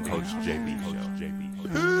out to the Coach JB show.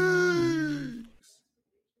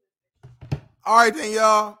 All right, then,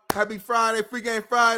 y'all. Happy Friday, free game Friday.